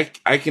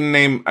 I can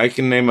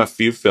name a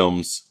few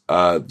films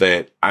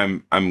that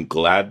I'm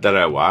glad that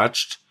I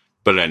watched,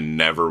 but I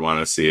never want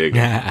to see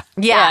again.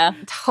 Yeah.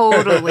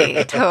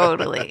 Totally.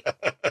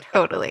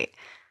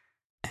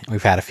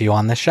 We've had a few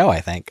on this show, I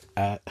think.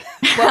 Well,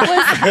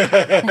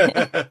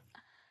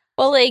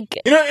 like...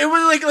 it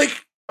was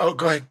like... Oh,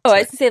 go ahead. Oh, I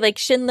was going to say, like,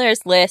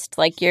 Schindler's List,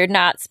 like, you're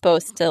not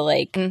supposed to,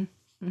 like...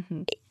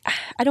 Mm-hmm.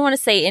 I don't want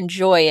to say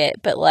enjoy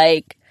it, but,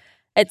 like,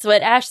 it's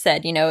what Ash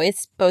said,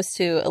 it's supposed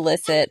to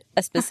elicit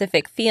a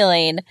specific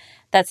feeling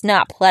that's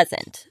not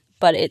pleasant,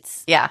 but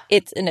it's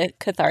a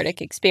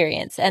cathartic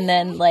experience. And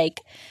then,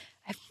 like...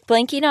 I'm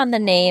blanking on the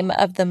name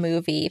of the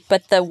movie,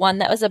 but the one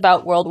that was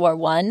about World War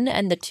I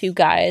and the two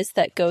guys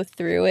that go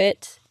through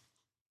it.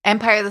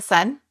 Empire of the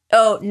Sun?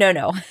 Oh,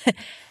 no.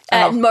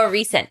 More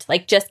recent,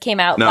 like just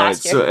came out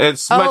last year.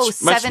 It's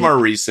much more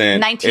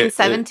recent.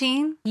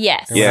 1917?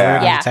 Yes.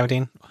 Yeah.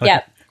 1917? Okay.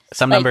 Yeah.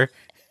 Some number.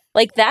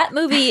 Like that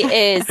movie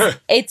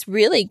it's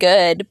really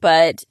good,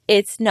 but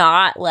it's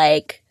not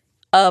like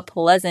a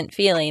pleasant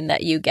feeling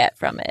that you get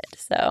from it.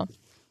 So.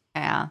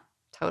 Yeah,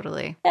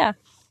 totally. Yeah.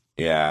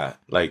 Yeah,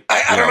 like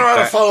I don't know how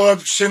to follow up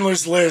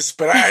Schindler's List,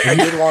 but I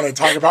did want to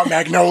talk about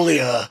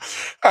Magnolia.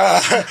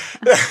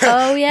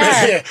 Oh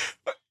yeah,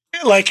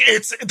 like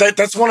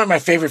that's one of my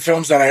favorite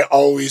films that I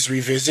always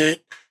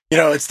revisit.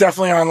 It's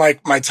definitely on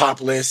like my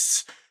top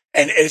lists,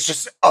 and it's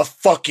just a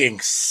fucking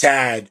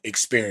sad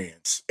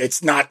experience.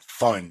 It's not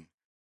fun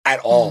at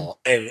all,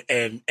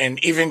 and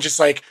even just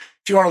like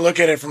if you want to look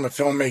at it from a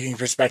filmmaking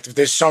perspective,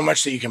 there's so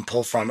much that you can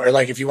pull from, or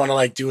like if you want to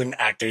like do an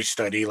actor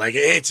study, like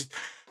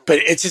but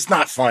it's just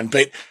not fun.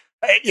 But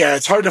yeah,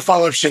 it's hard to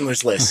follow up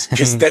Schindler's List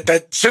because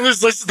that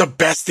Schindler's List is the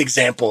best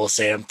example,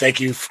 Sam.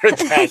 Thank you for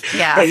that.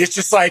 Yeah. It's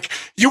just like,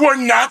 you were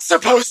not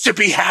supposed to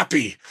be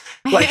happy.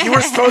 Like you were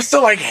supposed to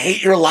like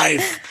hate your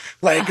life.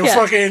 Like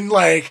fucking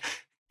like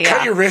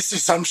cut your wrist or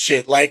some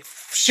shit. Like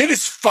shit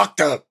is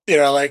fucked up,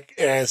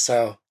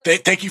 so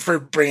thank you for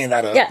bringing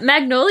that up. Yeah,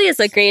 Magnolia is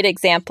a great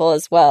example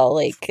as well.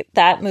 Like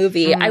that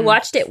movie, I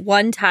watched it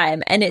one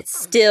time and it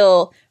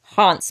still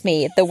haunts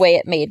me the way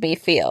it made me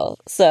feel.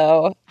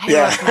 So I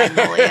love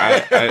Magnolia.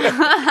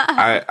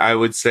 I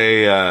would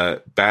say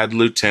Bad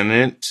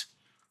Lieutenant,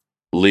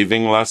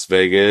 Leaving Las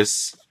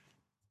Vegas,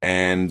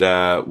 and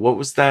what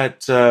was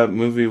that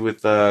movie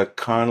with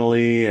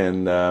Connolly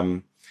and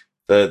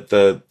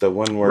the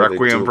one where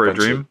Requiem for a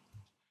Dream?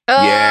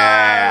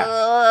 Yeah.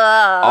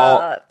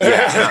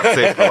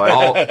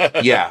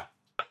 Yeah.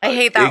 I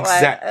hate that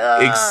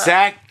one.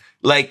 Exact.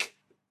 Like,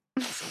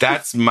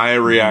 that's my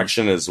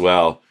reaction as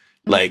well.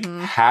 Like,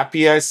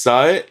 happy I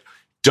saw it.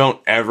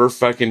 Don't ever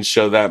fucking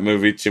show that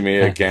movie to me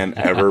again,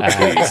 ever,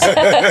 please.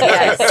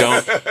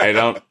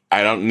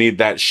 I don't need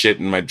that shit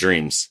in my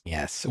dreams.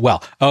 Yes.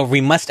 Well,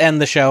 we must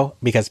end the show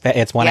because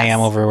it's 1 a.m.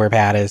 over where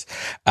Pat is.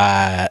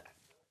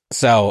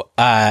 So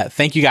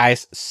thank you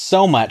guys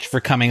so much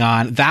for coming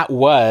on. That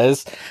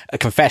was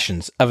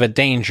Confessions of a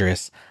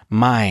Dangerous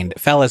Mind.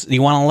 Fellas,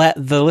 you want to let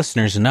the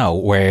listeners know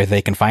where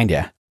they can find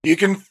you? You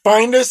can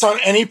find us on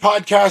any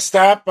podcast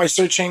app by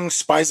searching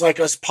Spies Like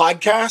Us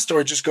Podcast,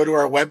 or just go to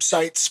our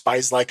website,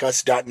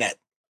 spieslikeus.net.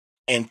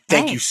 And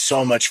thank you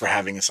so much for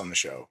having us on the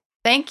show.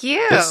 Thank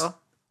you.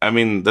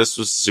 This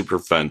was super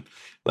fun.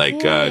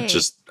 Like,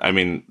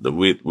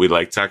 we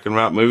like talking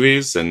about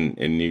movies, and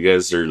you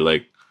guys are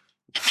like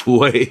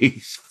way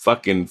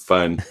fucking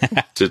fun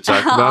to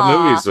talk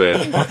about movies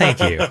with. Well, thank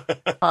you.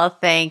 Well,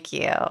 thank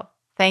you.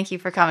 Thank you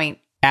for coming.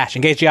 Ash,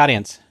 engage the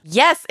audience.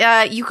 Yes,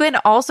 you can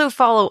also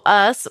follow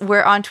us.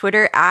 We're on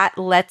Twitter at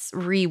Let's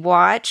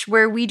Rewatch,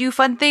 where we do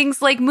fun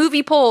things like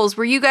movie polls,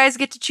 where you guys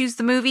get to choose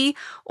the movie,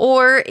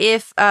 or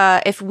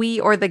if we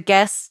or the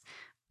guests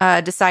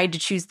decide to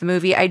choose the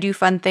movie, I do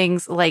fun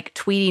things like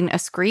tweeting a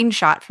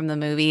screenshot from the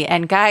movie.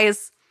 And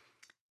guys,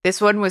 this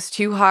one was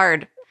too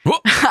hard.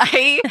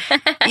 I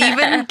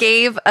even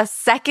gave a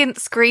second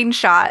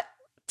screenshot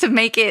to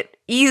make it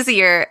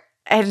easier,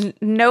 and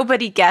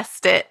nobody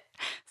guessed it.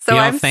 So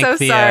I'm so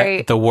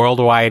sorry. The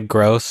worldwide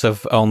gross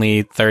of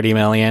only 30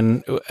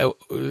 million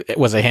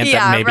was a hint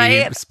that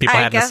maybe people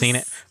hadn't seen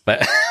it.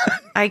 But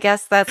I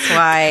guess that's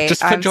why.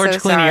 Just put George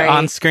Clooney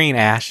on screen,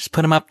 Ash. Just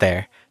put him up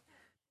there.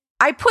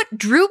 I put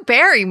Drew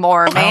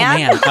Barrymore,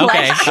 man. Oh, man.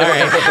 Okay. All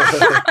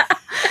right.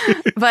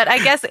 But I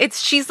guess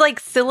she's like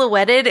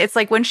silhouetted. It's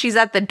like when she's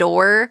at the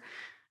door,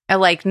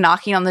 like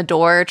knocking on the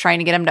door, trying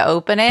to get him to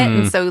open it.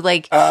 And so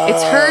like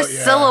it's her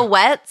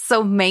silhouette.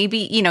 So maybe,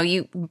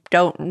 you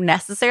don't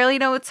necessarily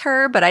know it's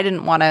her, but I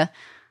didn't want to,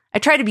 I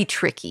tried to be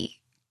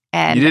tricky.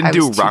 And you didn't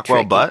do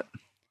Rockwell Butt?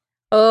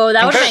 Oh,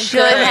 that would have been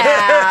good.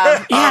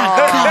 Have.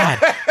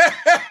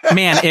 God.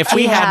 Man, if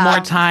we had more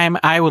time,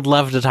 I would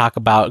love to talk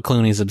about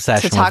Clooney's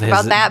obsession with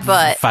his that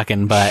butt.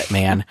 Fucking butt,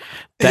 man.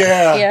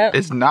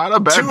 It's not a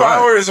bad 2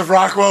 hours of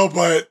Rockwell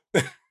butt.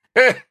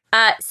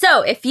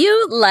 So if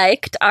you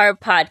liked our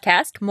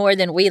podcast more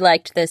than we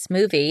liked this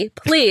movie,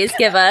 please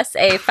give us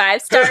a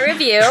 5-star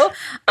review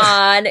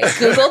on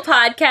Google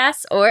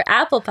Podcasts or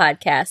Apple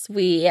Podcasts.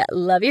 We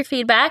love your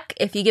feedback.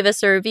 If you give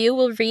us a review,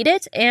 we'll read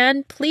it.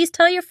 And please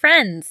tell your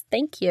friends.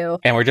 Thank you.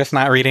 And we're just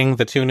not reading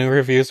the 2 new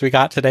reviews we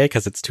got today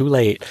because it's too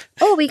late.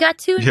 Oh, we got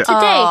 2 today.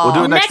 We'll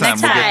do it next time.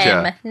 We'll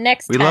get you.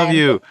 Next time. We love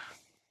you.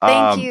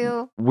 Thank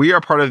you. We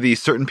are part of the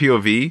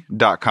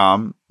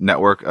certainpov.com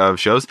network of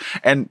shows.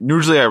 And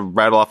usually I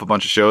rattle off a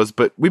bunch of shows,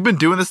 but we've been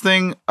doing this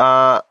thing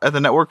at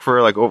the network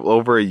for like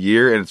over a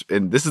year.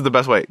 And this is the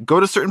best way. Go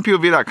to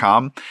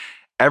certainpov.com.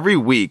 Every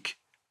week,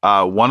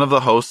 one of the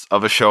hosts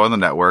of a show on the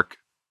network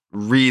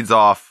reads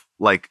off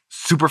like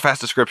super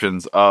fast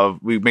descriptions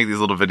we make these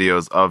little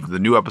videos of the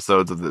new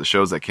episodes of the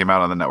shows that came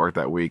out on the network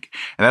that week.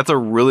 And that's a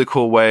really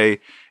cool way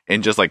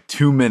in just like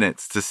 2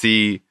 minutes to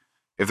see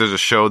if there's a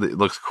show that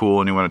looks cool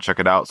and you want to check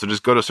it out. So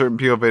just go to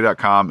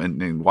certainpov.com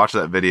and watch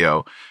that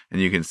video, and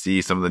you can see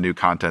some of the new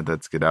content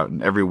that's get out.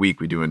 And every week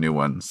we do a new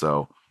one.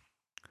 So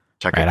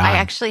check it out. I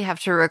actually have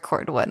to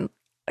record one.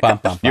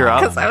 You're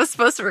up. Because I was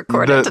supposed to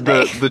record it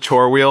today. The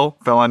chore wheel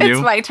fell on you.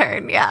 It's my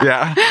turn, yeah.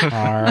 Yeah.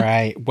 All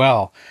right.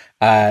 Well,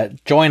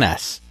 join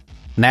us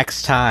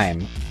next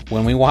time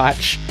when we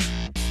watch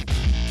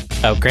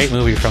a great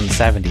movie from the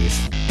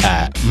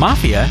 70s,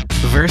 Mafia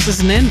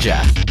versus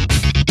Ninja.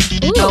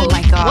 Ooh, oh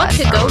my God. What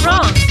could go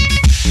wrong?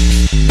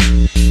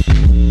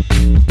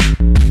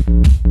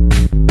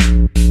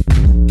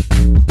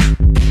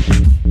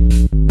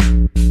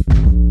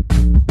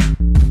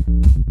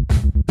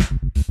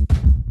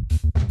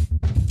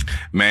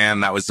 Man,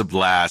 that was a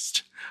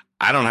blast.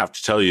 I don't have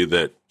to tell you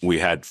that we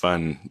had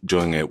fun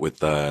doing it with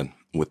the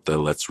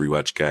Let's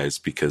Rewatch guys,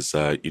 because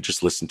you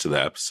just listen to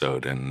the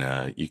episode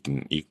and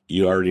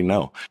you already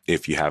know.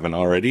 If you haven't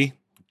already,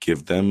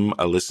 give them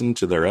a listen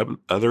to their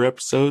other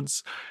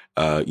episodes.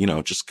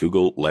 Just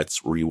Google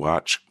Let's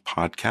Rewatch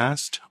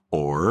podcast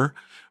or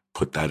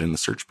put that in the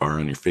search bar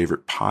on your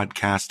favorite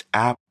podcast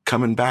app.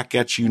 Coming back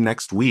at you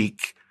next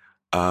week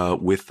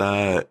with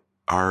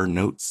our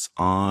notes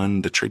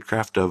on the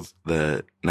tradecraft of the